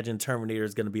guess I imagine Terminator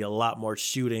is going to be a lot more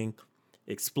shooting,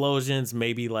 explosions,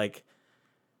 maybe like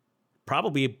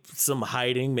probably some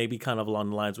hiding, maybe kind of along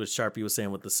the lines what Sharpie was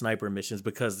saying with the sniper missions,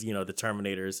 because the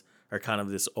Terminators are kind of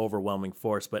this overwhelming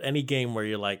force. But any game where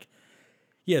you're like,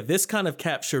 Yeah, this kind of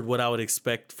captured what I would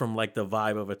expect from like the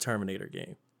vibe of a Terminator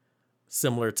game.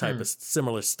 Similar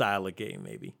similar style of game,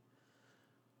 maybe.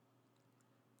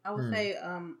 I would say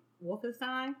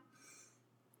Wolfenstein.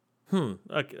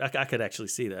 I could actually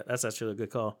see that. That's actually a good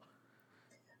call.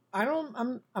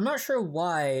 I'm not sure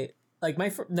why. Like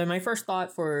my first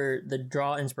thought for the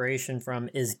draw inspiration from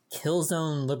is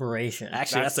Killzone Liberation.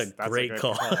 Actually, that's a great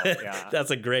call. Yeah. That's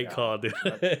a great call, dude.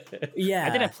 Yeah, I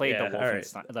didn't play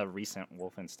the recent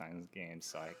Wolfenstein games,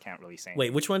 so I can't really say.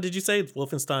 Wait, which one did you say?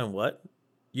 Wolfenstein what?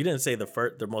 You didn't say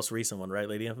the most recent one, right,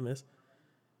 Lady Infamous?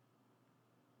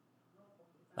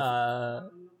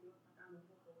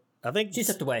 I think she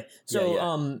stepped away. So,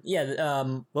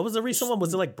 what was the recent one?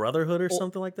 Was it like Brotherhood or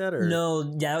something like that? Or no,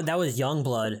 that was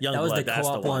Youngblood. That was the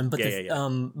co-op one. But yeah.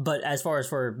 But as far as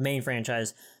for main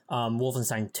franchise,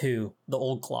 Wolfenstein 2, the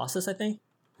old Colossus, I think.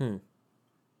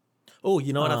 Oh,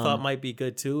 you know what I thought might be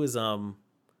good too is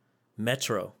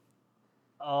Metro.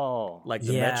 Oh, like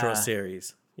the Metro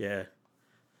series. Yeah,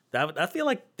 that I feel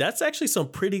like that's actually some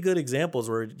pretty good examples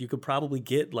where you could probably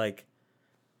get like.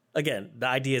 Again, the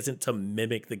idea isn't to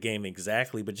mimic the game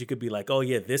exactly, but you could be like, oh,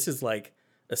 yeah, this is like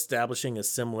establishing a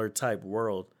similar type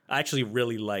world. I actually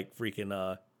really like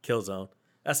freaking Killzone.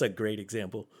 That's a great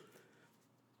example.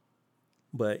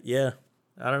 But yeah,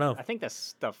 I don't know. I think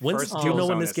that's the first. Do you know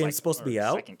when this game's supposed to be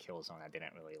out? Second Killzone, I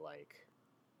didn't really like.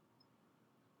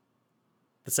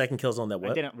 The second Killzone that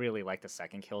what? I didn't really like the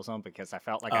second Killzone because I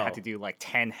felt like I had to do like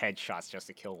 10 headshots just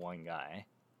to kill one guy.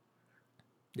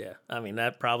 Yeah, I mean,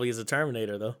 that probably is a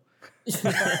Terminator, though.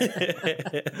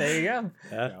 There you go.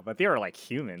 Yeah, but they were like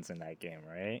humans in that game,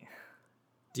 right?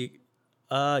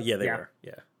 Yeah, they were.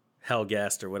 Yeah.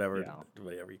 Hellgast or whatever you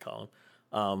call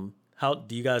them. How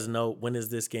do you guys know when is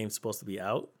this game supposed to be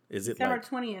out? Is it December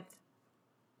 20th?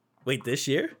 Wait, this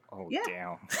year? Oh, yeah.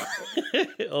 Damn.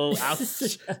 Oh,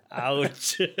 ouch.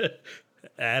 Ouch.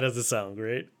 That doesn't sound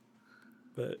great.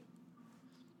 But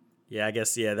yeah, I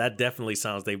guess, that definitely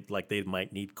sounds like they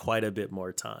might need quite a bit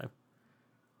more time.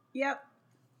 Yep.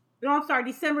 No, I'm sorry,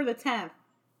 December the 10th.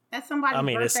 That's somebody's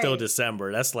birthday. It's still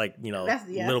December. That's like, a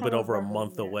little bit over a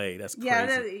month away. That's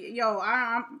crazy.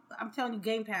 I'm telling you,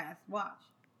 Game Pass, watch.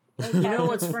 You know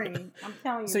what's spring? I'm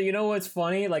telling you. So you know what's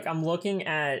funny? Like I'm looking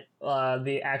at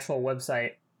the actual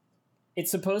website. It's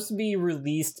supposed to be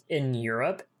released in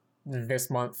Europe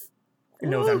this month, in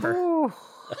November.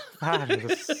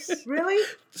 Really?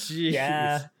 Jeez.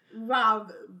 Yeah. Wow.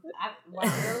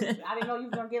 I didn't know you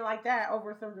were gonna get like that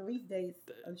over some release dates.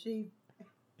 This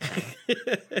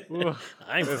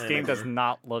game does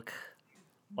not look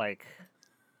like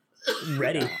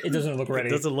ready. It doesn't look ready.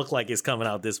 It doesn't look like it's coming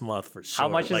out this month for sure. How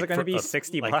much is it going to be?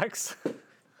 $60?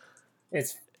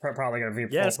 It's probably going to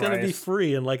be it's going to be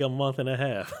free in like a month and a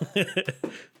half.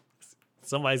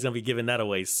 Somebody's going to be giving that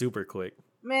away super quick.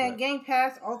 Man, Game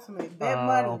Pass Ultimate.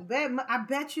 Money. I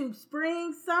bet you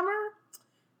spring, summer,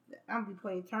 I'm going to be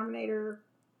playing Terminator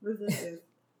Resistance.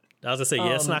 I was going to say,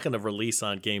 it's not going to release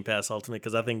on Game Pass Ultimate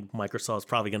because I think Microsoft's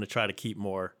probably going to try to keep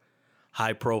more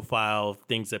high-profile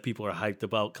things that people are hyped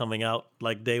about coming out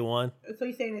like day one. So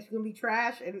you're saying it's going to be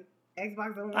trash and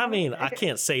Xbox don't want I mean, I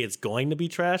can't say it's going to be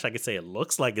trash. I could say it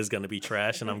looks like it's going to be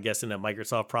trash, and I'm guessing that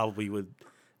Microsoft probably would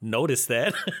notice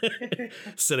that.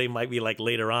 So they might be like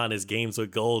later on as games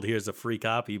with gold, here's a free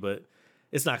copy, but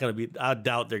it's not going to be, I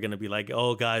doubt they're going to be like,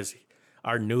 oh guys,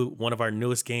 one of our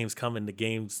newest games coming to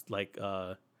games like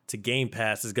to Game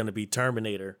Pass is going to be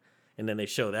Terminator. And then they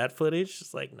show that footage.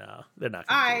 It's like, no, they're not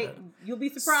going to do that. You'll be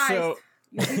surprised.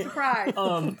 You'll be surprised.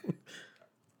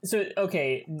 So,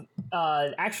 okay.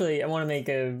 Actually, I want to make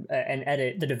an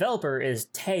edit. The developer is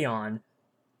Teon,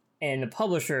 and the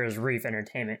publisher is Reef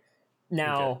Entertainment.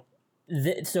 Now,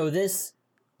 so this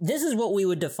is what we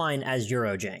would define as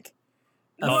Eurojank.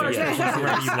 Oh, yeah. I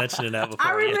remember you mentioning that before.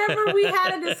 I remember we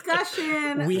had a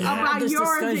discussion about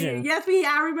Eurojank. Yes,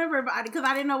 I remember because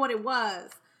I didn't know what it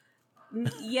was.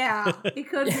 Yeah, it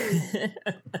could be.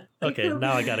 Okay,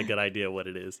 now I got a good idea what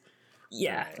it is.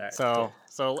 Yeah. Right. So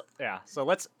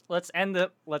let's end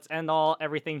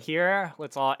everything here.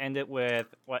 Let's all end it with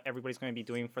what everybody's going to be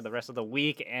doing for the rest of the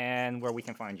week and where we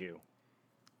can find you.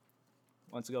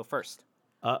 Who wants to go first?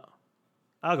 I'll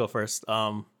go first.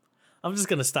 I'm just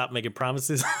gonna stop making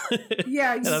promises.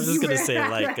 Yeah, and I'm just gonna say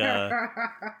like,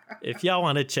 if y'all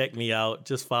want to check me out,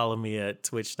 just follow me at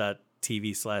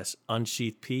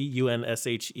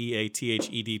twitch.tv/unsheathedp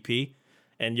UNSHEATHEDP,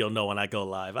 and you'll know when I go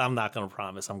live. I'm not gonna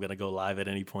promise I'm gonna go live at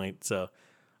any point, so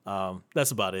that's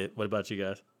about it. What about you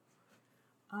guys?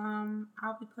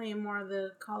 I'll be playing more of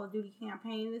the Call of Duty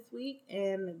campaign this week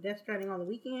and Death Stranding on the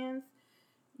weekends.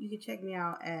 You can check me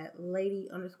out at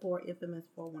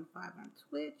lady_infamous415 on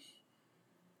Twitch.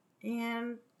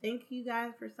 And thank you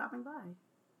guys for stopping by.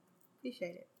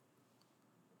 Appreciate it.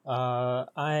 I'll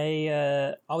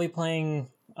be playing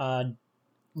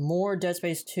more Dead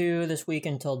Space 2 this week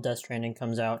until Death Stranding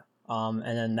comes out. And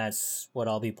then that's what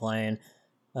I'll be playing.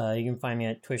 You can find me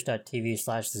at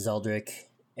twitch.tv/Zeldrick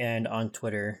and on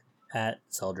Twitter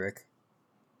 @Zeldrick.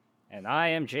 And I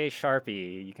am Jay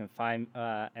Sharpie. You can find,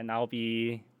 and I'll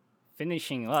be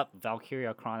finishing up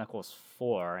Valkyria Chronicles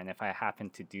 4. And if I happen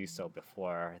to do so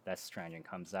before Death Stranding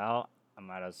comes out, I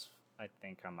might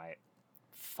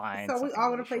find. So we something all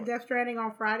really gonna play short. Death Stranding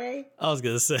on Friday? I was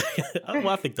gonna say, well,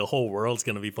 I think the whole world's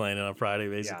gonna be playing it on Friday,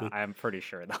 basically. Yeah, I'm pretty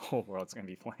sure the whole world's gonna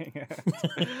be playing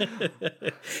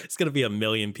it. It's gonna be 1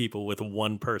 million people with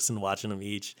one person watching them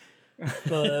each.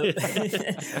 Well,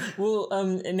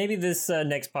 maybe this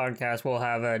next podcast we'll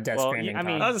have a Death Well, Stranding. I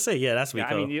mean- I was gonna say, yeah, that's Yeah,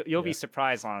 week. I mean, you'll be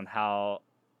surprised on how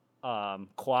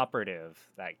cooperative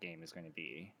that game is going to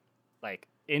be. Like,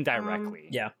 indirectly.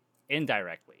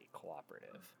 Indirectly cooperative.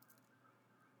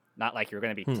 Not like you're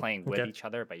going to be playing with okay. each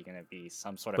other, but you're going to be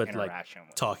some sort of But, like, interaction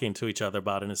with. talking to each other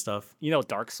about it and stuff. You know,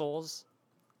 Dark Souls?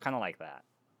 Kind of like that.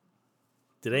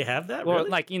 Do they have that? Well, really?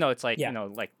 like, it's like, Yeah.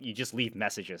 like you just leave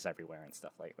messages everywhere and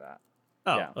stuff like that.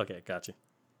 Oh, yeah. okay, gotcha.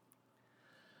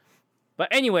 But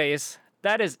anyways,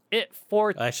 that is it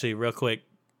for... Actually, real quick,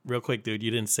 dude,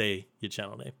 you didn't say your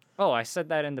channel name. Oh, I said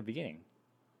that in the beginning.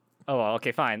 Oh, well,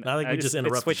 okay, fine. I think we just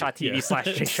interrupted you. Twitch.tv Yeah.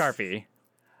 /Jay Sharpie.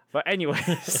 But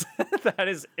anyways, that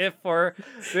is it for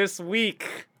this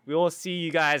week. We will see you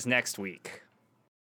guys next week.